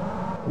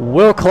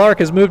 Will Clark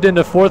has moved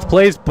into fourth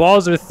place,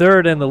 Balzer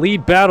third, and the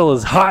lead battle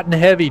is hot and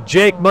heavy.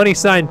 Jake, money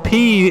sign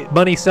P,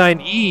 money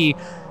sign E,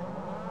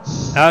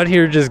 out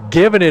here just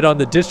giving it on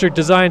the District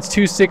Designs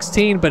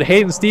 216, but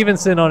Hayden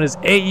Stevenson on his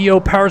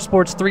AEO Power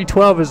Sports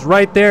 312 is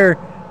right there.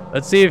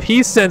 Let's see if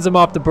he sends him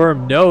off the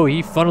berm. No,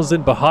 he funnels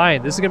in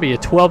behind. This is going to be a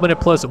 12-minute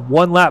plus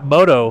one-lap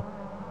moto.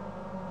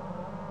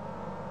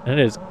 And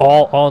it is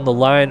all on the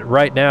line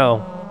right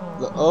now.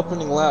 The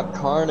opening lap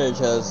carnage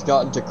has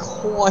gotten to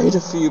quite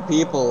a few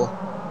people.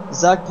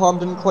 Zach Palm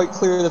didn't quite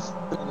clear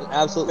the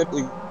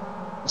absolutely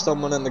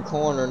someone in the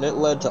corner, and it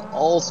led to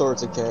all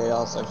sorts of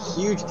chaos.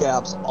 Huge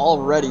gaps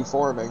already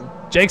forming.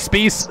 Jake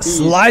Spieth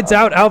slides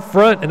out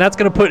front, and that's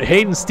going to put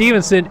Hayden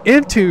Stevenson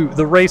into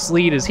the race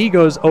lead as he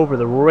goes over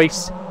the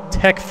Race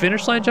Tech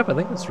finish line jump. I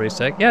think that's Race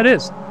Tech. Yeah, it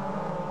is.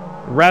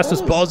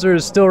 Rasmus Balzer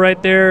is still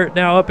right there,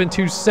 now up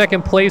into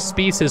second place.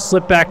 Spieth has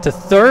slipped back to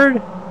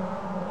third.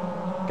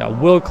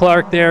 Got Will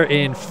Clark there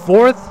in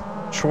fourth.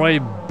 Troy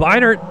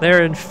Beinert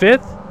there in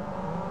fifth.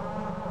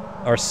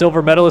 Our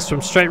silver medalist from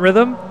Straight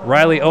Rhythm,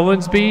 Riley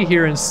Owensby,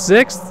 here in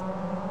sixth.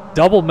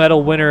 Double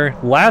medal winner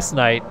last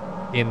night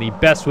in the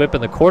best whip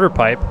and the quarter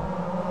pipe.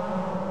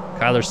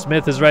 Kyler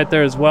Smith is right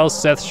there as well.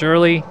 Seth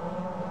Shirley.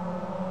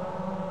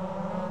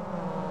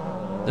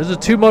 This is a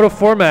two-moto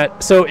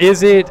format. So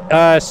is it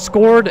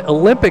scored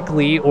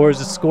Olympically or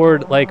is it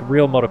scored like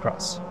real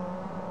motocross?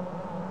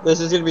 This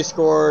is going to be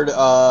scored,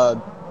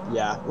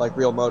 yeah, like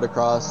real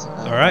motocross.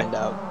 All right. Find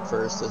out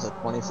first as a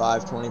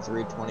 25,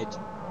 23,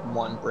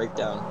 21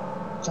 breakdown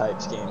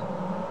type scheme.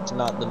 It's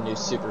not the new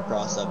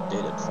Supercross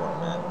updated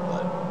format,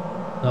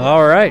 but...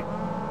 All right.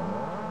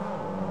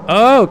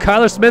 Oh,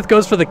 Kyler Smith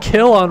goes for the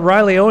kill on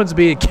Riley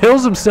Owensby.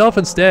 Kills himself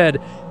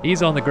instead.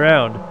 He's on the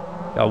ground.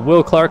 Got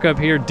Will Clark up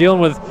here dealing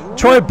with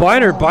Troy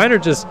Beinert.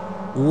 Beinert just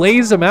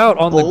lays him out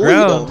on the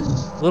ground.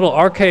 Little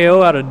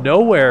RKO out of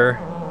nowhere.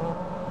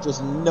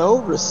 Just no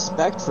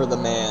respect for the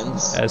man.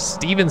 As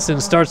Stevenson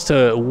starts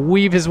to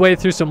weave his way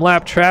through some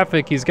lap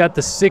traffic, he's got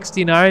the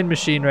 69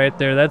 machine right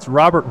there. That's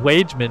Robert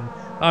Wageman.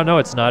 Oh, no,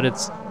 it's not.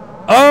 It's...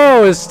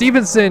 Oh, as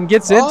Stevenson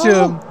gets into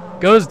him,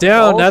 goes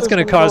down. That's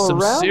going to cause some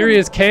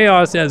serious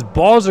chaos as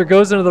Balzer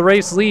goes into the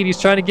race lead. He's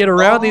trying to get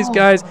around these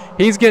guys.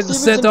 He's getting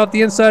sent off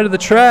the inside of the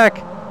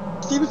track.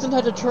 Stevenson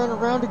had to turn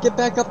around to get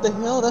back up the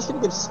hill. That's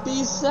going to give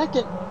Spieth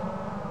second.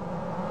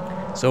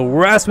 So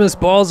Rasmus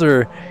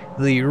Balzer,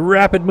 the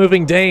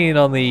rapid-moving Dane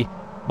on the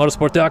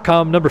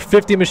Motorsport.com number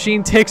 50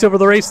 machine, takes over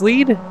the race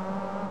lead.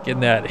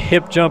 Getting that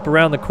hip jump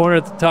around the corner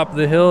at the top of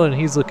the hill, and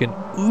he's looking,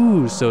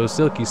 ooh, so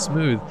silky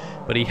smooth.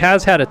 But he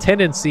has had a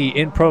tendency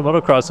in pro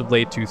motocross of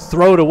late to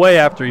throw it away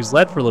after he's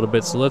led for a little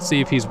bit, so let's see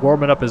if he's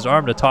warming up his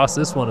arm to toss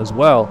this one as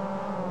well.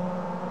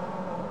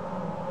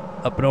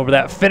 Up and over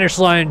that finish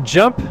line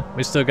jump.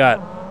 We still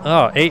got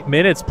 8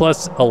 minutes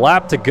plus a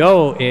lap to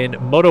go in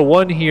Moto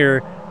 1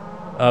 here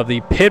of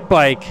the Pit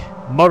Bike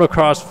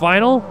Motocross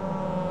Final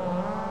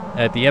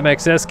at the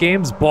MXS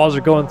Games. Balls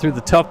are going through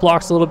the tough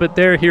blocks a little bit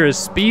there. Here is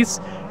Spieth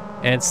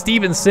and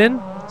Stevenson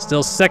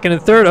still second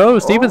and third. Oh,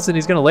 Stevenson,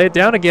 he's going to lay it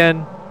down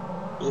again.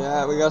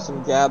 Yeah, we got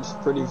some gaps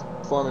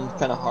forming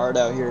kind of hard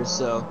out here,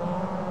 so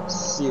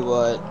see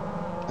what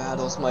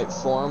battles might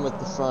form with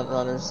the front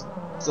runners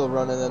still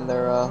running in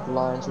their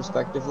lines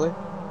respectively.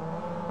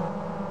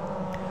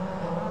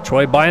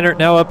 Troy Beinert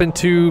now up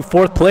into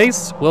fourth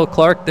place. Will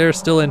Clark there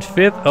still in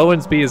fifth.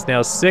 Owensby is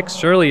now sixth.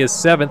 Shirley is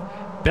seventh.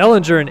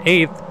 Bellinger in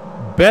eighth.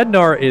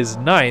 Bednar is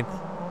ninth.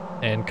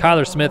 And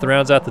Kyler Smith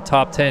rounds out the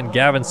top 10.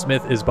 Gavin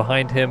Smith is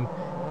behind him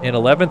in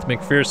 11th.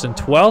 McPherson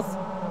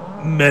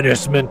 12th.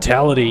 Menace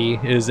Mentality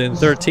is in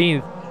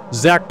 13th.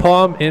 Zach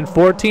Palm in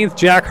 14th.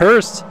 Jack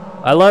Hurst,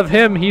 I love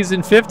him. He's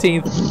in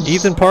 15th.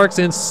 Ethan Parks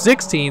in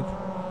 16th.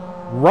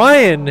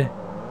 Ryan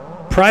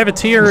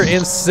Privateer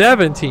in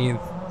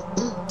 17th.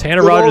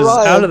 Tanner Rogers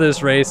is out of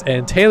this race,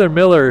 and Taylor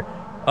Miller,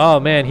 oh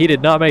man, he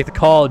did not make the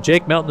call.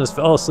 Jake Melton has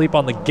fell asleep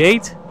on the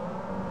gate.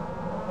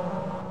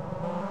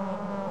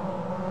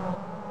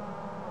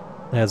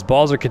 As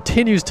Balzer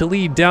continues to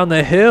lead down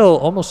the hill,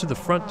 almost to the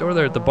front door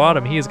there at the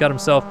bottom. He has got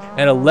himself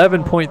an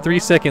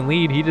 11.3 second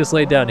lead. He just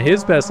laid down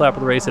his best lap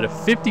of the race at a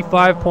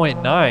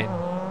 55.9.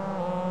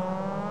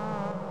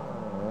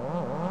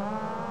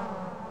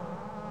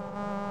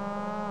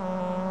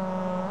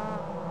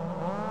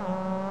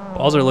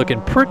 Balzer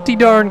looking pretty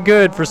darn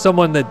good for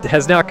someone that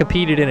has not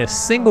competed in a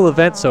single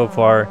event so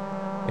far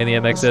in the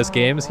MXS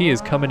Games. He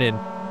is coming in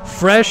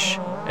fresh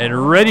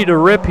and ready to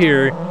rip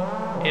here.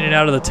 In and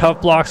out of the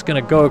tough blocks,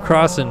 gonna go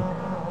across and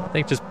I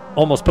think just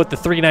almost put the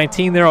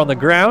 319 there on the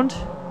ground.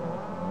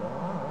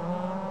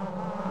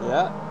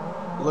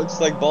 Yeah,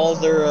 looks like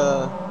Balzer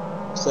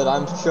said,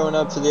 I'm showing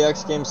up to the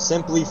X Games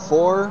simply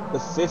for the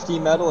 50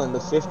 medal and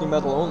the 50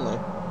 medal only.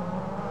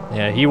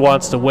 Yeah, he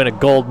wants to win a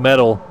gold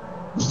medal.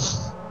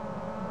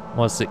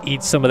 Wants to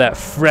eat some of that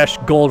fresh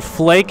gold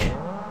flake.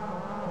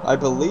 I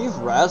believe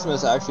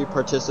Rasmus actually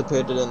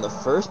participated in the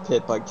first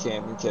pit bike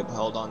championship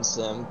held on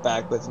Sim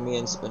back with me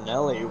and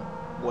Spinelli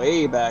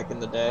way back in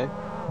the day.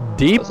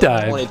 Deep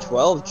dive.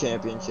 2012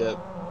 championship.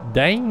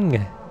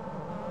 Dang.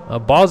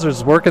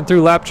 Balzer's working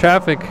through lap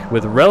traffic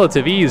with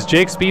relative ease.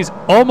 Jake Spies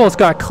almost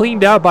got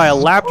cleaned out by a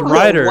lapped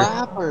rider.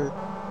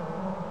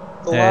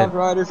 The lapped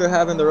riders are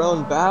having their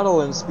own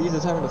battle, and Spies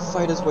is having to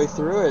fight his way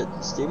through it.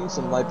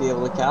 Stevenson might be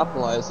able to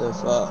capitalize if,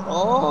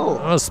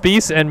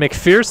 Spies and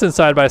McPherson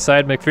side by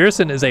side.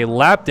 McPherson is a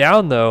lap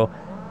down, though.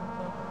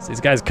 So these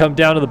guys come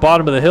down to the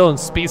bottom of the hill, and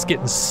Spies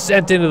getting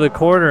sent into the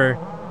corner.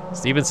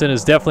 Stevenson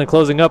is definitely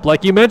closing up.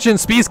 Like you mentioned,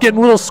 Spies getting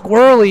a little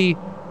squirrely.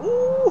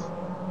 Ooh.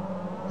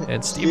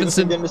 And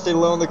Stevenson getting to stay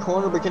low in the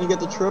corner, but can he get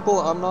the triple?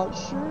 I'm not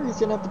sure. He's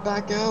going to have to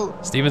back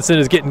out. Stevenson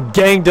is getting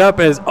ganged up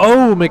as,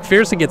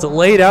 McPherson gets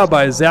laid out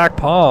by Zach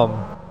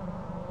Palm.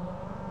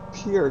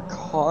 Pure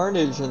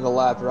carnage in the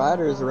lap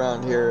riders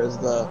around here as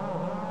the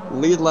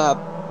lead lap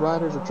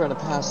riders are trying to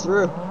pass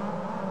through.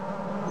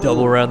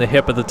 Double around the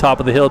hip at the top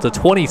of the hill. It's a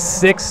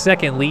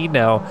 26-second lead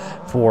now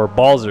for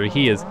Balzer.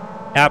 He is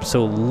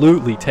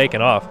absolutely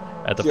taken off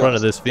at the front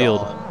of this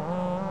field.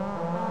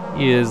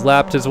 He has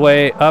lapped his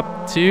way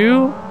up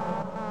to...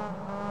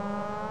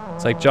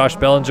 It's like Josh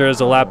Bellinger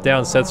is a lap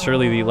down. Seth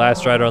Shirley, the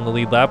last rider on the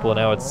lead lap. Well,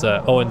 now it's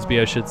Owensby,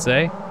 I should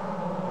say.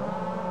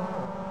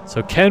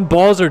 So can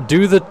Balzer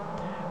do the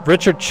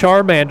Richard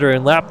Charmander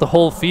and lap the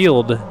whole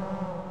field?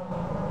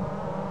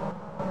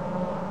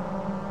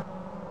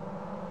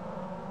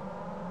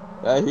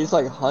 Yeah, he's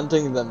like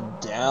hunting them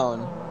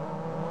down.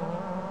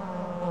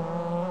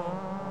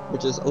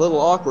 Which is a little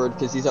awkward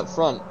because he's up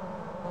front.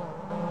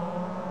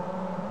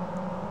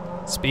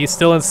 Speed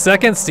still in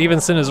second.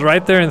 Stevenson is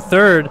right there in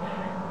third.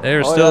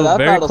 They're still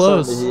very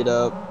close. To heat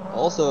up.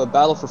 Also, a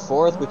battle for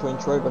fourth between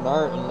Troy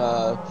Bernard and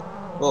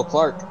Will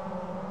Clark.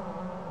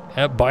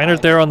 Yeah,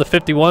 Beinert there on the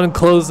 51,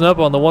 closing up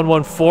on the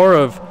 114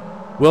 of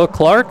Will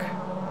Clark.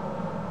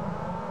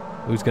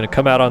 Who's going to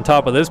come out on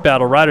top of this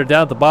battle? Rider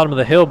down at the bottom of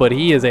the hill, but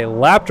he is a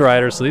lapped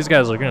rider, so these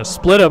guys are going to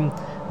split him.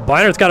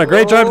 Beinert's got a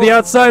great drive to the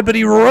outside, but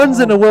he runs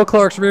into Will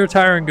Clark's rear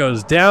tire and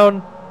goes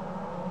down.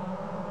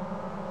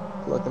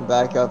 Looking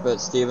back up at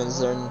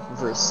Stevenson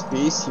versus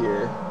Spies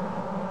here.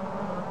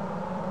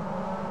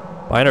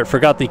 Beinert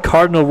forgot the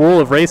cardinal rule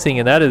of racing,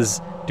 and that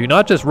is do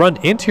not just run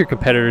into your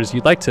competitors.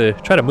 You'd like to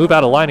try to move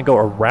out of line and go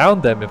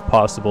around them if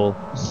possible.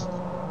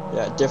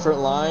 Yeah, different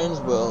lines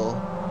will...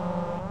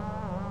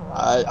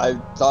 I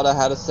thought I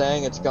had a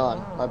saying, it's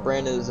gone. My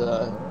brain is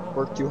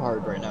worked too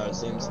hard right now, it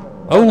seems.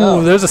 Oh,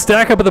 no. There's a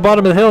stack up at the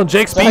bottom of the hill, and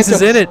Jake Spies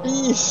is in it.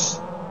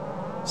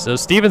 So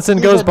Stevenson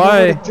goes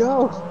by,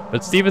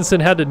 but Stevenson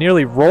had to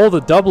nearly roll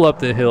the double up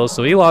the hill,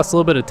 so he lost a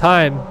little bit of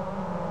time.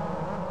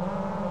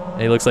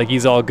 And he looks like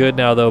he's all good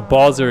now, though.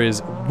 Balzer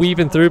is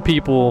weaving through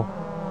people,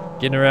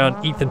 getting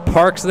around Ethan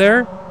Parks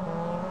there,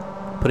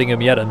 putting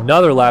him yet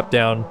another lap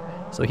down.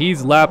 So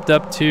he's lapped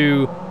up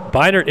to...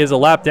 Beinert is a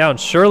lap down.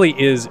 Shirley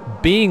is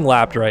being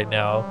lapped right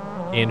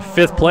now in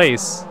 5th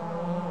place.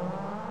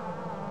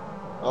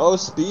 Oh,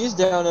 Spies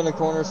down in a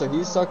corner, so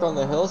he's stuck on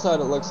the hillside,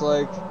 it looks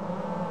like.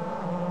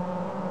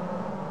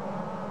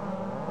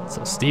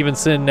 So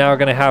Stevenson now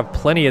going to have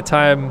plenty of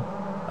time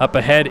up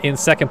ahead in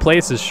 2nd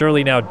place as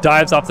Shirley now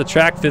dives off the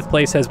track. 5th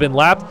place has been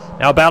lapped.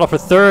 Now battle for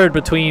 3rd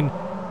between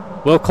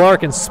Will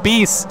Clark and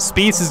Spies.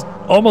 Spies is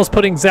almost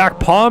putting Zach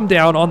Palm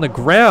down on the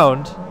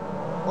ground.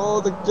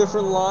 Oh, the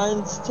different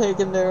lines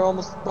taken there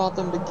almost brought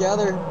them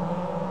together.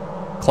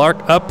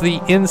 Clark up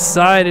the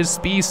inside as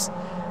Spies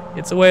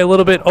gets away a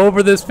little bit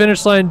over this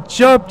finish line.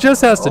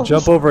 Just has to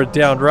jump over a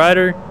downed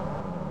rider.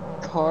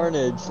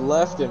 Carnage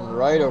left and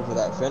right over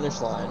that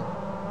finish line.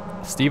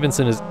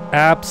 Stevenson is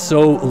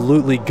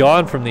absolutely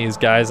gone from these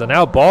guys, and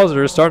now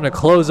Balzer is starting to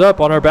close up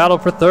on our battle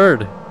for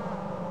 3rd.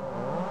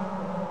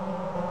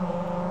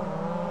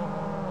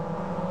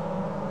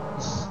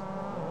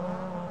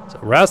 So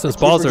Rasmus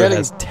Balzer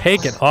has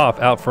taken off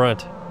out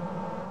front.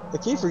 I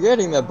keep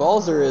forgetting that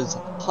Balzer is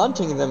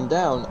hunting them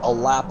down a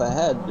lap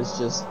ahead.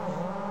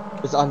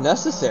 It's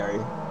unnecessary.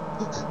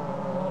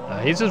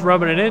 He's just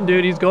rubbing it in,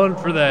 dude. He's going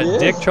for that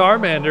Dick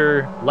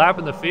Charmander lap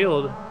in the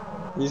field.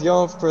 He's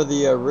going for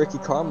the Ricky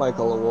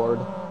Carmichael award.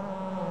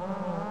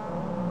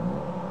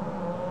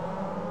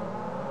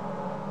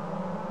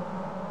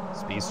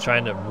 He's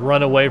trying to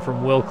run away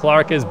from Will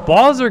Clark as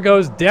Balzer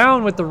goes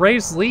down with the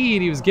race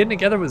lead. He was getting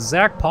together with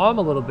Zach Palm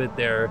a little bit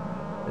there.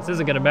 This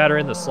isn't going to matter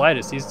in the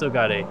slightest. He's still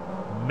got a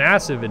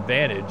massive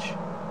advantage.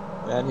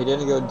 And he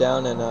didn't go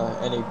down in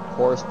any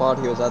poor spot.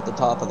 He was at the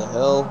top of the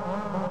hill,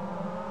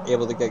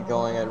 able to get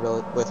going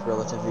with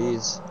relative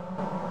ease.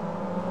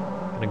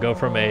 Going to go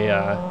from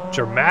a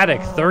dramatic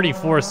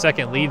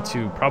 34-second lead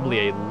to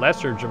probably a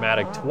lesser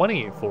dramatic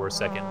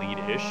 24-second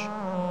lead-ish.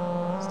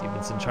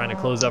 Stevenson trying to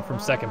close up from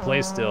second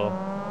place still.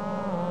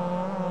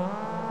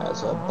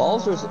 As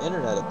Balzer's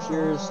internet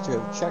appears to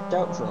have checked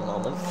out for a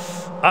moment.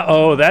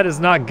 Uh-oh, that is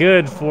not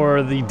good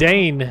for the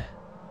Dane.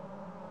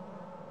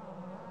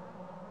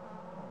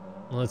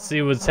 Let's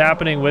see what's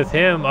happening with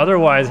him.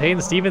 Otherwise,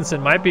 Hayden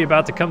Stevenson might be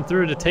about to come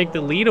through to take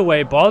the lead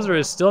away. Balzer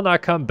has still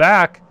not come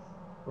back.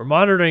 We're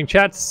monitoring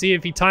chat to see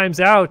if he times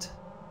out.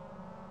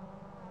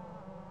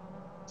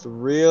 It's a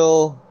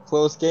real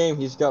close game.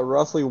 He's got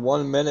roughly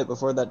 1 minute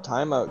before that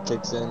timeout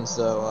kicks in,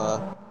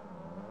 so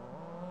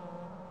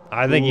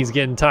I think he's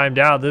getting timed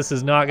out. This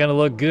is not going to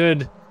look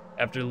good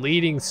after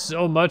leading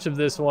so much of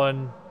this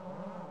one.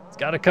 It's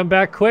got to come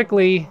back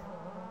quickly.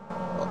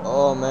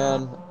 Oh,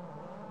 man.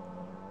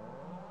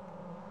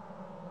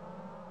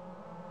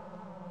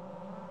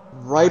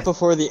 Right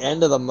before the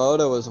end of the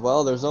moto as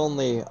well, there's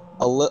only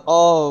a little...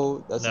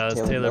 Oh, that's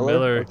Taylor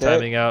Miller okay.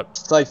 Timing out.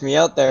 Psyched me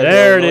out there.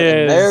 There it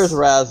is. There's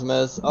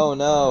Rasmus. Oh,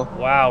 no.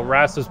 Wow,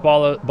 Rasmus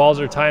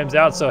Balzer times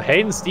out. So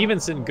Hayden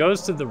Stevenson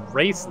goes to the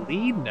race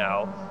lead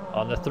now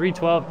on the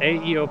 312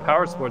 AEO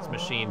Power Sports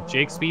machine.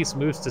 Jake Spieth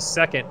moves to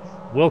second.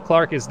 Will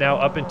Clark is now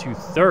up into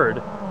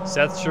third.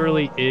 Seth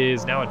Shirley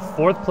is now in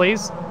fourth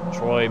place.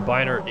 Troy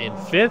Biner in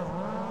fifth.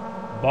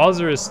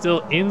 Balzer is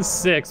still in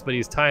sixth, but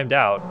he's timed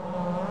out.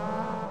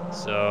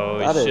 So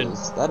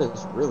that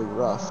is really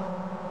rough.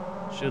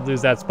 Should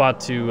lose that spot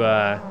to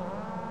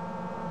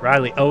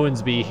Riley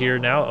Owensby here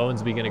now.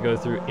 Owensby going to go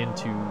through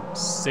into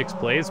sixth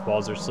place.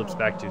 Balzer slips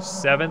back to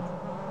seventh.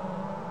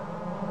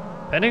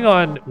 Depending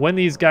on when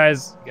these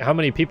guys, how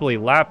many people he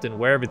lapped and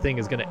where everything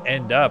is going to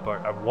end up,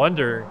 I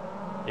wonder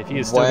if he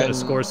is still going to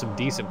score some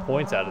decent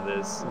points out of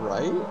this.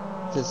 Right?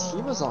 Because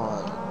he was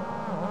on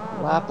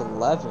lap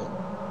 11.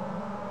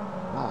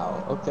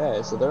 Wow,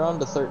 okay, so they're on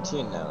to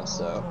 13 now,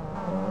 so...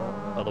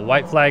 Well, the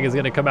white flag is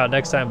going to come out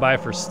next time by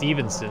for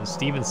Stevenson.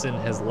 Stevenson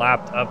has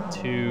lapped up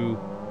to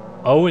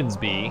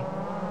Owensby.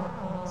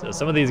 So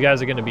some of these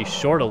guys are going to be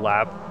short a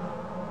lap.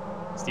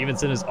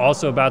 Stevenson is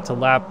also about to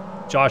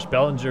lap Josh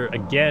Bellinger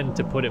again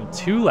to put him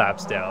 2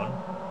 laps down.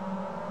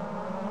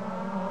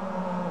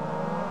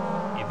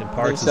 Ethan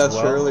Parks as well.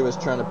 Seth Shirley was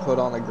trying to put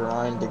on a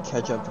grind to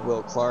catch up to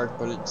Will Clark,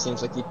 but it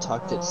seems like he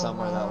tucked it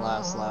somewhere that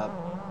last lap.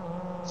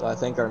 So I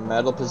think our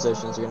medal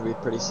positions are going to be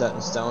pretty set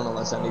in stone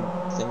unless anything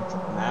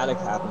dramatic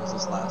happens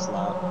this last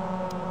lap.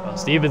 Well,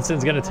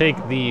 Stevenson's going to take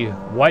the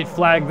white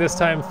flag this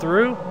time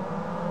through.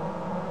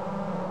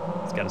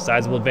 He's got a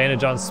sizable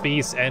advantage on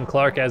Spieth and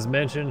Clark, as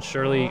mentioned.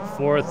 Shirley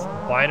fourth,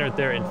 Beinert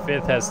there in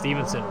fifth, has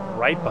Stevenson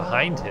right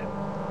behind him.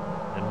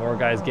 And more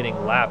guys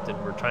getting lapped, and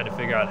we're trying to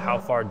figure out how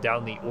far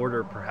down the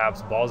order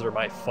perhaps Balzer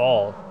might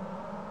fall.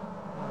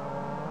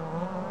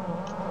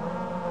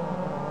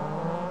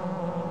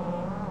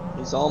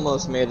 He's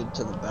almost made it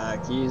to the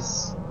back.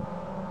 He's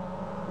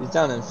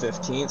down in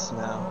 15th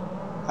now.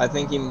 I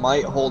think he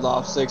might hold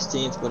off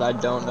 16th, but I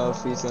don't know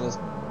if he's going to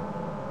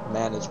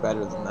manage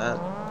better than that.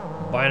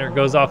 Beinert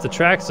goes off the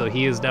track, so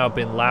he has now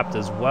been lapped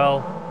as well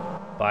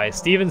by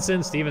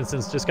Stevenson.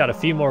 Stevenson's just got a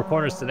few more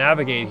corners to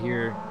navigate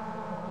here.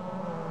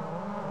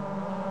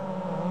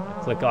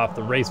 Click off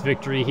the race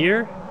victory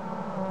here.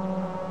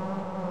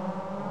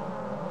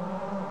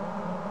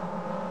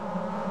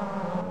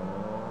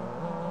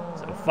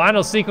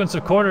 Final sequence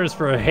of corners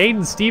for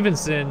Hayden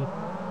Stevenson,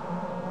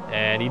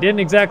 and he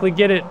didn't exactly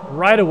get it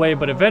right away,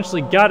 but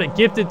eventually got it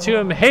gifted to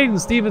him. Hayden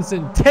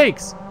Stevenson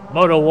takes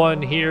Moto 1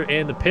 here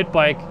in the pit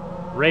bike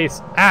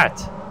race at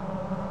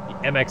the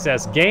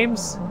MXS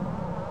Games.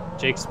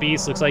 Jake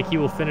Spieth looks like he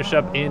will finish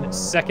up in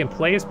second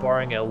place,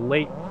 barring a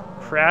late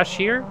crash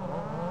here.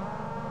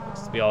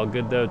 Looks to be all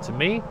good though to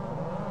me.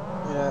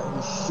 Yeah,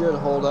 he should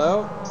hold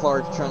out.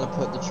 Clark trying to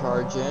put the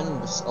charge in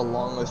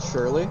along with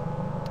Shirley.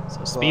 So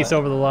Spieth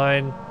over the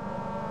line.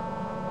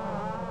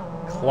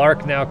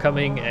 Clark now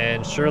coming,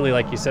 and Shirley,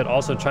 like you said,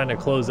 also trying to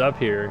close up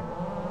here.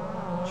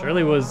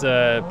 Shirley was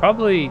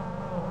probably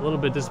a little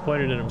bit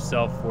disappointed in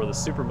himself for the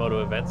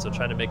Supermoto event, so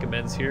trying to make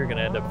amends here. Going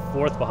to end up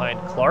fourth behind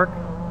Clark.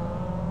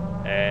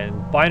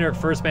 And Beinert,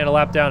 first man a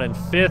lap down in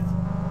fifth.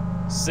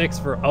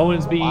 Sixth for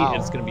Owensby. Wow.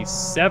 It's going to be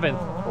seventh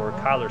for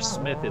Kyler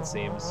Smith, it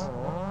seems.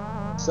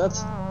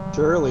 Seth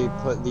Shirley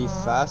put the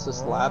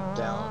fastest lap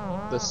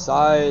down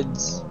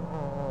besides...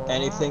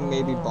 anything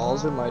maybe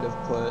Balzer might have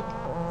put.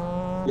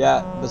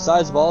 Yeah,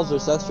 besides Balzer,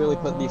 Seth Shirley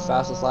put the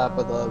fastest lap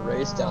of the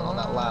race down on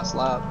that last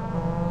lap.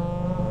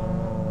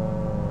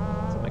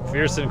 So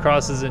McPherson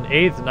crosses in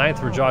 8th, 9th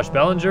for Josh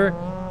Bellinger.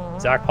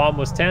 Zach Palm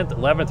was 10th,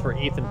 11th for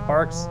Ethan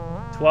Parks,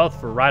 12th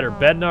for Ryder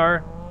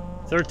Bednar,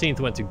 13th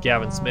went to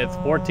Gavin Smith,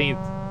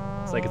 14th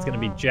looks like it's going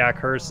to be Jack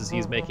Hurst as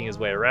he's making his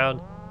way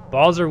around.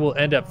 Balzer will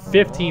end up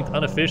 15th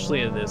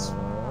unofficially in this,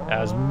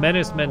 as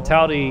Menace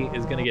Mentality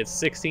is going to get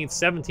 16th,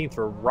 17th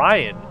for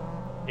Ryan,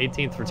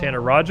 18th for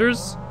Tanner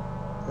Rogers.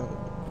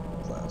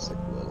 Classic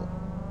little.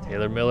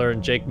 Taylor Miller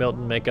and Jake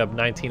Milton make up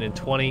 19 and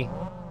 20.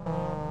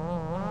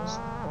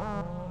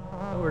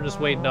 We're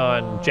just waiting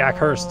on Jack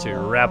Hurst to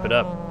wrap it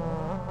up.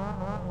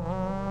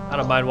 I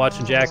don't mind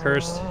watching Jack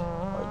Hurst.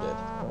 I did.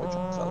 Which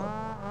fella?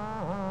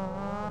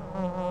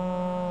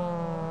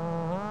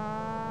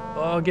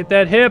 Oh, get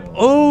that hip.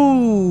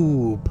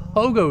 Oh,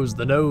 pogos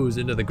the nose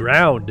into the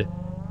ground.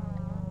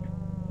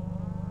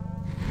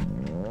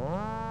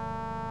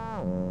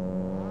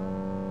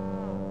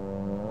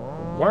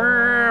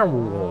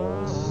 Wow.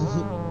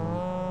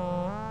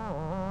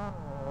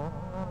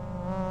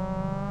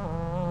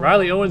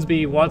 Riley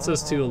Owensby wants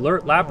us to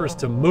alert lappers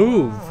to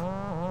move.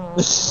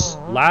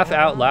 Laugh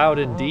out loud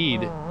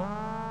indeed.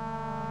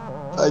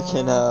 I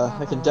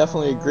can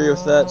definitely agree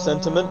with that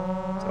sentiment.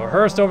 So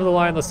Hurst over the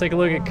line. Let's take a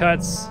look at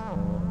cuts.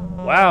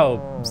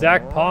 Wow,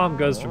 Zach Palm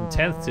goes from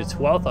 10th to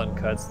 12th on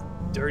cuts.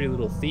 Dirty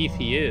little thief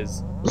he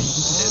is. And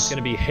it's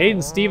going to be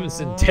Hayden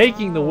Stevenson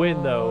taking the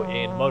win, though,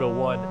 in Moto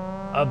 1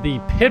 of the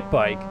Pit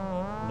Bike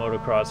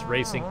Motocross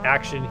Racing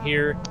action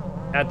here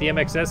at the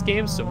MXS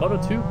Games. So Moto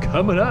 2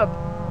 coming up.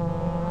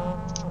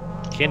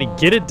 Can he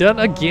get it done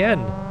again?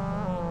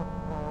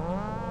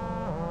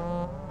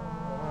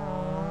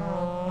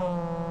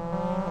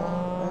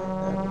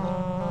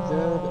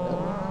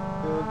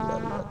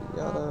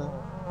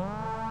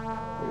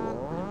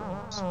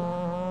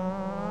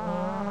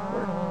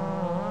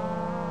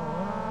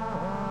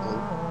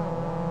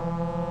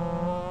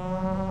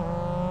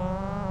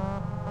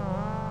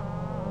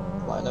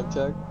 Lineup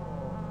check.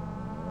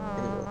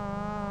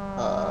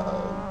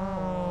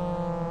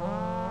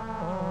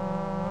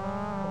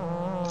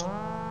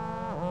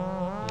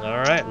 All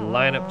right,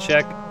 lineup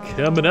check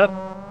coming up.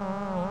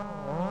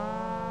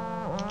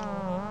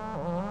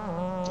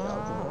 Yeah,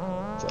 I'll give it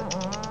a check.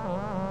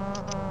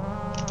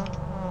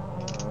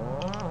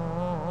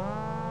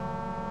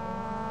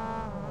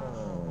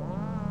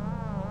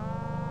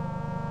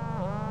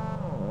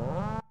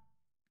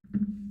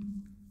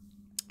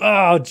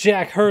 Oh,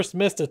 Jack Hurst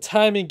missed a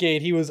timing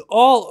gate. He was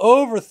all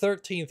over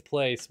 13th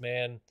place,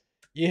 man.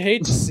 You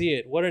hate to see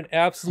it. What an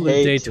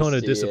absolute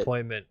Daytona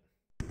disappointment.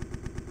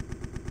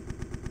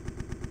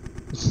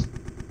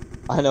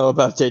 I know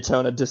about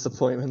Daytona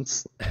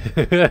disappointments.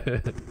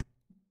 I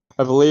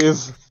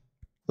believe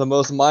the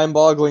most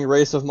mind-boggling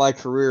race of my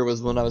career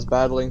was when I was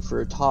battling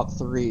for a top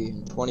 3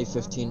 in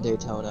 2015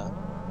 Daytona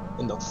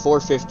in the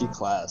 450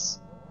 class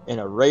in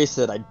a race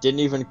that I didn't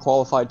even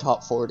qualify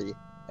top 40,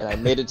 and I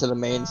made it to the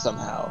main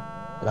somehow.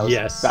 And I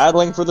was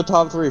battling for the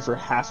top 3 for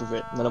half of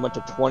it, and then I went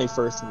to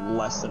 21st in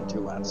less than 2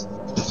 laps.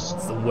 It's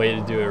the way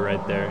to do it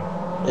right there.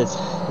 It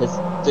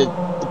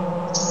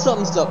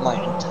sums up my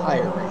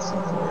entire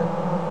racing career.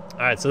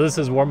 All right, so this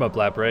is warm-up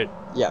lap, right?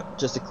 Yeah,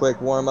 just a quick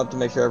warm-up to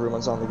make sure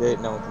everyone's on the gate.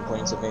 No one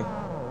complains at me.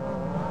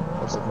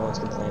 Looks like no one's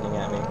complaining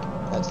at me.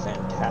 That's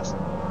fantastic.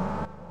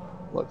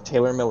 Look,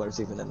 Taylor Miller's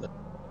even in the...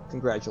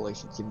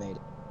 Congratulations, you made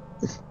it.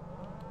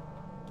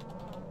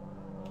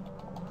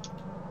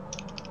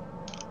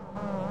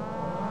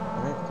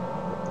 Alright,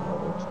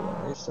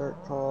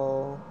 restart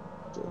call.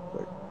 Do a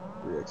quick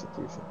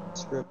re-execution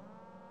script.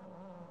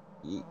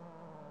 Yeet.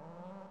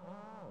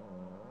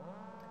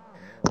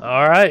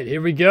 All right,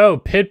 here we go.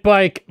 Pit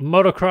Bike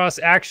Motocross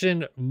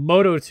action.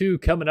 Moto 2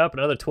 coming up.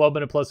 Another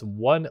 12-minute plus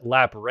 1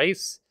 lap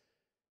race.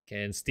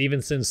 Can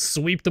Stevenson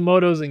sweep the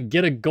motos and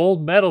get a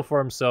gold medal for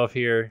himself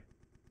here?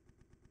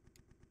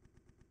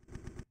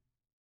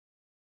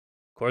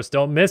 Of course,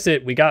 don't miss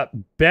it. We got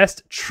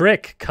Best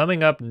Trick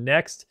coming up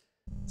next.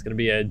 It's going to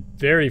be a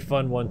very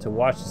fun one to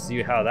watch to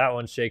see how that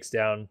one shakes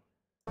down.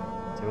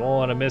 So you won't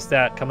want to miss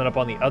that coming up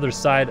on the other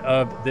side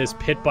of this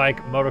Pit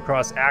Bike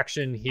Motocross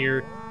action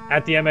here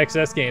at the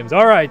MXS Games.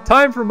 All right,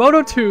 time for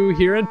Moto 2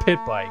 here in Pit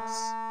Bikes.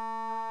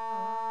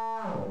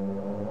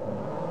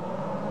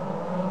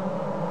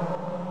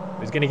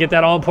 He's going to get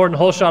that all-important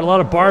hole shot. A lot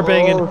of bar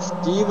banging. Oh,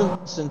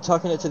 Stevenson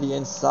tucking it to the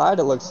inside,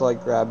 it looks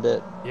like, grabbed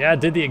it. Yeah,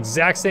 did the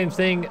exact same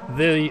thing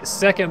the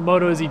second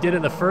moto as he did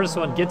in the first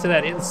one. Get to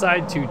that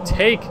inside to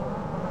take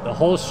the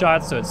hole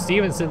shot. So it's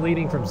Stevenson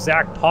leading from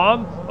Zach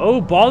Palm.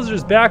 Oh,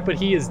 Balzer's back, but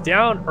he is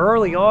down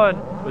early on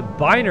with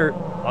Beinert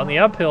on the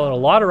uphill and a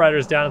lot of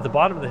riders down at the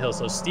bottom of the hill.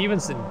 So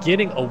Stevenson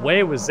getting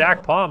away with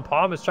Zach Palm.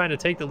 Palm is trying to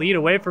take the lead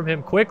away from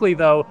him quickly,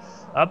 though.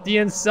 Up the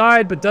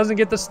inside, but doesn't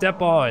get the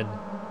step on.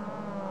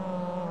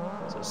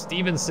 So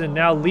Stevenson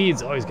now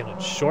leads. Oh, he's going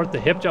to short the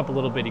hip jump a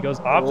little bit. He goes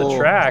off the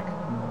track.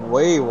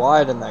 Way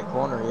wide in that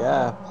corner,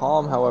 yeah.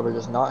 Palm, however,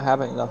 just not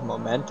having enough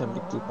momentum to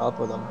keep up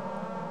with him.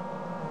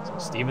 So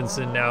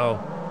Stevenson now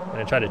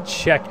going to try to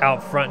check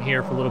out front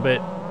here for a little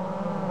bit.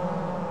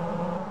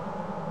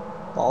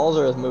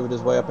 Balzer has moved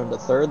his way up into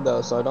third,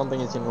 though, so I don't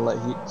think he's going to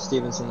let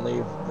Stevenson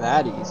leave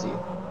that easy.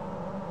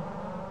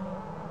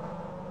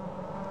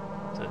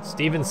 So it's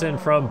Stevenson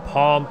from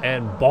Palm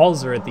and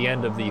Balzer at the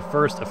end of the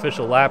first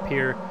official lap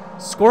here.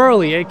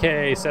 Squirrely,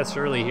 a.k.a. Seth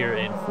Shirley here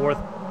in fourth.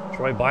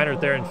 Troy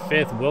Beinert there in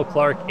 5th. Will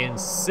Clark in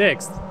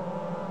 6th.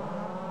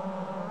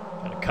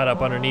 Trying to cut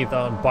up underneath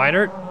on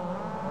Beinert.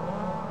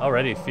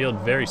 Already field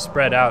very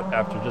spread out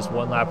after just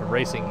 1 lap of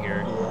racing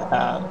here.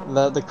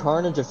 Yeah, the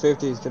carnage of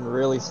 50s can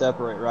really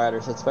separate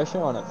riders,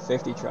 especially on a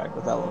 50 track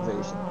with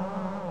elevation.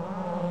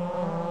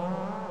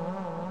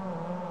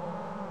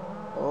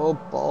 Oh,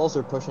 balls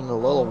are pushing a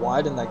little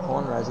wide in that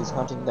corner as he's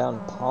hunting down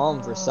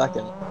Palm for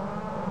 2nd.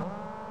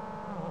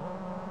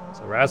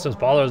 So Rasmus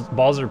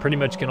Balzer pretty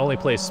much can only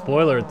play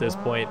spoiler at this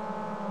point.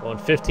 Well, in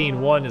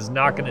 15-1 is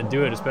not going to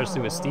do it, especially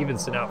with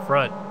Stevenson out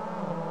front.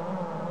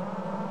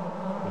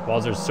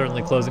 Balzer's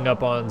certainly closing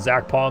up on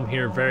Zach Palm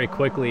here very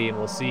quickly, and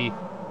we'll see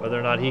whether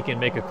or not he can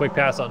make a quick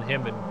pass on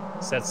him and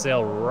set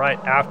sail right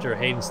after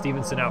Hayden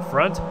Stevenson out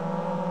front. Up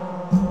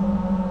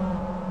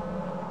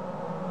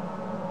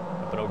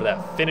and over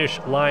that finish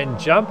line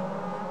jump.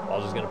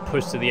 Balzer's going to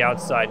push to the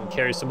outside and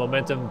carry some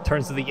momentum,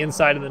 turns to the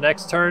inside in the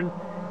next turn.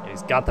 And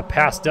he's got the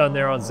pass done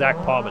there on Zach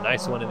Palm. A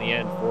nice one in the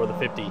end for the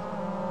 50.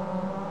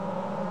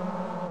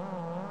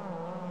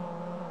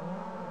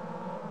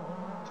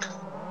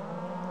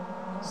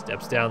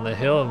 Steps down the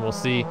hill, and we'll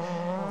see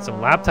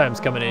some lap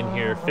times coming in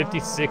here.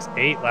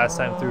 56.8 last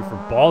time through for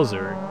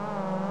Balzer.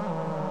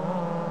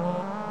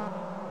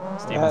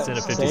 Stevenson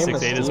at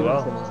 56.8 as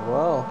well.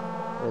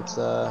 It's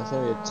going to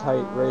be a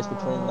tight race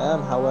between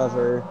them.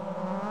 However,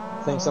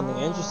 I think something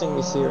interesting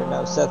we see right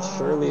now, Seth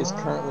Shirley is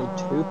currently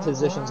 2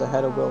 positions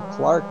ahead of Will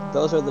Clark.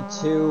 Those are the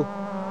 2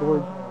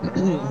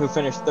 who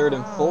finished 3rd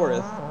and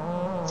 4th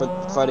for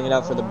fighting it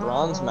out for the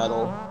bronze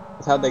medal.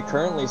 With how they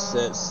currently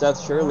sit,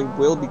 Seth Shirley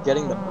will be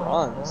getting the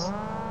bronze.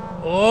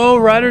 Oh,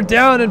 rider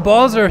down, and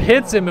Balzer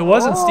hits him. It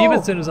wasn't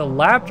Stevenson, it was a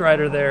lapped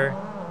rider there.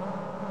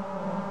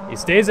 He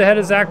stays ahead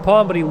of Zach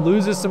Palm, but he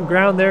loses some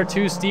ground there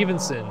to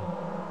Stevenson.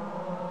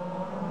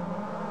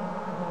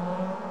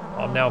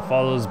 Palm now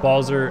follows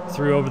Balzer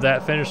through over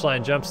that finish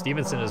line jump.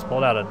 Stevenson has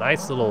pulled out a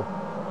nice little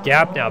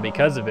gap now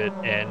because of it,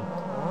 and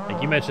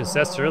like you mentioned,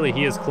 Seth Shirley,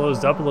 he has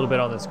closed up a little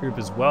bit on this group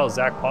as well.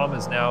 Zach Palm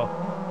is now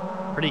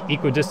pretty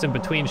equidistant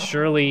between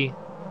Shirley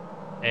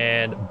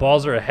and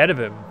Balzer ahead of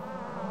him.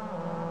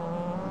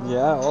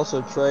 Yeah,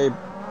 also Troy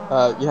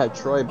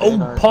Baynard.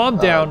 Oh, Palm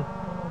down.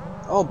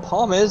 Oh,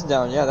 Palm is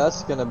down. Yeah,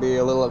 that's going to be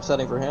a little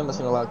upsetting for him. That's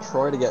going to allow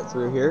Troy to get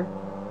through here.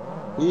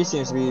 He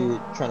seems to be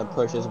trying to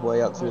push his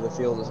way up through the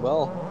field as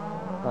well.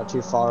 Not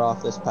too far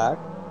off this pack,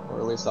 or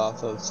at least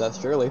off of Seth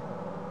Shirley.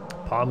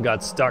 Palm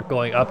got stuck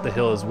going up the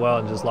hill as well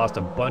and just lost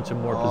a bunch of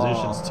more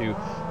positions to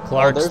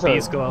Clark.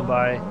 Speed's going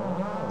by.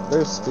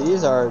 Their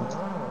Speeds are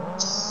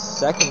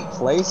 2nd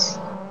place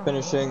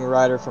finishing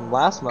rider from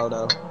last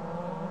moto.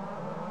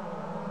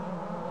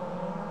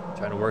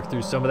 Trying to work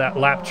through some of that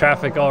lap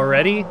traffic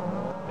already.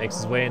 Makes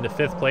his way into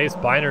 5th place.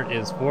 Beinert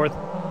is 4th.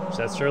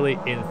 Seth Shirley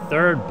in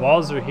 3rd.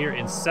 Balzer here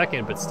in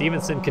 2nd, but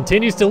Stevenson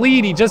continues to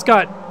lead. He just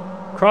got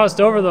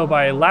crossed over though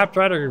by a lapped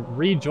rider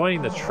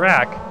rejoining the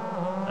track.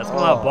 That's going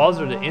to allow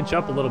Balzer to inch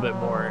up a little bit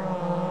more.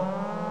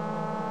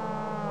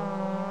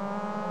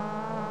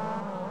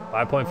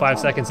 5.5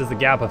 seconds is the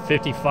gap of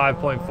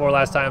 55.4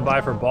 last time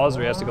by for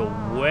Balzer. He has to go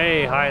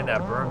way high in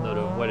that berm though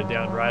to avoid a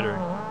downed rider.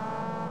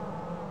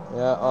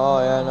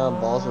 Yeah, no,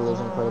 Balzer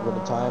losing quite a bit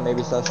of time.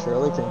 Maybe Seth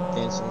Shirley can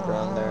gain some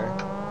ground there.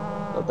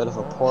 A bit of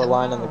a poor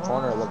line in the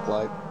corner, it looked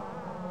like.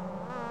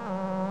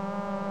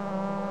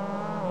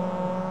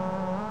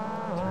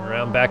 Turn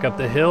around back up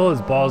the hill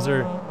as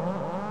Balzer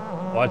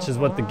watches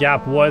what the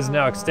gap was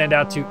now extend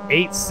out to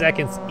 8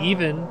 seconds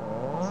even.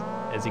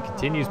 As he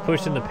continues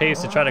pushing the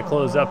pace to try to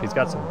close up. He's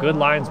got some good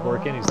lines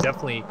working. He's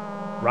definitely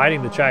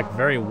riding the track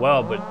very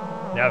well, but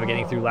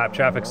navigating through lap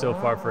traffic so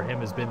far for him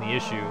has been the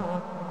issue.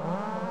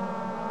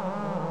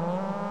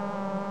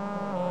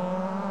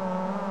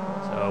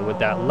 So with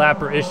that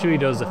lapper issue, he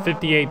does a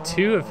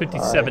 58.2, a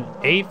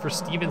 57.8 for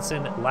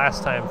Stevenson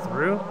last time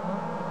through.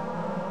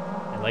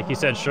 And like you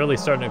said,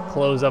 Shirley's starting to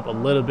close up a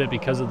little bit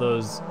because of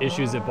those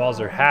issues that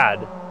Balzer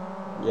had.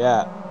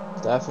 Yeah,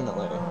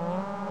 definitely.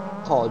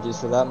 Apologies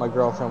for that. My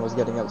girlfriend was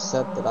getting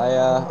upset that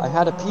I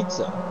had a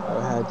pizza.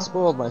 I had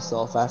spoiled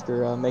myself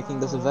after making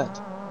this event.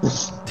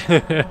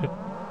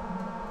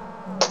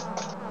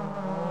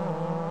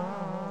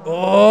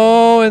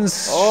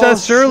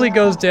 Seth Shirley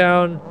goes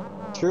down.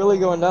 Shirley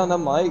going down, that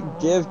might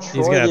give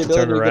Troy the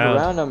ability to get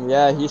around him.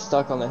 Yeah, he's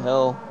stuck on the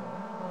hill.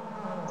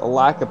 The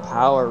lack of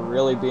power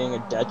really being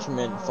a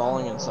detriment,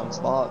 falling in some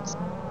spots.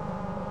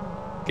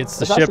 Gets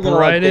the ship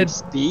righted.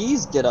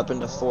 Spees get up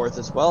into 4th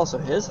as well, so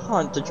his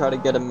hunt to try to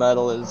get a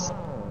medal is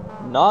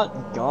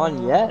not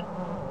gone yet.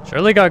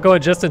 Shirley got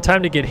going just in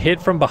time to get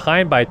hit from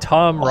behind by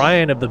Tom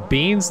Ryan of the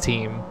Beans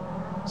team.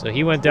 So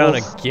he went down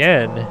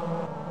again.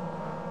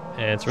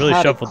 And it's really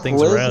shuffled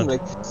things around.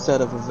 Set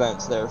of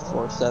events there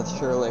for Seth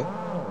Shirley.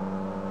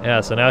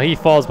 Yeah, so now he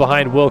falls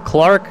behind Will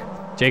Clark.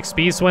 Jake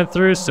Spees went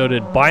through, so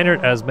did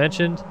Beinert, as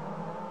mentioned.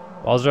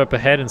 Balls are up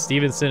ahead, and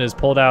Stevenson has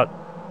pulled out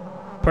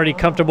pretty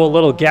comfortable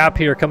little gap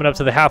here coming up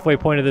to the halfway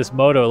point of this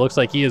moto. It looks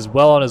like he is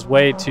well on his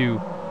way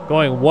to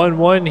going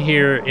 1-1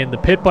 here in the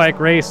pit bike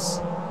race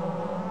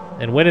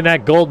and winning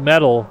that gold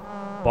medal.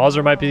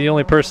 Balzer might be the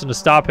only person to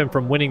stop him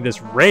from winning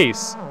this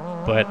race,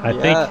 but I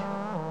think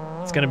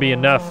it's going to be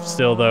enough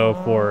still, though,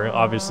 for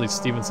obviously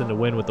Stevenson to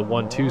win with the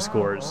 1-2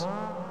 scores.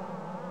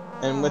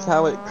 And with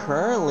how it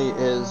currently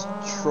is,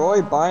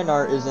 Troy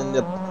Beinart is in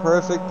the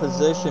perfect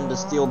position to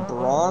steal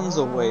bronze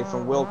away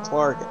from Will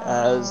Clark,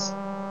 as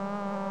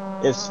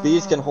if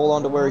Spies can hold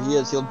on to where he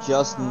is, he'll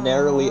just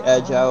narrowly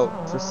edge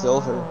out for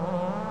silver.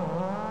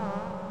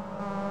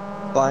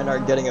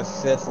 Beinart getting a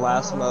 5th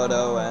last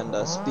moto, and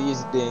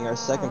Spies being our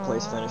 2nd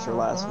place finisher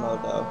last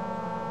moto.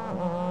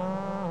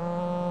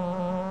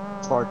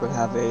 Clark would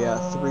have a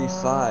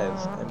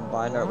 3-5, and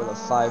Beinart with a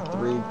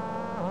 5-3.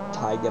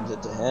 Ty gives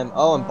it to him.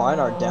 Oh, and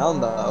Beinart down,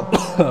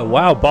 though.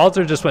 Wow,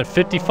 Balzer just went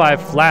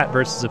 55 flat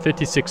versus a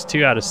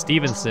 56.2 out of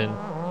Stevenson,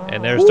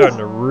 and they're starting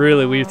to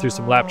really weave through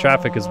some lap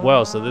traffic as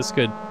well, so this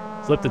could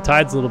flip the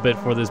tides a little bit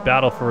for this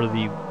battle for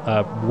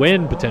the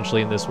win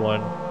potentially in this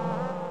one.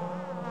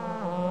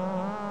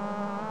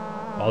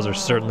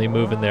 Balzer's certainly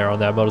moving there on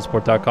that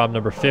motorsport.com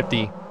number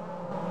 50.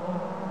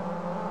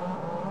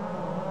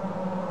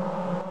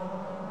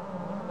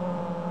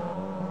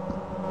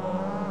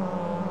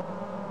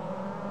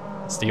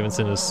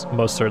 Stevenson is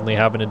most certainly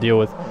having to deal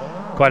with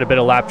quite a bit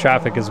of lap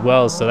traffic as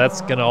well, so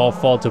that's going to all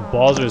fall to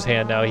Balzer's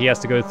hand now. He has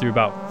to go through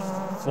about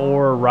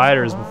 4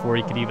 riders before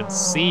he could even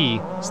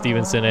see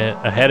Stevenson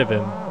ahead of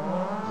him.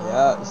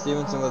 Yeah,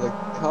 Stevenson with a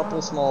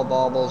couple small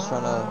bobbles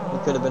trying to,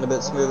 he could have been a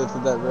bit smoother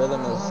through that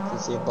rhythm to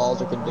see if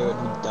Balzer can do it,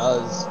 and he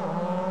does.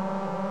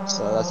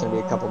 So that's going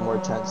to be a couple more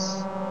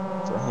tenths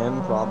for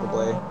him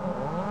probably.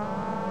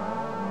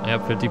 Yeah,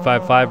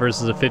 55.5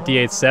 versus a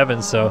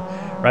 58.7, so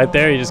right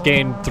there you just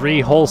gained 3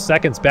 whole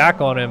seconds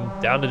back on him,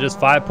 down to just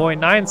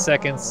 5.9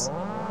 seconds.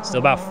 Still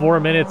about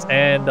 4 minutes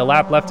and a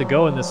lap left to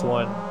go in this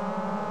one.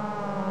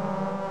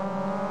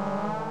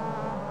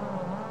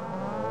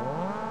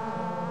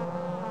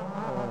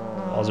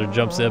 Balzer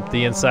jumps up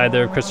the inside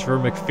there of Christopher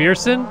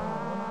McPherson.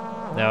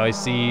 Now he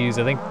sees,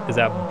 I think, is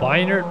that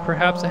Beinart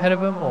perhaps ahead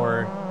of him,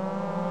 or?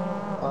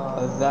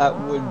 That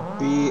would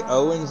be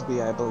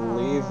Owensby, I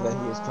believe, that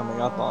he is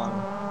coming up on.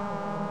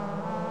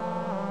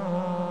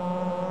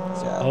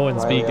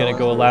 Owensby going to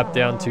go a lap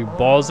down to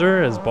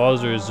Balzer, as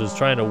Balzer is just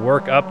trying to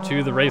work up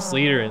to the race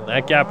leader, and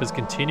that gap is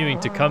continuing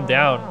to come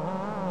down.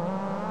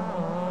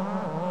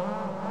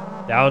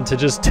 Down to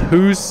just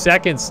 2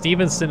 seconds.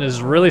 Stevenson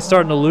is really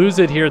starting to lose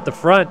it here at the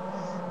front,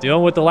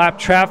 dealing with the lap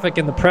traffic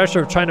and the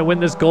pressure of trying to win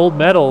this gold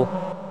medal.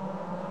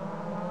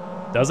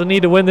 Doesn't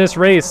need to win this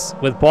race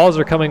with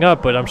Balzer coming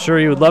up, but I'm sure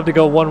he would love to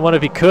go 1-1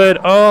 if he could.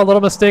 Oh, a little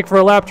mistake for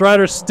a lapped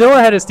rider. Still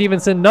ahead of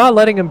Stevenson, not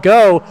letting him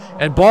go.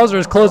 And Balzer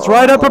is closed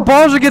right up, and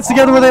Balzer gets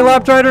together with a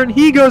lapped rider, and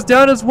he goes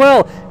down as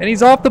well. And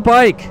he's off the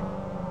bike.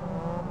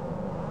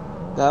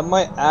 That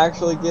might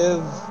actually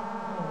give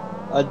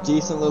a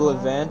decent little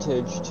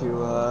advantage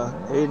to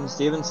Hayden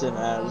Stevenson,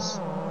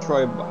 as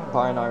Troy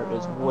Beinart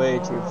is way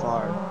too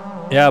far.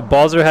 Yeah,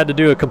 Balzer had to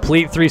do a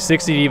complete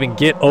 360 to even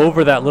get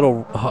over that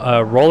little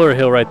roller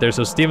hill right there,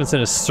 so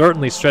Stevenson has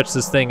certainly stretched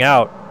this thing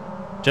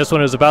out. Just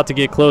when it was about to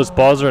get close,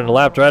 Balzer and a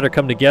lapped rider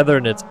come together,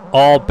 and it's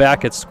all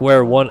back at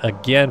square one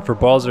again for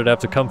Balzer to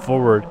have to come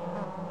forward.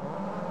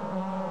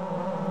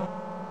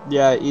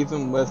 Yeah,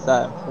 even with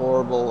that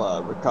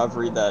horrible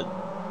recovery that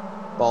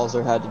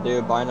Balzer had to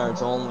do,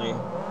 Beinart's only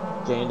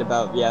gained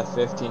about,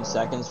 15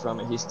 seconds from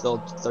it. He's still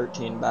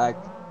 13 back.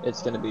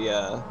 It's going to be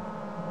a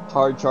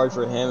hard charge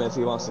for him if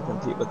he wants to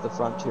compete with the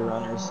front 2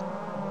 runners.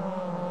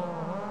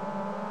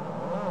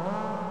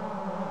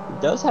 He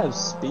does have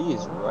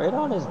Spies right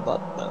on his butt,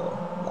 though.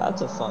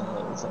 That's a fun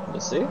little thing to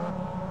see.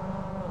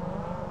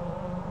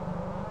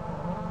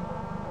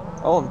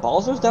 Oh, and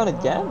Balzer's down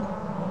again.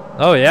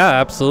 Oh yeah,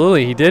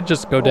 absolutely. He did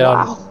just go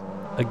down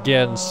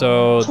again,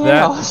 so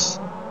Chaos.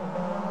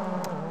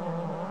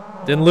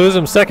 that didn't lose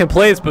him second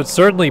place, but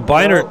certainly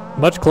Beinart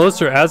much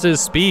closer, as is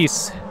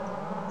Spies.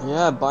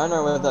 Yeah,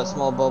 Beinart with that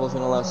small bubble is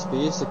going to allow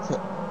Spies to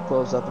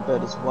close up a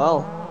bit as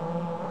well.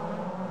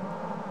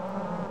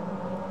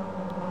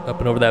 Up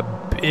and over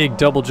that big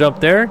double jump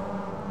there.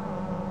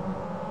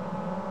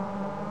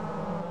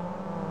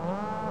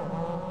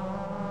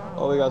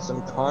 Oh, we got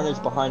some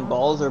carnage behind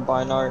Balzer.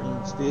 Beinart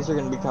and Spies are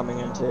going to be coming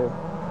in too.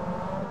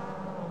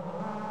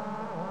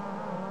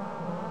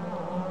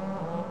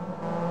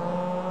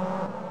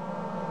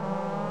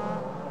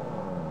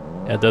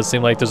 Yeah, it does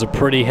seem like there's a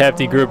pretty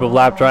hefty group of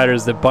lapped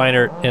riders that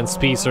Beinart and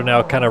Spies are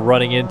now kind of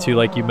running into,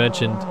 like you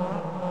mentioned.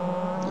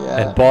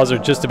 Yeah. And Balzer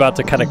just about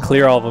to kind of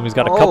clear all of them. He's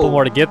got a couple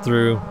more to get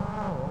through.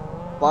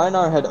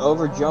 Beinart had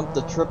overjumped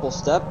the triple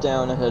step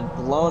down and had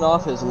blown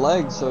off his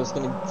legs, so it's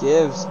going to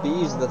give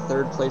Spies the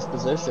 3rd place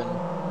position.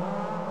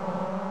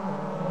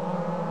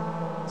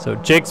 So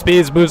Jake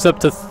Spies moves up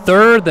to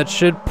 3rd. That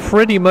should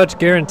pretty much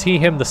guarantee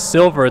him the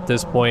silver at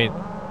this point.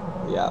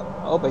 Yeah.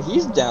 Oh, but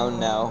he's down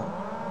now.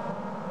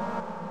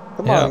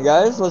 Come on,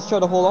 guys. Let's try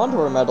to hold on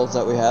to our medals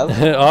that we have.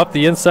 Off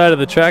the inside of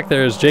the track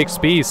there is Jake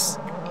Spies.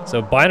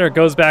 So Beinart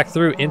goes back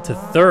through into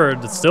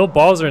 3rd. It's still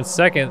Balzer in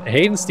 2nd.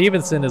 Hayden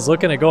Stevenson is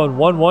looking at going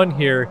 1-1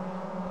 here.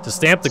 to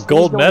stamp the Speed's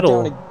gold going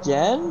medal. down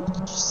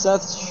again.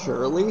 Seth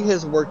Shirley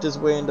has worked his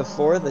way into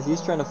 4th.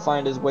 He's trying to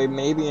find his way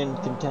maybe in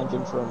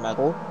contention for a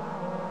medal,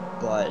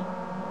 but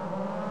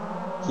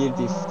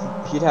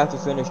he'd have to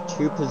finish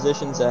 2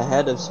 positions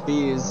ahead of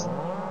Spies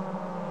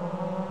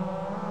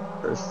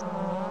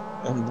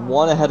and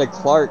 1 ahead of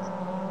Clark.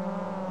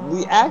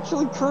 We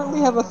actually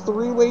currently have a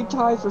 3-way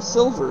tie for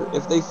silver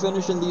if they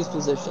finish in these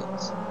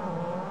positions.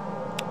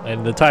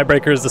 And the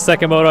tiebreaker is the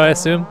second moto, I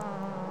assume?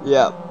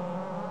 Yeah.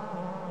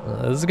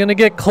 This is going to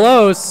get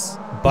close.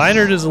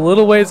 Beinert is a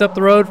little ways up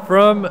the road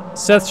from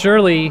Seth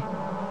Shirley.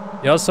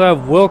 You also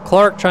have Will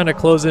Clark trying to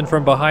close in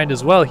from behind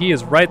as well. He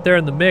is right there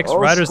in the mix. Oh,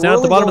 Riders down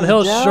at the bottom of the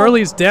hill. down.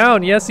 Shirley's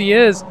down. Yes, he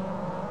is.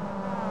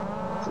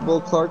 Will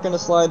Clark going to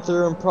slide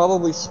through, and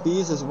probably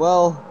Spies as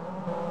well.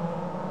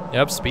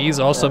 Yep, Spies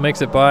also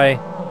makes it by.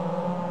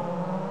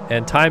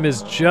 And time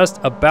is just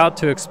about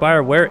to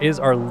expire. Where is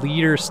our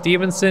leader,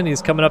 Stevenson?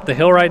 He's coming up the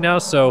hill right now,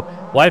 so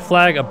white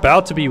flag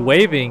about to be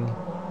waving.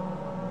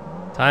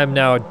 Time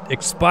now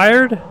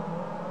expired.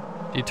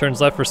 He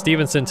turns left for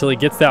Stevenson until he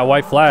gets that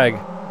white flag.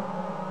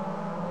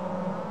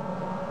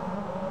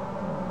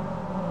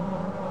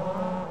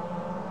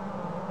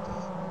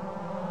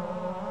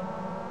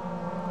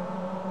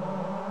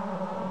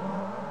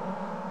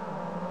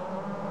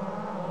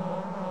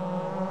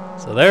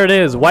 So there it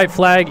is. White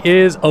flag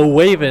is a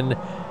waving.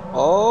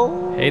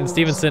 Oh. Hayden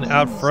Stevenson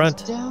out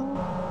front.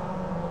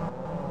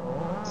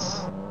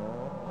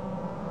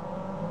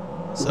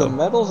 The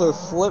medals are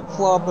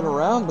flip-flopping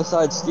around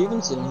besides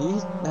Stevenson. He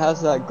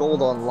has that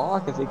gold on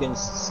lock if he can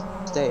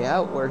stay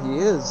out where he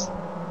is.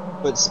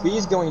 But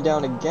Speed's going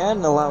down again,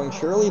 allowing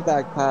Shirley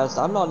back past.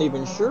 I'm not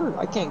even sure.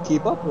 I can't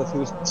keep up with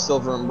who's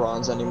silver and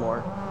bronze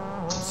anymore.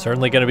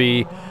 Certainly going to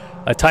be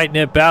a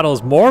tight-knit battle.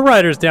 As more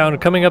riders down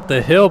coming up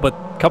the hill, but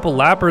a couple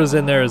lappers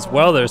in there as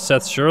well. There's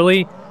Seth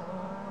Shirley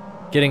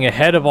getting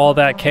ahead of all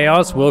that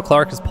chaos. Will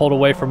Clark is pulled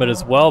away from it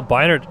as well.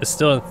 Beinert is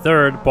still in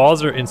 3rd.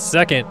 Balzer in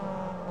 2nd.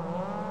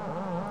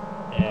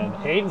 And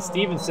Hayden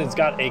Stevenson's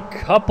got a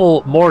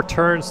couple more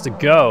turns to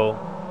go.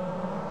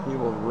 He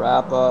will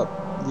wrap up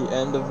the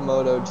end of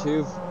Moto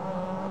 2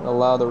 and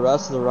allow the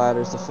rest of the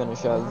riders to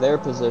finish out their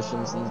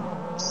positions and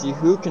see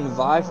who can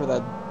vie for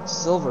that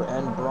silver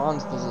and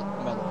bronze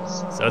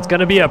medals. So it's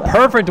going to be a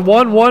perfect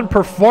 1-1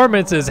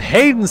 performance as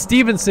Hayden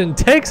Stevenson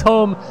takes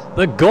home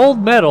the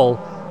gold medal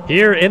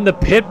here in the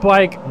pit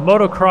bike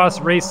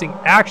motocross racing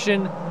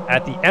action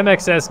at the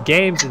MXS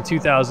Games in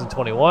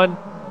 2021.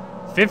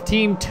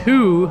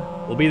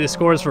 15-2 will be the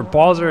scores for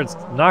Balzer. It's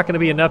not going to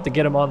be enough to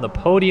get him on the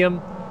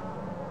podium,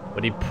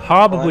 but he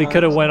probably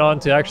could have went on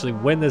to actually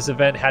win this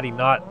event had he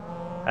not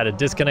had a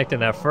disconnect in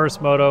that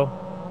first moto.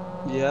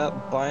 Yeah,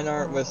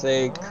 Beinart with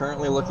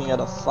currently looking at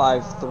a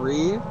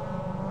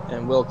 5-3,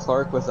 and Will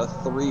Clark with a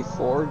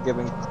 3-4,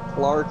 giving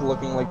Clark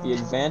looking like the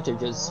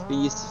advantage as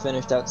Spieth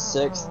finished out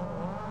 6th.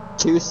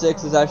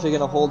 2-6 is actually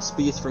going to hold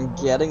Spieth from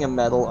getting a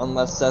medal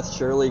unless Seth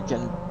Shirley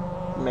can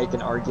make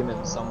an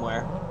argument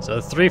somewhere. So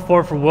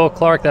 3-4 for Will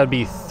Clark, that would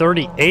be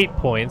 38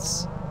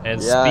 points. And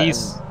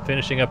Spieth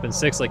finishing up in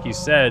 6th, like you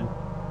said,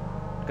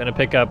 going to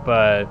pick up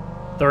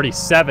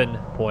 37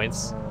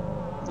 points.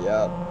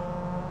 Yeah.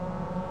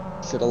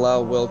 Should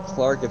allow Will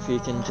Clark if he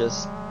can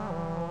just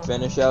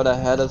finish out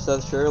ahead of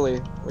Seth Shirley,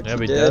 which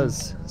he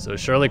does. So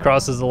Shirley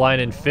crosses the line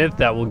in 5th.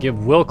 That will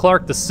give Will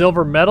Clark the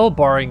silver medal,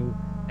 barring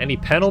any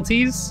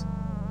penalties.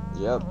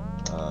 Yep.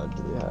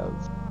 Do we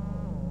have...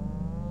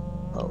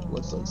 Oh,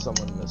 looks like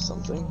someone missed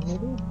something,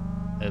 maybe?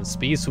 And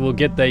Spieth will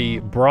get the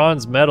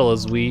bronze medal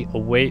as we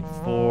await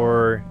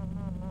for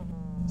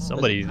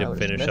somebody to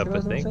finish up, I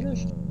think. I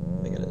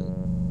think it is.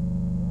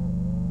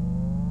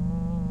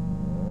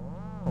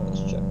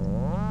 Let's check.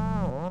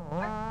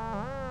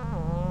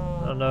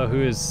 I don't know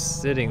who is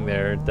sitting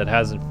there that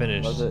hasn't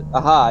finished. Was it?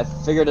 Aha, I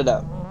figured it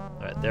out. All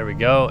right, there we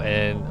go.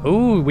 And,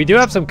 ooh, we do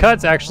have some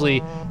cuts,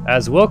 actually.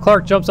 As Will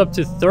Clark jumps up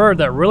to 3rd,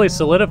 that really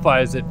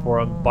solidifies it for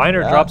him.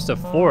 Beinart drops to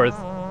 4th.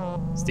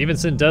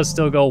 Stevenson does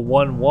still go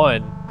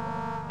 1-1.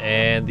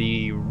 And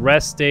the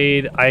rest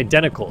stayed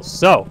identical.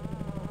 So,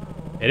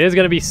 it is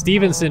going to be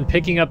Stevenson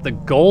picking up the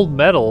gold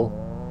medal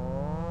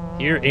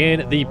here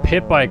in the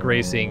pit bike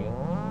racing.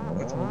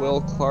 With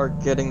Will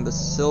Clark getting the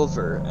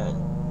silver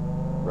and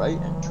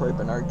Troy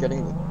Bernard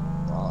getting the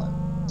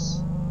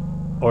bronze.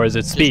 Or is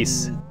it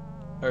Spieth?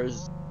 Or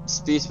is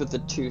Spieth with the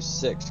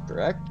 2-6,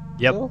 correct?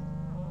 Yep. Still?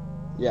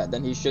 Yeah,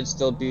 then he should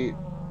still be...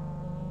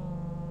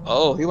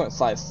 Oh, he went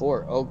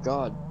 5-4. Oh,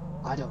 God.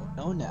 I don't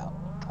know now.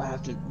 I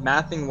have to...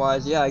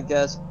 Mathing-wise, yeah, I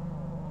guess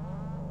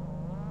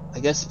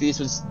Spieth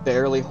was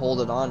barely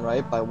holding on,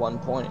 right? By 1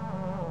 point.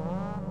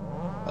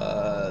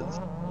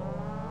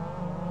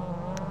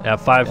 Yeah,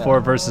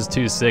 5-4 versus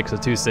 2-6. So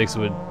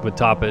 2-6 would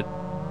top it.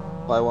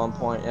 By 1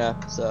 point, yeah.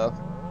 So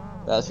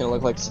that's going to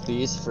look like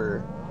Spieth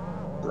for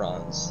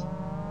bronze.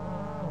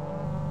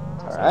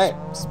 All right.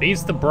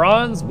 Spieth the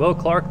bronze, Will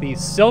Clark the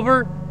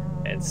silver,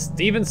 and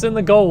Stevenson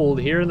the gold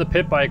here in the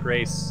pit bike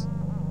race.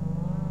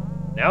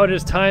 Now it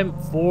is time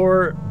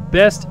for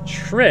Best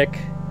Trick.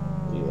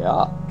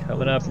 Yeah.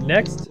 Coming up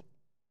next.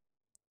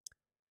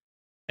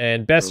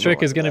 And best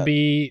trick is going to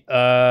be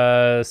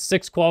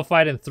 6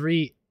 qualified and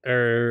 3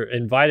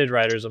 invited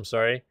riders. I'm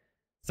sorry,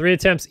 3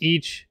 attempts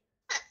each.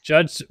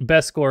 Judge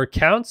best score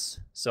counts.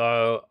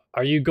 So,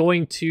 are you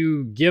going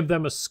to give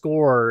them a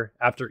score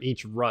after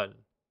each run?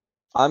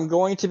 I'm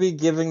going to be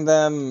giving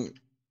them,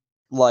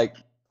 like,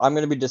 I'm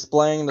going to be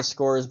displaying the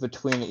scores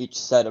between each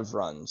set of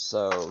runs.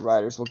 So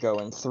riders will go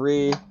in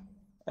 3,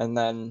 and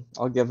then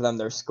I'll give them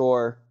their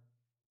score,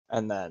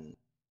 and then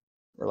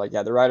we're like,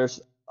 yeah, the riders,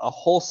 a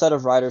whole set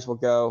of riders will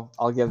go.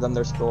 I'll give them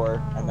their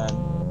score, and then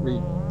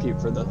repeat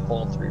for the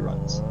whole 3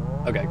 runs.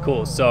 Okay,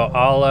 cool. So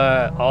I'll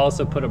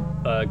also put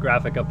a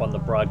graphic up on the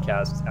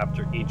broadcast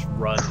after each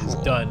run is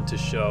done to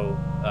show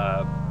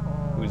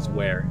who's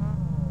where.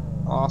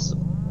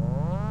 Awesome.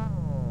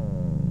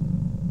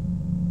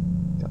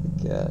 Gotta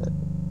get.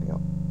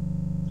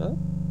 Huh?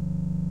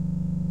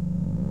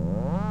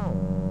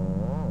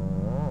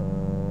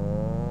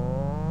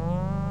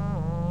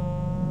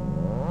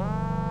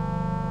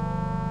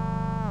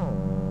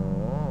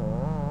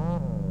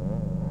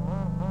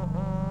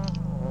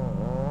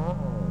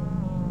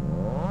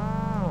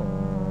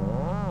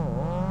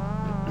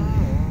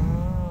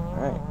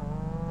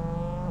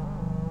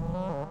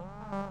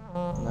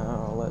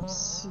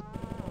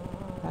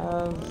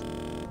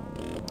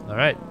 All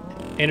right,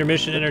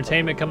 intermission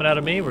entertainment coming out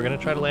of me. We're gonna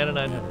try to land a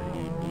 900.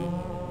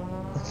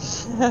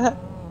 All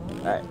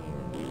right.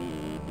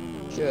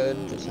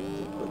 Should just have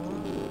to quickly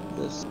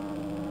do this.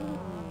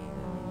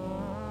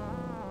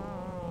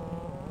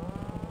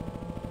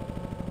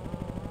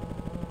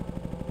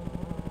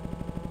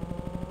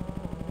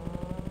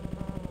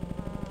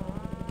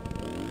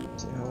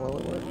 See how well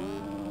it works.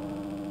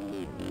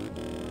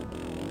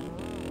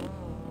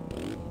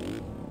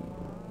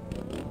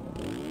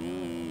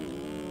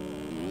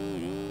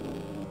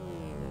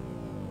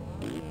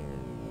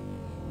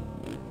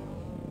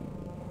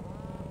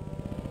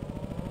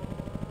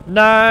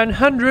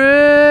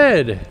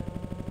 $900.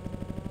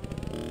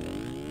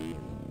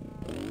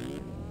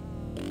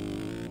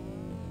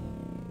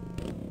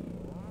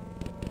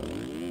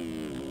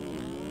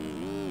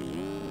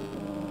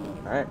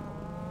 All right.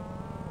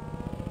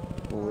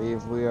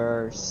 Believe we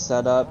are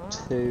set up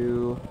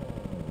to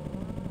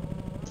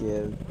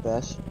give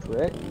Best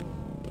Trick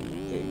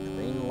a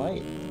green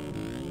light.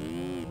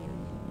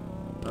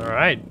 All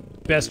right,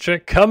 Best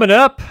Trick coming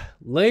up.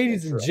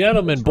 Ladies and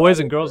gentlemen,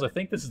 boys and girls, I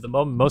think this is the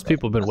moment most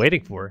people have been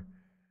waiting for.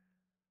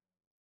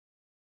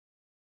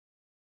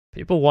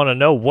 People want to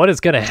know what is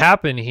going to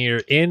happen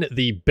here in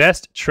the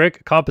Best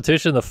Trick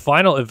competition, the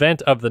final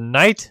event of the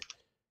night.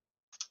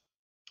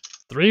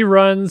 3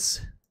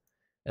 runs,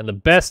 and the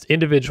best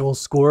individual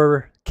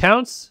score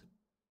counts.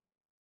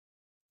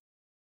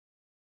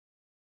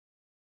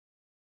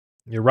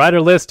 Your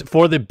rider list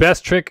for the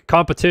Best Trick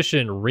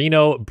competition: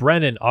 Reno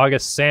Brennan,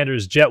 August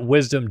Sanders, Jet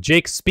Wisdom,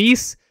 Jake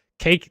Spiess,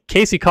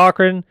 Casey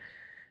Cochran,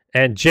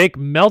 and Jake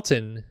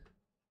Melton.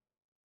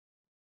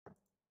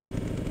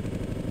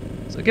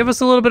 So give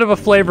us a little bit of a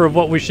flavor of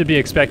what we should be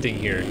expecting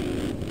here.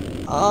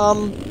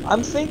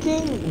 I'm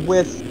thinking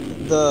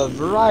with the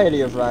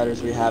variety of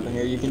riders we have in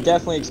here, you can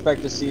definitely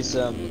expect to see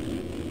some.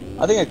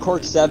 I think a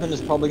cork 7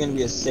 is probably going to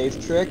be a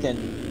safe trick,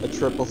 and a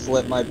triple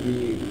flip might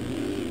be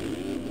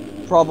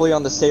probably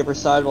on the safer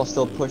side while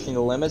still pushing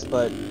the limits,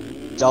 but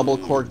double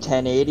cork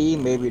 1080,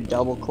 maybe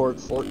double cork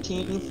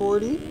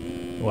 1440.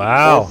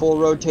 Wow. 4 full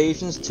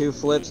rotations, 2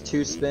 flips,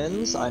 2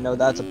 spins. I know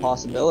that's a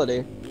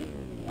possibility.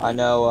 I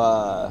know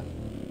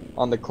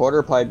on the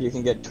quarter pipe you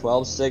can get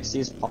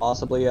 1260s,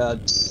 possibly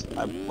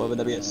what would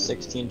that be, a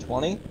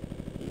 1620?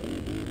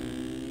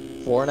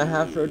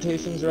 4.5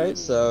 rotations, right?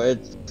 So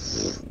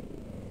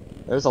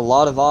there's a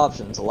lot of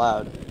options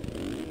allowed.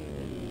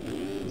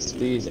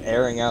 Speed's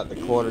airing out the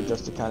quarter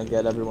just to kind of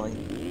get everyone.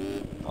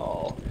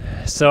 Oh.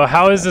 So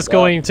how is this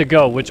going to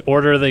go? Which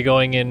order are they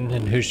going in,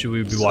 and who should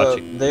we be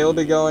watching? They will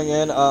be going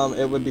in.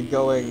 It would be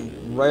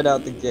going right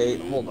out the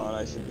gate. Hold on,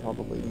 I should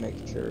probably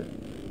make sure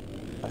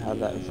I have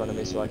that in front of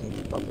me so I can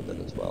keep up with it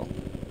as well.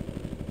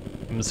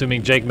 I'm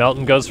assuming Jake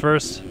Melton goes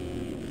first?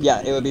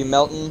 Yeah, it would be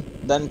Melton,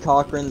 then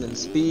Cochran, then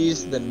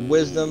Spiess, then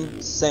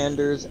Wisdom,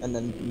 Sanders, and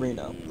then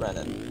Reno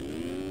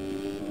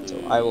Brennan. So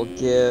I will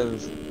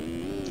give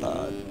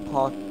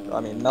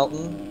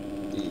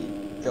Melton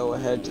the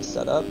go-ahead to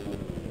set up.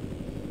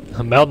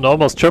 Melton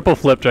almost triple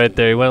flipped right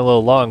there. He went a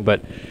little long,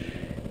 but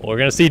we're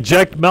going to see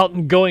Jake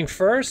Melton going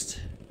first.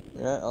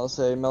 Yeah, I'll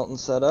say Melton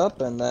set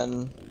up, and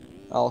then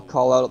I'll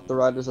call out the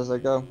riders as I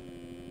go.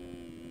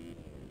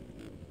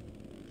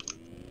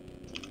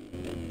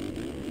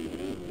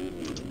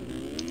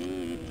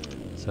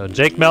 So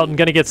Jake Melton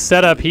going to get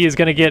set up. He is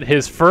going to get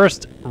his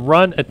first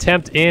run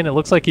attempt in. It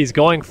looks like he's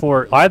going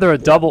for either a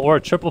double or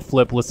a triple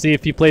flip. Let's see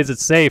if he plays it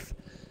safe.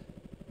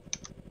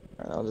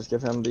 I'll just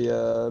give him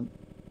the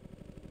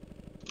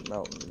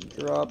Melton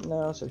drop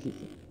now so he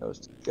knows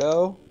to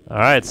go. All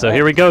right, so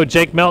here we go.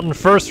 Jake Melton,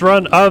 first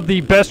run of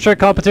the Best Trick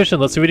competition.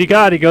 Let's see what he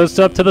got. He goes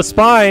up to the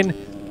spine.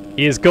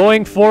 He is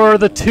going for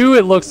the 2,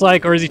 it looks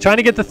like, or is he trying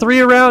to get the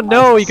 3 around?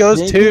 No, he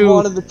goes 2. He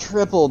wanted the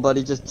triple, but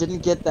he just didn't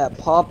get that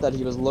pop that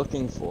he was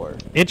looking for.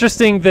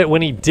 Interesting that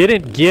when he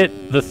didn't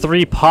get the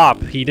 3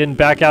 pop, he didn't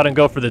back out and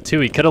go for the 2.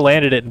 He could have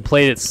landed it and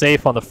played it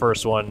safe on the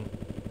first one.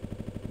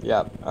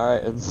 Yeah,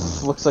 alright, it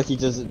looks like he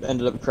just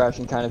ended up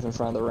crashing kind of in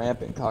front of the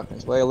ramp in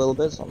Cochran's way a little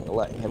bit, so I'm going to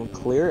let him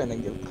clear and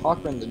then give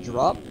Cochran the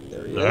drop.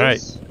 There he is.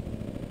 Alright.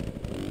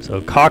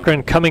 So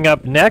Cochran coming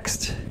up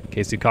next.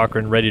 Casey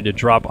Cochran ready to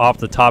drop off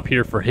the top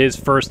here for his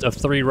first of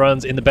 3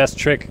 runs in the Best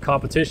Trick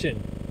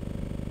competition.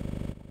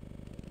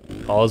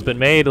 Call has been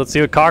made. Let's see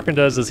what Cochran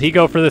does. Does he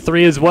go for the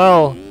 3 as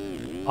well?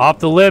 Off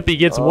the lip, he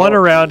gets 1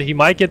 around. He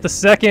might get the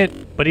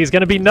 2nd, but he's going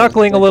to be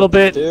knuckling a little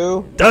bit.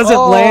 Doesn't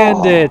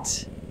land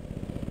it.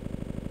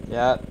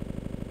 Yeah.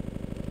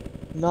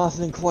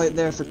 Nothing quite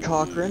there for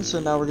Cochran, so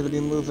now we're going to be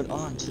moving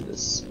on to the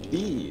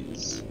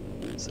Speeds.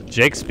 So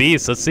Jake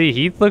Speeds, let's see.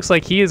 He looks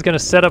like he is going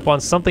to set up on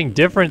something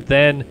different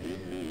than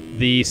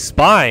the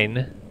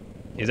spine.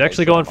 He's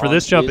actually going for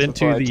this jump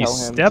into the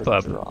step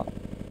up.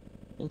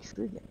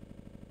 Intriguing.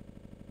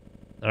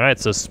 All right,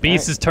 so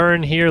Speeds'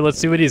 turn here. Let's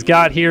see what he's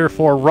got here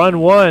for run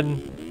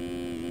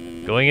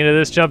 1. Going into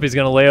this jump, he's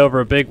going to lay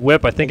over a big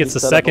whip. I think it's the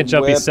second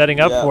jump he's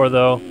setting up for,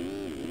 though.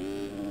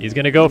 He's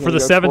going to go for the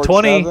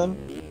 720.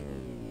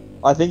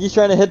 I think he's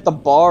trying to hit the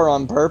bar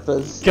on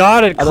purpose.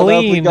 Got it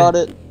clean. I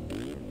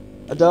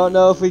don't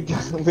know if we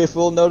got it. If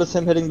we'll notice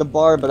him hitting the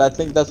bar, but I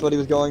think that's what he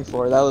was going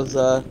for. That was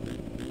a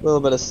little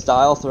bit of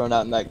style thrown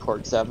out in that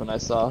cork 7 I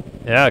saw.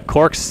 Yeah,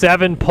 cork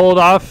 7 pulled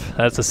off.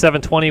 That's a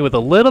 720 with a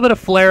little bit of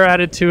flair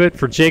added to it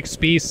for Jake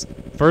Spees.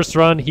 First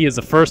run, he is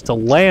the first to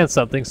land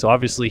something, so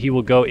obviously he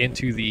will go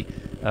into the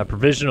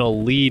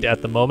provisional lead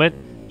at the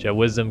moment. Jet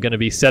Wisdom going to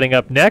be setting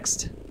up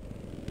next.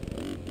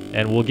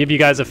 And we'll give you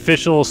guys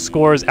official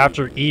scores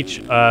after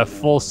each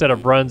full set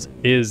of runs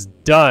is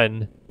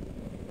done.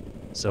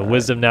 So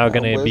Wisdom now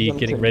going to be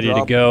getting ready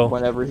to go.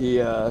 Whenever he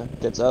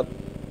gets up.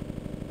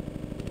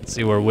 Let's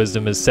see where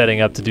Wisdom is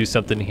setting up to do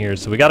something here.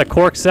 So we got a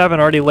cork 7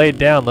 already laid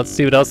down. Let's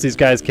see what else these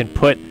guys can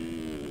put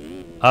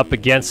up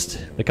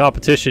against the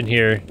competition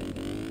here.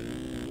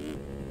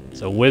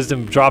 So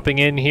Wisdom dropping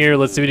in here.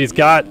 Let's see what he's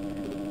got.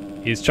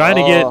 He's trying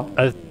to get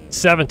a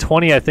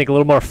 720, I think, a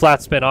little more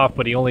flat spin off,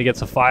 but he only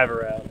gets a 5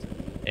 around.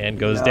 And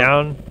goes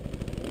down.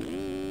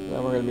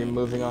 Then we're going to be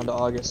moving on to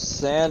August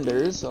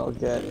Sanders. I'll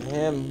get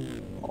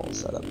him all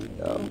set up to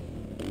go.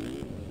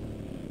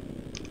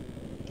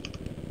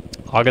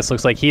 August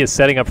looks like he is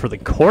setting up for the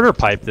quarter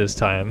pipe this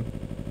time.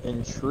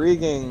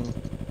 Intriguing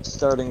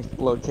starting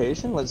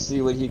location. Let's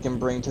see what he can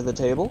bring to the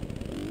table.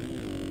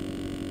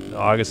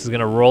 August is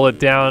going to roll it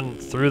down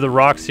through the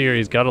rocks here.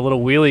 He's got a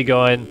little wheelie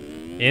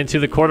going into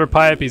the quarter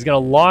pipe. He's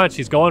going to launch.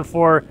 He's going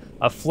for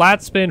a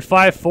flat spin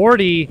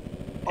 540.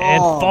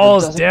 And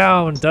falls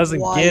down, doesn't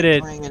get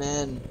it. Bring it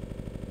in.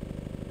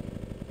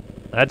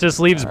 That just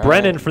leaves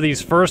Brennan for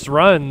these first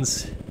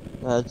runs.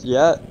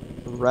 Yeah,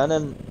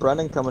 Brennan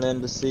coming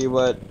in to see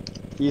what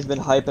he's been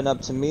hyping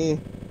up to me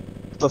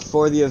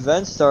before the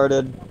event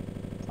started.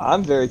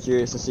 I'm very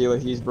curious to see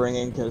what he's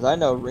bringing because I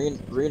know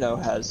Reno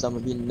has some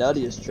of the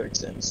nuttiest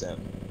tricks in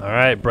sim. All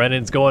right,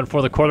 Brennan's going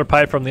for the quarter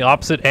pipe from the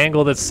opposite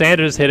angle that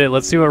Sanders hit it.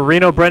 Let's see what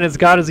Reno Brennan's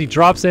got as he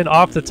drops in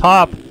off the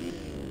top.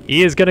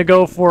 He is going to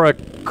go for a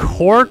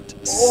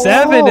corked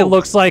 7, it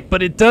looks like,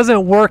 but it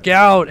doesn't work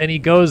out, and he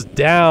goes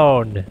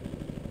down.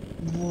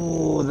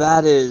 Ooh,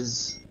 that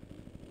is...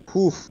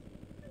 Poof.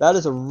 That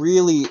is a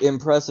really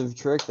impressive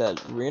trick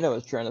that Reno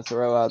is trying to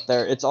throw out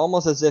there. It's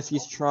almost as if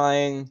he's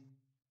trying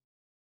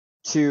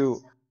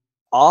to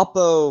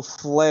oppo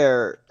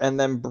flare and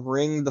then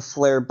bring the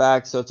flare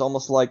back, so it's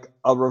almost like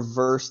a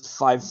reversed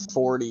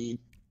 540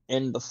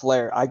 in the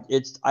flare.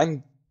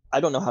 I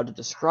don't know how to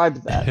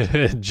describe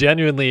that.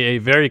 Genuinely a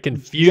very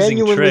confusing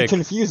trick. Genuinely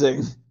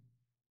confusing.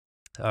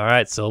 All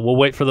right, so we'll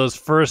wait for those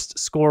first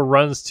score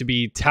runs to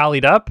be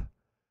tallied up,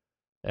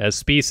 as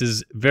Spees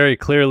is very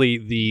clearly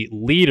the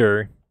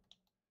leader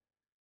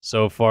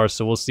so far,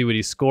 so we'll see what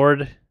he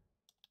scored.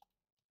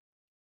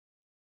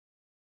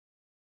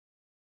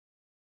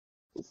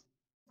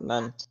 And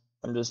then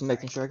I'm just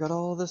making sure I got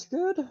all this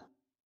good.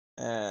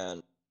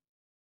 And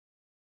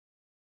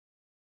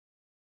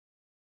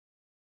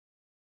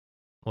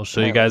we'll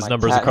show you guys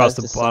numbers across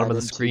the bottom of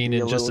the screen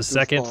in just a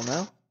second.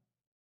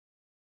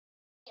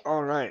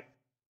 All right.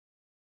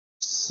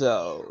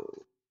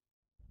 So,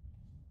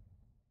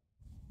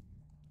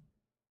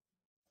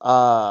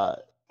 I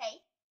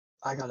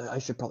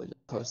should probably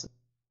just post it.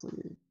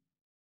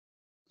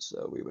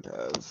 So we would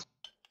have.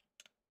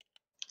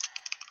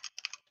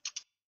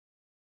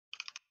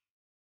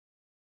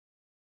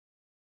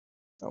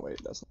 Oh wait,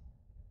 that's.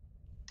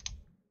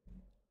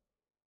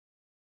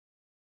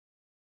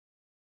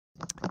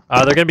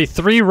 They're going to be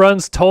 3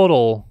 runs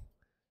total.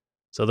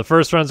 So the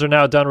first runs are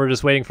now done. We're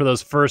just waiting for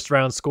those first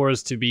round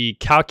scores to be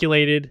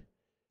calculated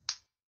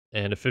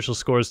and official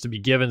scores to be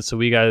given, so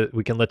we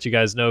can let you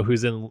guys know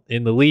who's in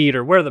the lead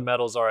or where the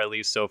medals are, at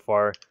least so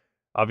far.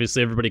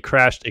 Obviously, everybody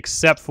crashed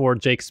except for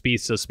Jake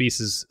Spees, so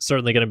Spees is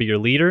certainly going to be your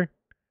leader.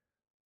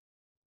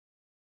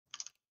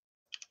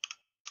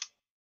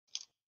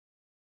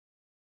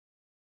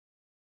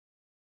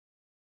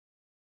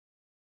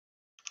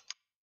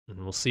 And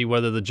we'll see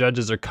whether the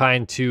judges are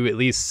kind to at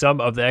least some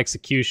of the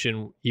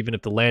execution, even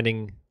if the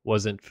landing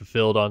wasn't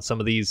fulfilled on some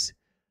of these.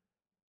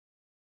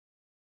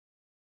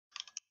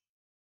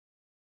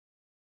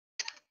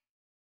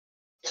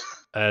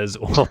 As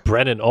well,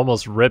 Brennan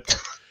almost ripped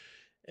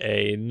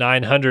a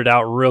 900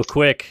 out real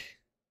quick.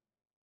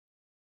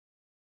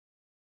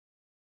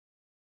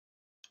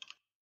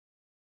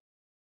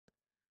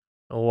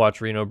 I'll watch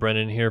Reno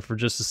Brennan here for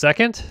just a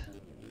second.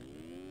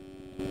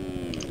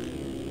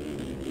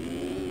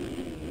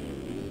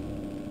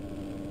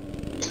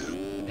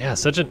 Yeah,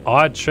 such an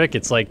odd trick.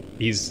 It's like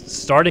he's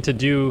starting to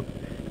do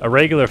a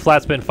regular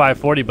flat spin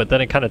 540, but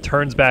then it kind of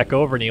turns back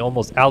over and he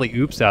almost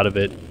alley-oops out of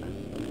it.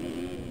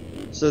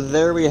 So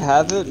there we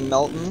have it.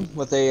 Melton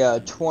with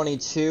a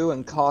 22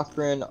 and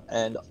Cochran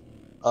and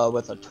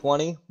with a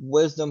 20.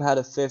 Wisdom had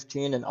a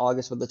 15 and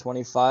August with a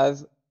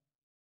 25.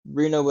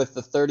 Reno with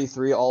the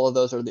 33. All of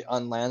those are the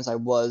unlands. I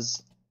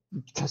was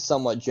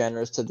somewhat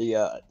generous to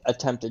the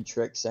attempted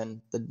tricks and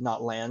the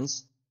not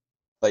lands.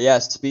 But yeah,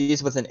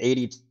 Speeds with an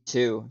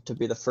 82 to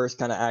be the first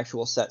kind of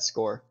actual set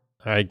score.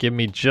 All right, give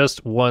me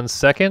just 1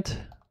 second.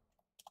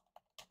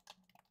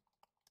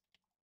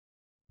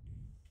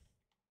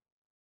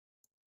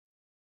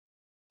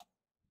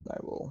 I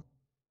will.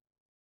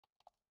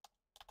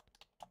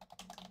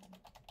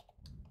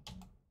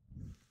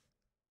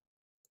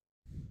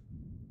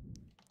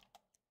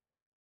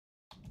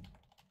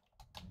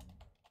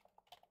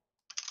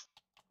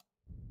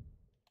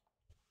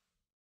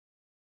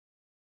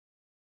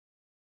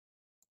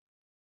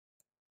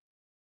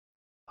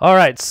 All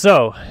right,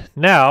 so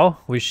now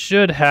we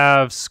should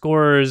have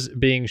scores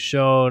being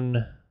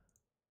shown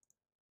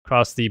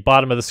across the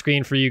bottom of the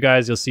screen for you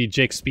guys. You'll see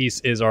Jake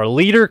Spees is our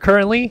leader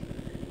currently.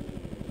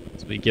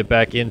 As we get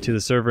back into the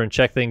server and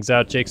check things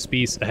out, Jake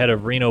Spees ahead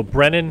of Reno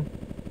Brennan.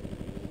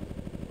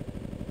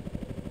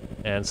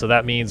 And so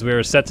that means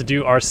we're set to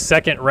do our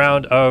second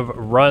round of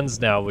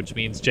runs now, which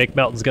means Jake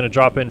Melton's going to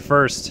drop in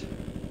first.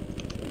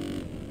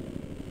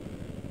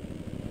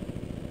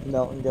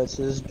 Melton gets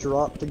his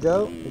drop to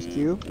go, his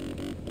cue.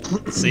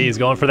 Let's see, he's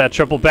going for that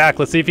triple back.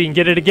 Let's see if he can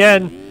get it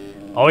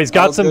again. Oh, he's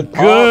got some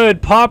good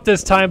pop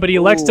this time, but he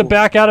elects to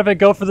back out of it,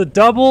 go for the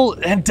double,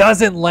 and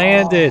doesn't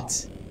land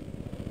it.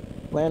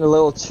 Land a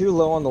little too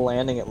low on the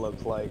landing, it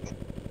looked like.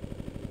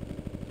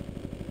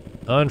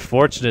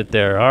 Unfortunate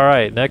there. All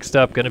right, next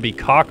up going to be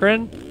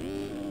Cochran.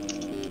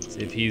 Let's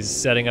see if he's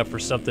setting up for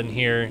something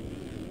here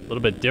a little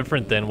bit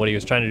different than what he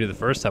was trying to do the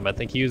first time. I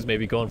think he was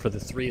maybe going for the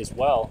 3 as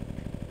well.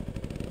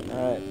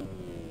 All right.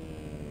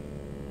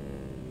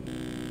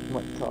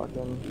 Mike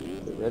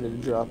Cochran, get ready to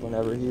drop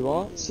whenever he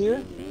wants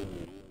here.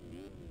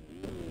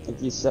 I think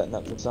he's setting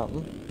up for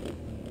something.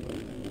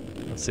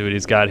 Let's see what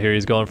he's got here.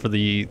 He's going for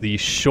the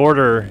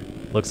shorter,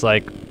 looks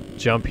like,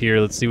 jump here.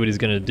 Let's see what he's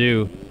going to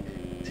do.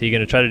 Is he going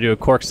to try to do a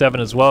cork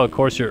 7 as well? Of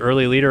course, your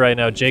early leader right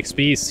now, Jake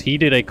Spees, he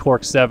did a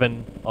cork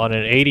 7 on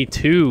an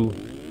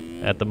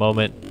 82 at the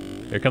moment.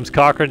 Here comes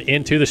Cochran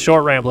into the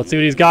short ramp. Let's see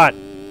what he's got.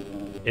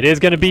 It is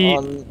going to be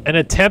an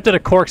attempt at a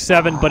cork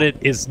 7, but it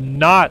is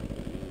not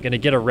going to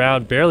get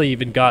around. Barely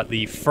even got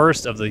the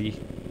first of the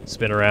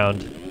spin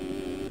around.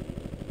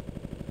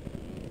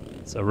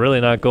 So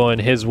really not going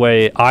his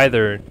way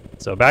either.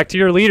 So back to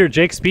your leader,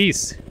 Jake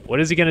Spees.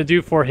 What is he going to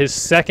do for his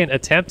second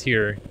attempt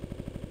here?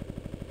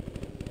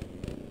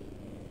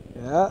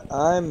 Yeah,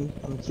 I'm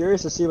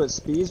curious to see what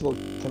Spees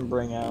can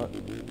bring out.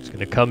 He's going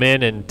to come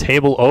in and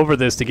table over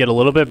this to get a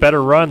little bit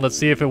better run. Let's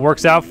see if it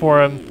works out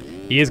for him.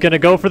 He is going to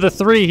go for the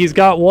 3. He's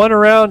got 1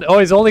 around. Oh,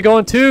 he's only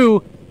going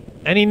 2.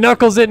 And he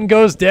knuckles it and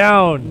goes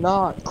down.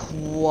 Not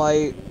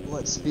quite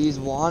what Spees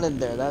wanted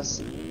there. That's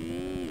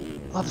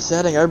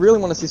upsetting. I really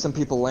want to see some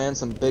people land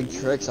some big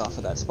tricks off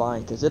of that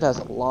spine because it has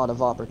a lot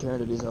of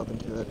opportunities open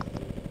to it.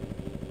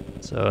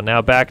 So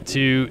now back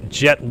to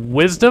Jet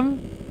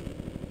Wisdom.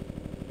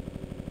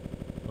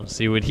 Let's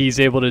see what he's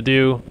able to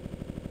do.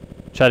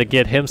 Try to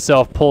get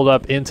himself pulled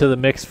up into the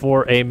mix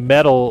for a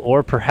medal,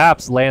 or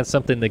perhaps land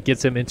something that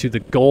gets him into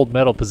the gold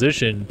medal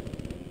position.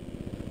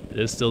 It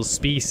is still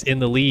Spees in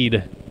the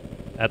lead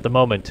at the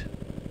moment.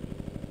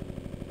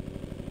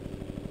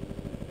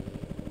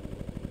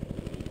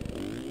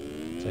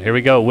 So here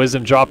we go.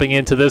 Wisdom dropping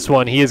into this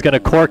one. He is going to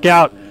cork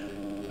out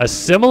a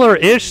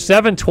similar-ish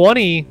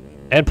 720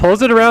 and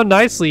pulls it around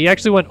nicely. He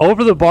actually went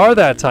over the bar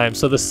that time,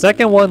 so the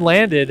second one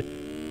landed.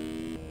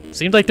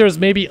 Seemed like there was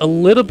maybe a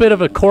little bit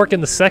of a cork in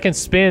the second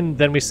spin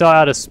than we saw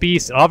out of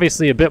Spees.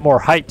 Obviously a bit more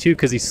height too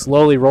because he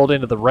slowly rolled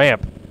into the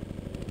ramp.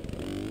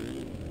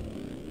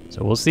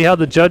 So we'll see how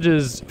the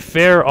judges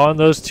fare on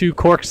those 2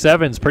 cork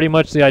 7s. Pretty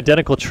much the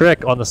identical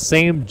trick on the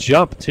same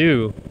jump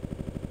too.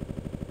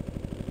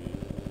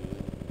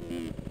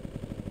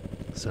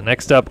 So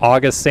next up,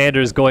 August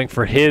Sanders going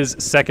for his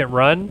second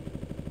run.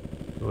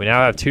 We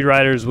now have 2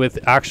 riders with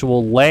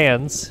actual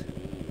lands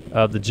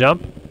of the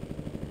jump.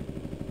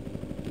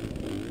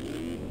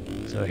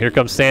 So here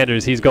comes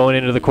Sanders. He's going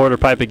into the quarter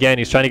pipe again.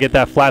 He's trying to get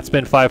that flat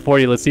spin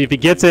 540. Let's see if he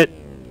gets it.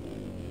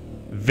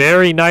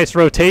 Very nice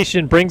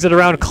rotation. Brings it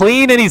around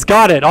clean, and he's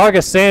got it.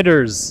 August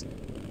Sanders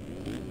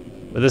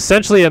with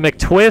essentially a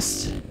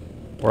McTwist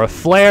or a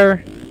flare,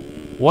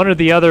 one or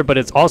the other, but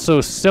it's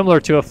also similar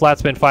to a flat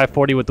spin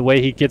 540 with the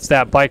way he gets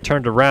that bike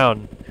turned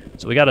around.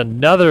 So we got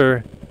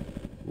another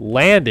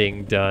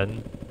landing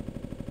done,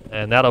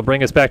 and that'll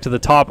bring us back to the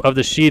top of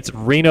the sheets.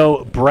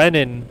 Reno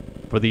Brennan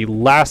for the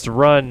last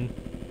run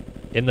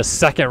in the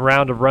second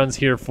round of runs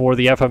here for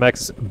the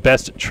FMX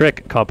Best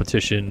Trick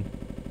competition.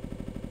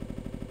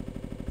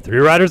 3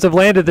 riders have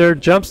landed their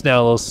jumps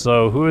now,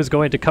 so who is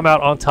going to come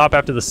out on top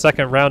after the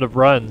second round of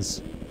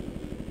runs?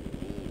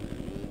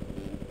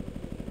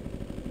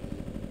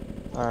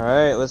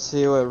 Alright, let's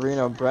see what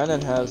Reno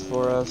Brennan has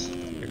for us.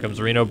 Here comes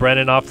Reno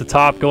Brennan off the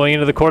top, going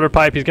into the quarter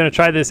pipe. He's going to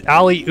try this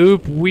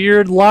alley-oop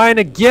weird line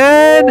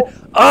again.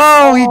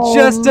 Oh, he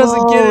just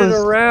doesn't get it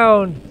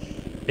around.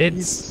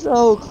 It's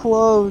so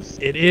close.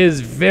 It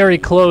is very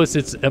close.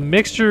 It's a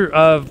mixture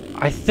of,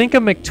 I think, a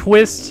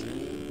McTwist,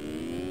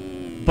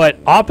 but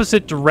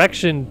opposite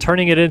direction,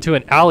 turning it into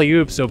an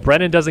alley-oop, so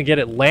Brennan doesn't get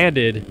it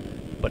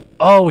landed. But,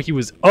 oh, he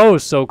was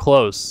so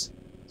close.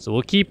 So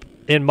we'll keep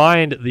in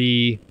mind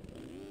the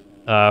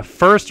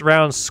first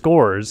round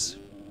scores.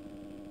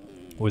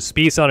 With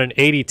Spieth on an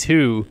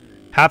 82.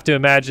 Have to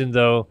imagine,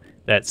 though,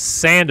 that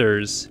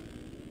Sanders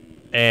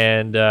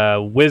and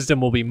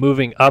Wisdom will be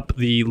moving up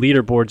the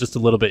leaderboard just a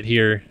little bit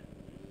here.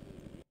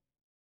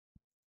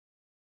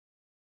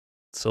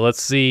 So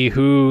let's see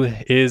who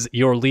is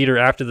your leader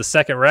after the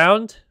second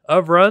round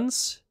of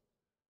runs.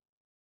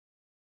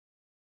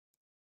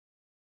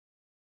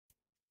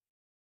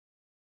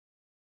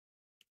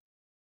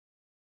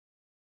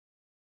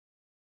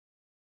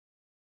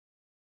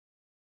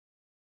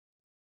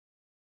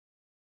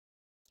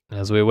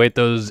 As we await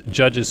those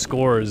judges'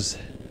 scores,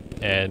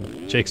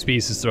 and Jake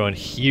Spieth is throwing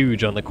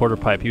huge on the quarter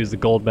pipe. He was the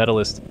gold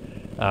medalist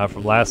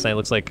from last night.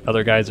 Looks like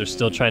other guys are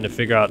still trying to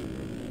figure out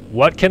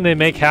what can they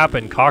make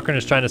happen. Cochran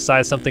is trying to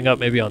size something up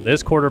maybe on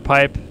this quarter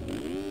pipe.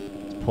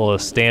 Pull a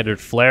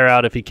standard flare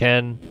out if he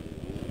can.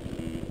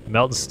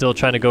 Melton's still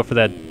trying to go for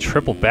that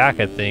triple back,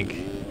 I think.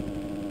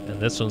 And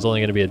this one's only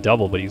going to be a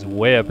double, but he's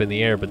way up in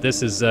the air. But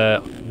this is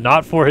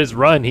not for his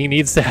run. He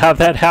needs to have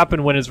that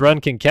happen when his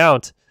run can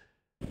count.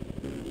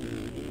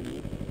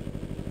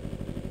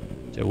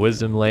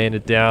 Wisdom laying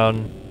it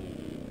down.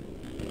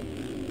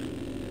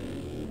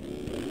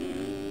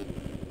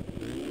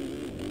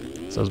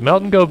 So does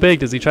Melton go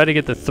big? Does he try to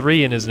get the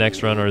 3 in his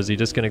next run, or is he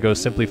just going to go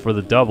simply for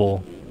the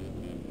double?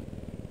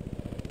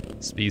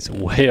 Spieth's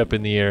way up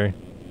in the air.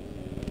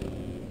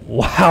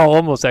 Wow,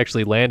 almost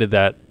actually landed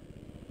that.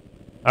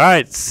 All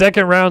right,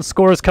 second round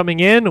scores coming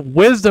in.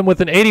 Wisdom with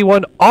an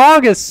 81.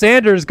 August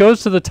Sanders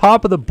goes to the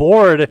top of the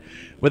board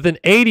with an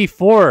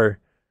 84.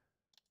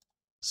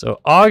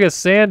 So August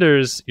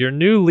Sanders, your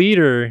new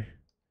leader,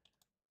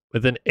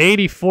 with an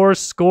 84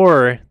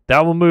 score.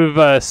 That will move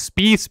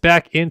Spieth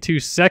back into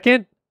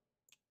second.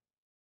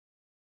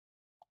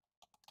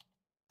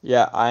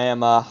 Yeah, I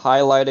am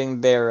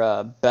highlighting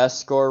their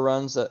best score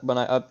runs when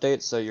I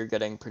update, so you're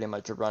getting pretty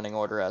much a running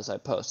order as I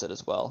post it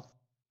as well.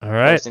 All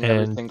right, Posting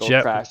every single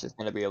crash is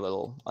going to be a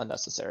little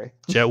unnecessary.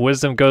 Jet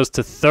Wisdom goes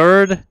to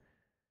third,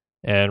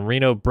 and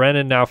Reno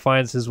Brennan now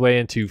finds his way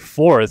into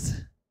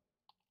fourth.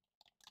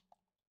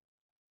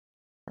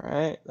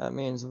 Alright, that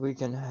means we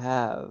can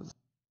have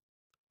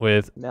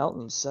with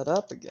Melton set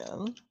up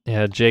again.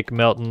 Yeah, Jake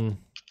Melton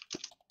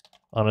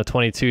on a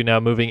 22 now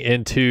moving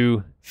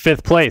into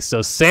 5th place.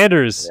 So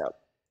Sanders,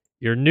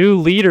 your new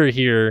leader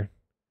here,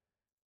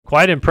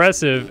 quite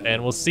impressive,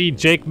 and we'll see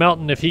Jake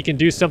Melton if he can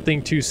do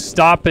something to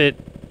stop it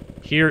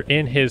here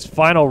in his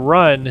final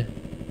run.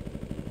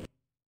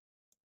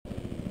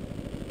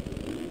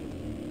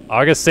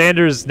 August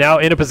Sanders now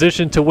in a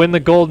position to win the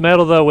gold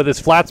medal, though, with his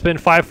flat spin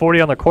 540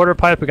 on the quarter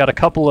pipe. We got a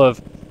couple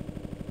of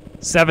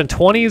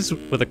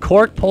 720s with a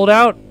cork pulled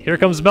out. Here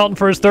comes Melton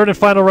for his third and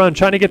final run,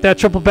 trying to get that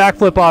triple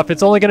backflip off.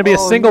 It's only going to be a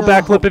single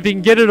backflip if he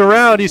can get it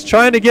around. He's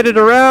trying to get it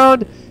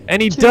around,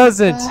 and he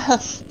doesn't.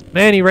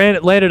 Man, he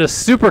landed a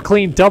super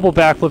clean double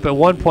backflip at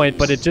one point,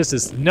 but it just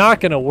is not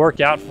going to work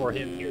out for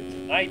him here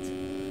tonight.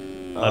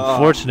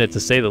 Unfortunate,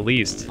 to say the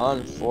least.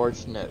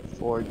 Unfortunate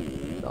for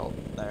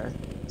Melton there.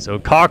 So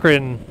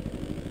Cochran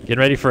getting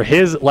ready for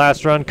his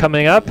last run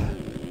coming up.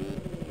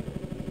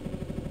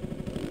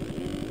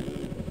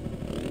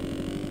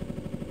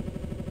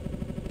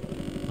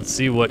 Let's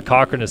see what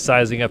Cochran is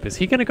sizing up. Is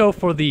he going to go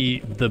for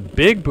the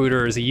big boot,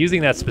 or is he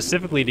using that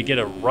specifically to get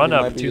a run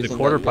up to the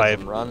quarter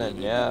pipe?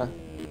 Running, yeah.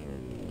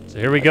 So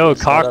here we go,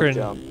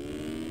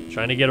 Cochran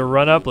trying to get a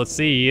run up. Let's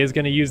see, he is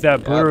going to use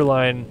that booter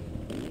line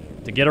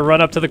to get a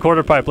run up to the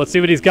quarter pipe. Let's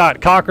see what he's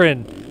got.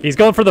 Cochran, he's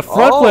going for the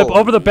front flip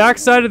over the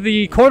backside of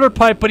the quarter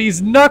pipe, but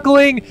he's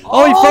knuckling.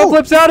 Oh, he front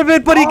flips out of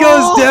it, but he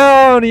goes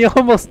down. He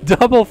almost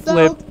double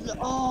flipped. That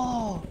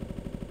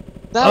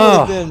would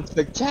have been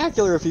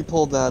spectacular if he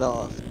pulled that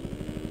off.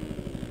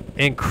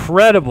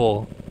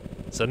 Incredible.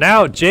 So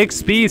now Jake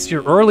Spieth,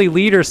 your early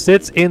leader,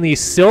 sits in the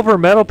silver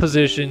medal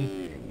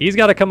position. He's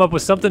got to come up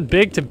with something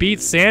big to beat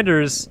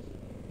Sanders.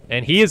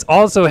 And he is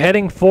also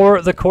heading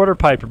for the quarter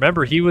pipe.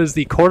 Remember, he was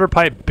the quarter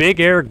pipe big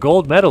air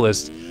gold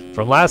medalist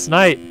from last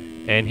night.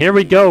 And here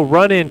we go,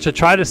 run in to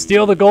try to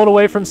steal the gold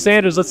away from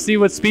Sanders. Let's see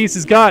what Spieth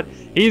has got.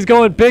 He's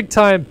going big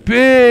time.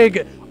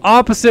 Big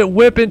opposite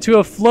whip into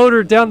a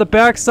floater down the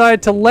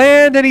backside to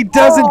land, and he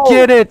doesn't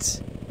get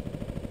it.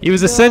 He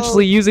was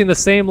essentially using the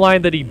same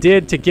line that he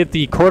did to get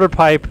the quarter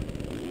pipe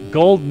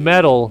gold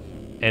medal,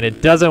 and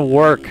it doesn't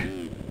work.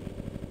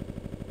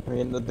 I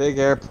mean, the big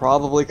air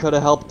probably could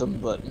have helped him,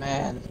 but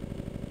man.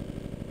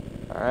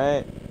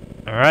 Alright.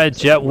 Alright,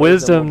 Jet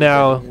Wisdom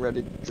now.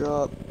 Ready to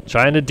drop.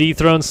 Trying to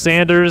dethrone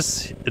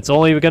Sanders. It's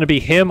only going to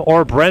be him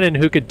or Brennan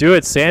who could do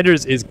it.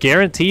 Sanders is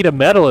guaranteed a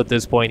medal at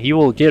this point. He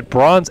will get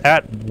bronze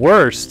at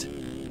worst.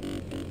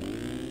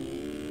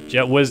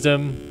 Jet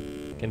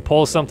Wisdom can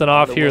pull something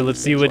off here. Let's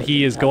see what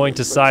he is going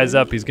to size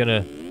up. He's going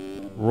to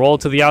roll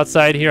to the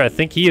outside here. I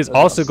think he is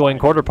also going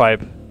quarter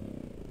pipe.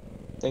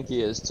 I think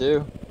he is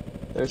too.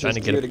 There's his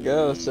cue to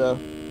go, so.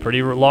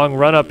 Pretty long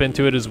run up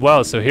into it as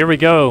well. So here we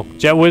go.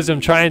 Jet Wisdom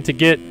trying to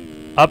get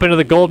up into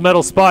the gold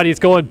medal spot. He's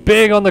going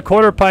big on the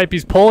quarter pipe.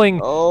 He's pulling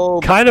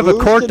kind of a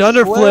corked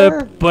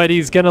underflip, but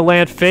he's going to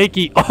land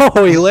fakey.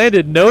 Oh, he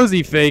landed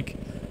nosy fake.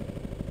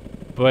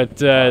 But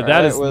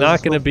that is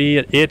not going to be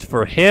it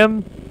for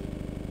him.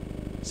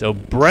 So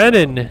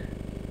Brennan,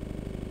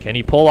 can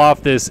he pull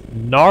off this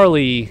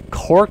gnarly,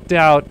 corked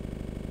out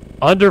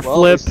underflip?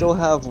 Well, we still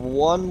have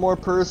one more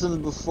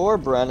person before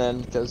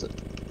Brennan, because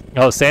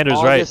Sanders,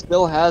 August right.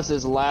 still has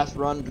his last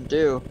run to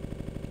do.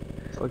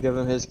 So we'll give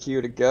him his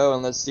cue to go,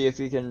 and let's see if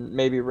he can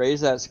maybe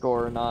raise that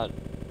score or not.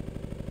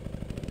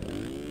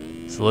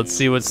 So let's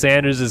see what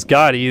Sanders has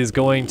got. He is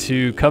going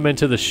to come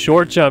into the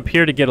short jump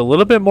here to get a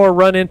little bit more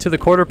run into the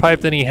quarter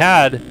pipe than he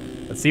had.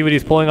 Let's see what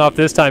he's pulling off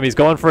this time. He's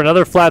going for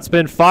another flat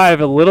spin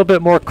 5, a little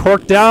bit more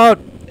corked out,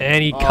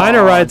 and he kind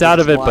of rides out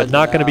of it, but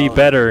not going to be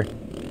better.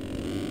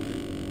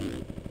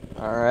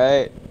 All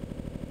right.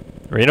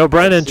 Reno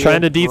Brennan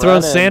trying to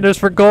dethrone Sanders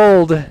for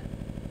gold.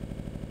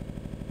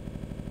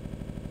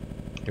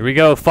 Here we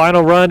go,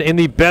 final run in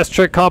the best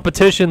trick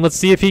competition. Let's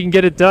see if he can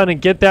get it done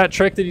and get that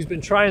trick that he's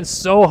been trying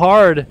so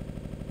hard.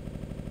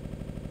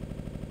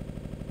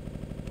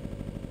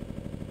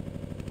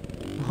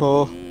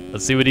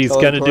 Let's see what he's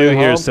going to do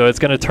here. So it's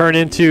going to turn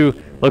into,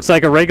 looks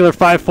like a regular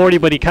 540,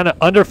 but he kind of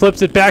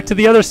underflips it back to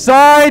the other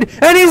side,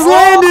 and he's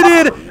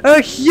landed it! A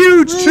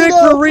huge trick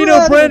for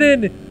Reno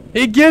Brennan.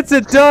 He gets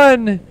it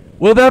done.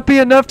 Will that be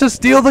enough to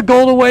steal the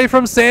gold away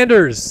from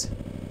Sanders?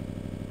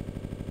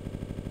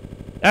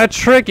 That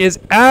trick is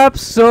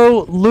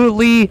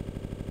absolutely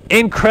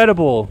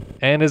incredible.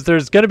 And as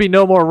there's going to be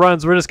no more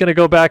runs, we're just going to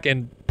go back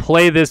and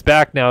play this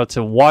back now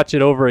to watch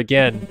it over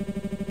again.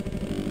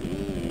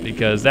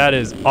 Because that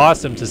is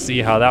awesome to see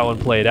how that one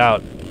played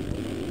out.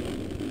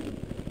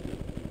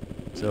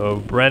 So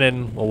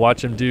Brennan, we'll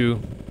watch him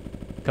do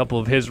a couple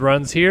of his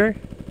runs here.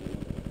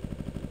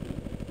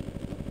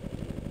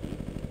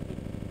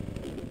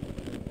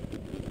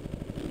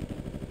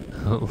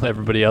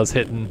 Everybody else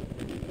hitting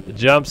the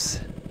jumps.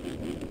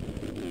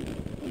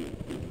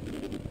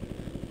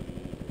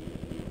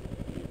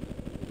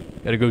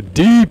 Gotta go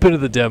deep into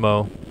the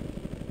demo.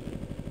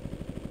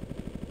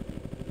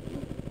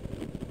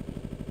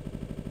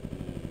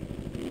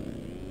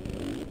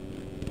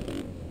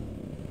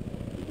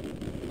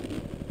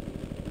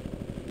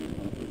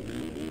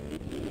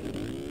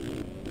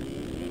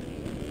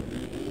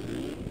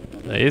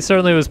 He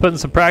certainly was putting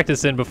some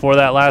practice in before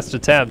that last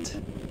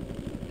attempt,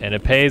 and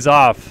it pays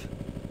off.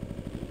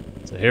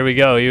 So here we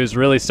go. He was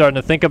really starting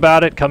to think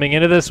about it coming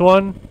into this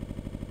one.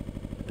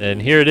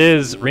 And here it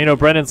is, Reno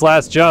Brennan's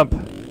last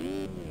jump.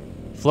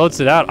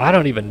 Floats it out. I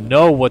don't even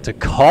know what to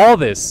call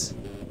this.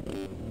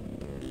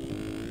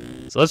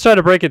 So let's try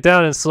to break it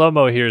down in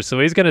slow-mo here. So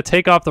he's going to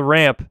take off the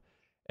ramp,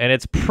 and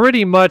it's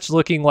pretty much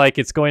looking like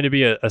it's going to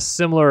be a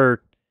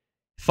similar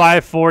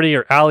 540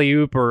 or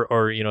alley-oop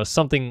or you know,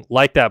 something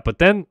like that. But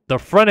then the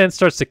front end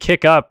starts to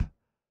kick up,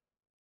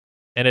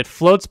 and it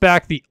floats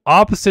back the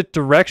opposite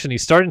direction.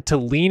 He's starting to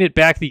lean it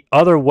back the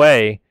other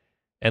way,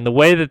 and the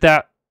way that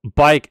that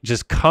bike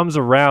just comes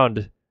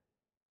around,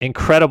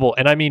 incredible.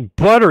 And I mean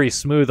buttery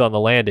smooth on the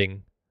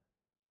landing.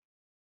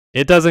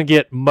 It doesn't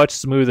get much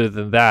smoother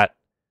than that.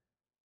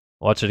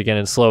 Watch it again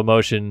in slow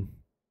motion.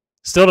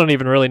 Still don't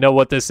even really know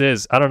what this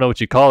is. I don't know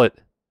what you call it.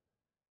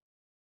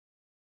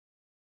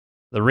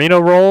 The Reno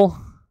roll.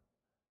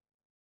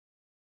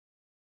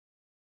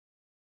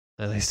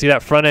 And you see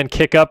that front end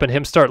kick up and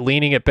him start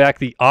leaning it back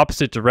the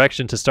opposite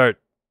direction to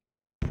start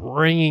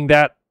bringing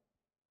that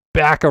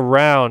back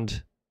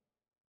around.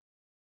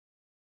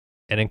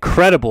 And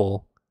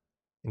incredible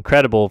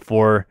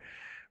for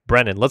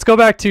Brennan. Let's go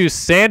back to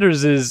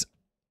Sanders's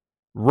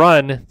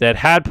run that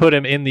had put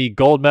him in the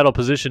gold medal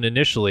position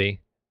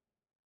initially.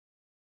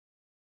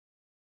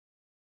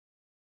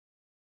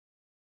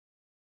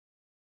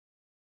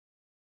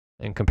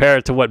 And compare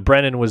it to what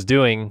Brennan was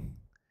doing.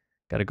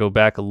 Got to go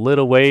back a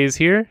little ways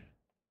here.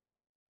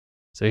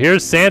 So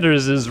here's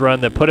Sanders'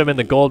 run that put him in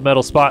the gold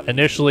medal spot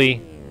initially.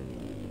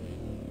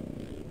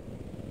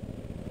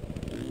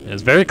 It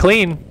was very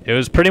clean. It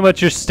was pretty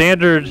much your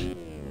standard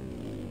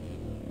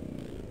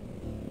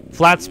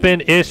flat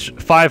spin-ish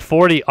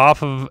 540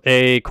 off of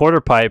a quarter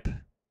pipe.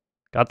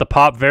 Got the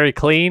pop very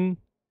clean.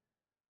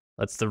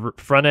 Lets the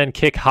front end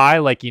kick high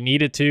like you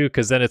need it to,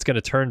 because then it's going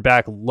to turn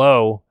back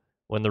low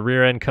when the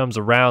rear end comes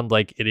around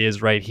like it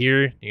is right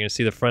here. You're going to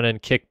see the front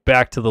end kick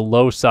back to the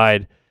low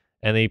side,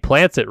 and then he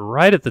plants it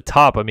right at the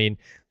top. I mean,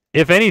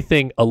 if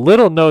anything, a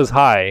little nose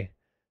high,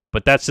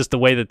 but that's just the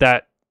way that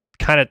that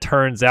kind of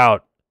turns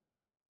out.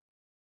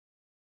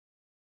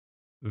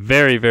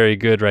 Very, very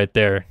good right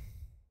there.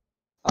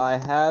 I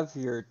have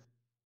your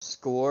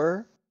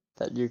score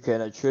that you can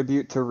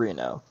attribute to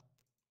Reno.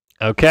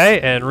 Okay,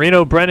 and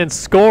Reno Brennan's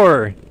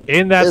score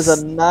in that is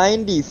a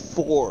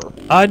 94.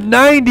 A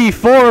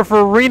 94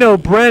 for Reno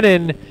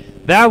Brennan.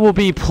 That will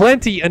be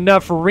plenty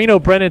enough for Reno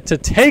Brennan to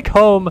take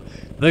home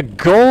the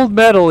gold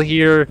medal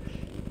here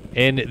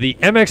in the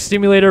MX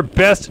Simulator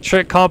Best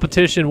Trick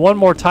competition. One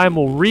more time,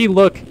 we'll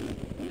re-look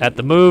at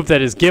the move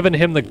that has given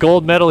him the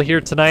gold medal here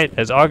tonight,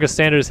 as August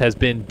Sanders has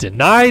been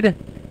denied.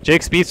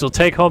 Jake Speets will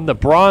take home the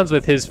bronze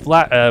with his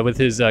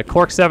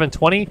Cork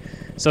 720.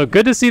 So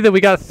good to see that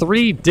we got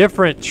 3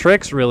 different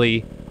tricks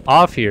really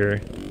off here.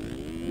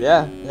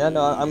 Yeah,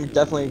 no, I'm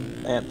definitely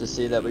amped to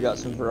see that we got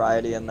some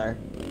variety in there.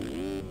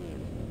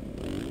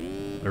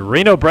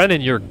 Reno Brennan,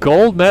 your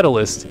gold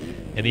medalist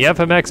in the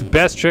FMX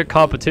Best Trick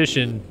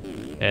competition.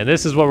 And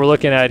this is what we're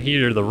looking at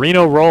here, the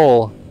Reno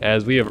Roll,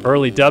 as we have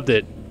early dubbed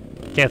it.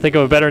 Can't think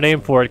of a better name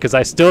for it because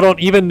I still don't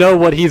even know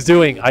what he's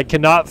doing. I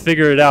cannot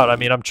figure it out. I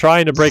mean, I'm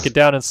trying to break it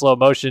down in slow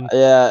motion.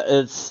 Yeah,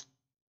 it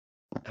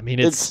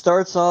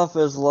starts off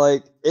as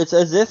like, it's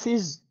as if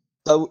he's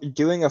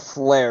doing a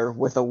flare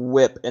with a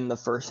whip in the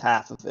first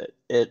half of it.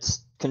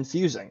 It's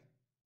confusing.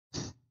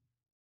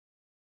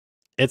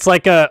 It's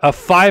like a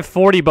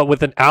 540, but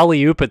with an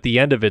alley-oop at the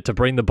end of it to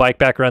bring the bike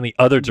back around the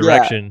other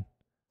direction.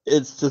 Yeah,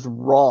 it's just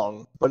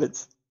wrong, but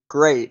it's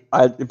great.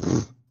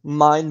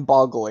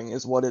 Mind-boggling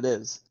is what it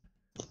is.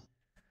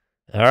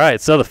 All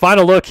right, so the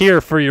final look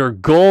here for your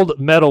gold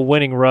medal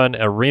winning run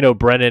at Reno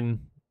Brennan.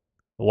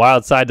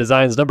 Wildside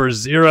Designs number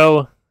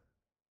 0.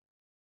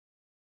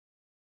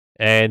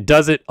 And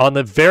does it on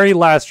the very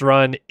last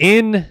run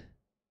in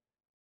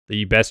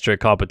the Best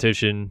Trick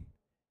competition.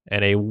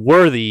 And a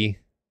worthy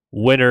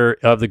winner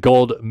of the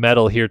gold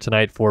medal here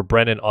tonight for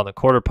Brennan on the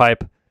quarter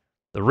pipe.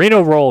 The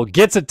Reno Roll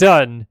gets it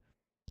done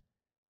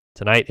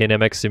tonight in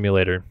MX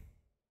Simulator.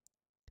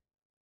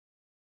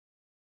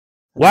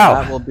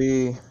 Wow. That will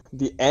be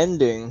the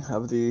ending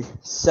of the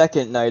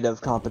second night of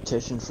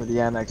competition for the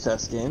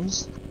MXS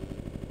Games.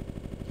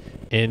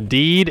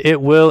 Indeed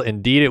it will.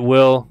 Indeed it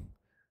will.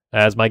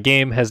 As my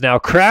game has now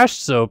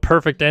crashed, so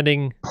perfect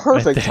ending.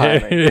 Perfect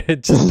timing.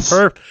 Just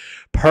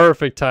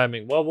perfect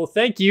timing. Well,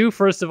 thank you,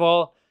 first of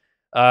all,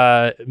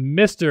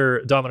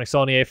 Mr. Dominic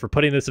Saulnier, for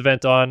putting this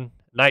event on.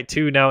 Night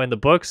 2 now in the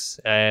books,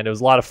 and it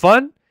was a lot of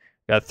fun.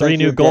 Got 3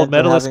 new gold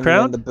medalists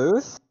crowned. In the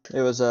booth. It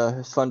was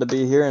fun to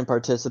be here and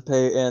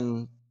participate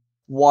in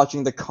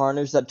watching the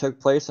carnage that took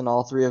place in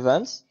all 3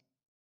 events.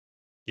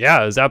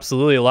 Yeah, it was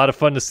absolutely a lot of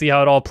fun to see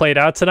how it all played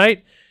out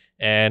tonight.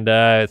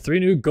 And 3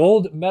 new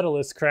gold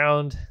medalists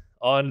crowned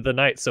on the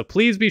night. So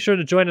please be sure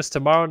to join us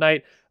tomorrow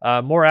night.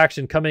 More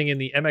action coming in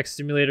the MX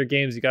Simulator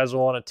games. You guys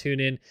will want to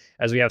tune in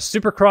as we have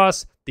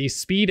Supercross, the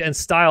Speed and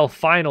Style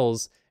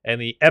Finals,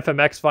 and the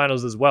FMX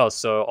Finals as well.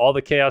 So all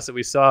the chaos that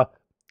we saw,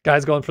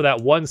 guys going for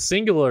that one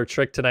singular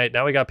trick tonight.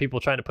 Now we got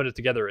people trying to put it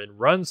together in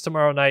runs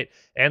tomorrow night,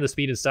 and the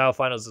Speed and Style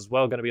Finals as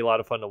well. Going to be a lot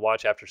of fun to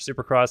watch after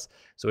Supercross.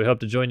 So we hope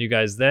to join you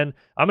guys then.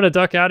 I'm going to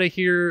duck out of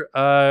here,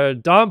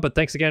 Dom, but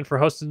thanks again for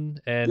hosting,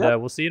 and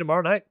we'll see you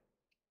tomorrow night.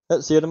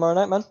 See you tomorrow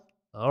night, man.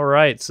 All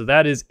right, so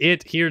that is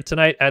it here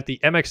tonight at the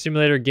MX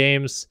Simulator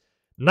Games.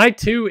 Night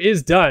 2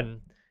 is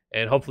done,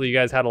 and hopefully you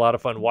guys had a lot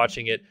of fun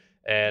watching it.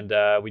 And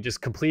we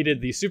just completed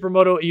the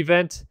Supermoto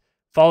event,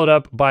 followed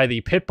up by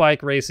the pit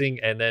bike racing,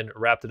 and then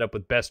wrapped it up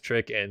with Best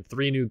Trick, and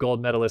 3 new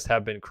gold medalists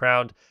have been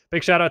crowned.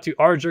 Big shout out to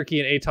rjerky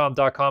and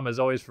atom.com, as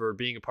always, for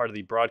being a part of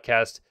the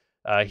broadcast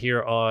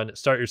here on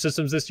Start Your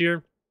Systems this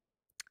year.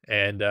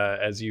 And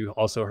as you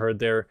also heard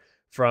there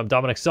from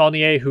Dominic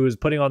Saulnier, who is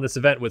putting on this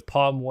event with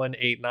Palm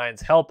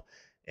 189's help,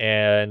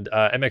 and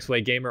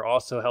MXWay Gamer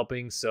also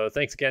helping. So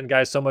thanks again,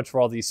 guys, so much for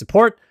all the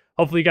support.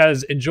 Hopefully you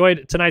guys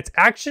enjoyed tonight's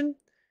action,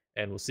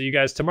 and we'll see you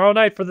guys tomorrow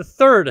night for the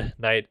 3rd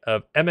night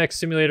of MX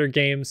Simulator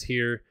Games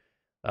here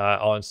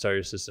on Start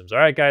Your Systems. All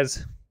right,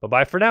 guys,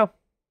 bye-bye for now.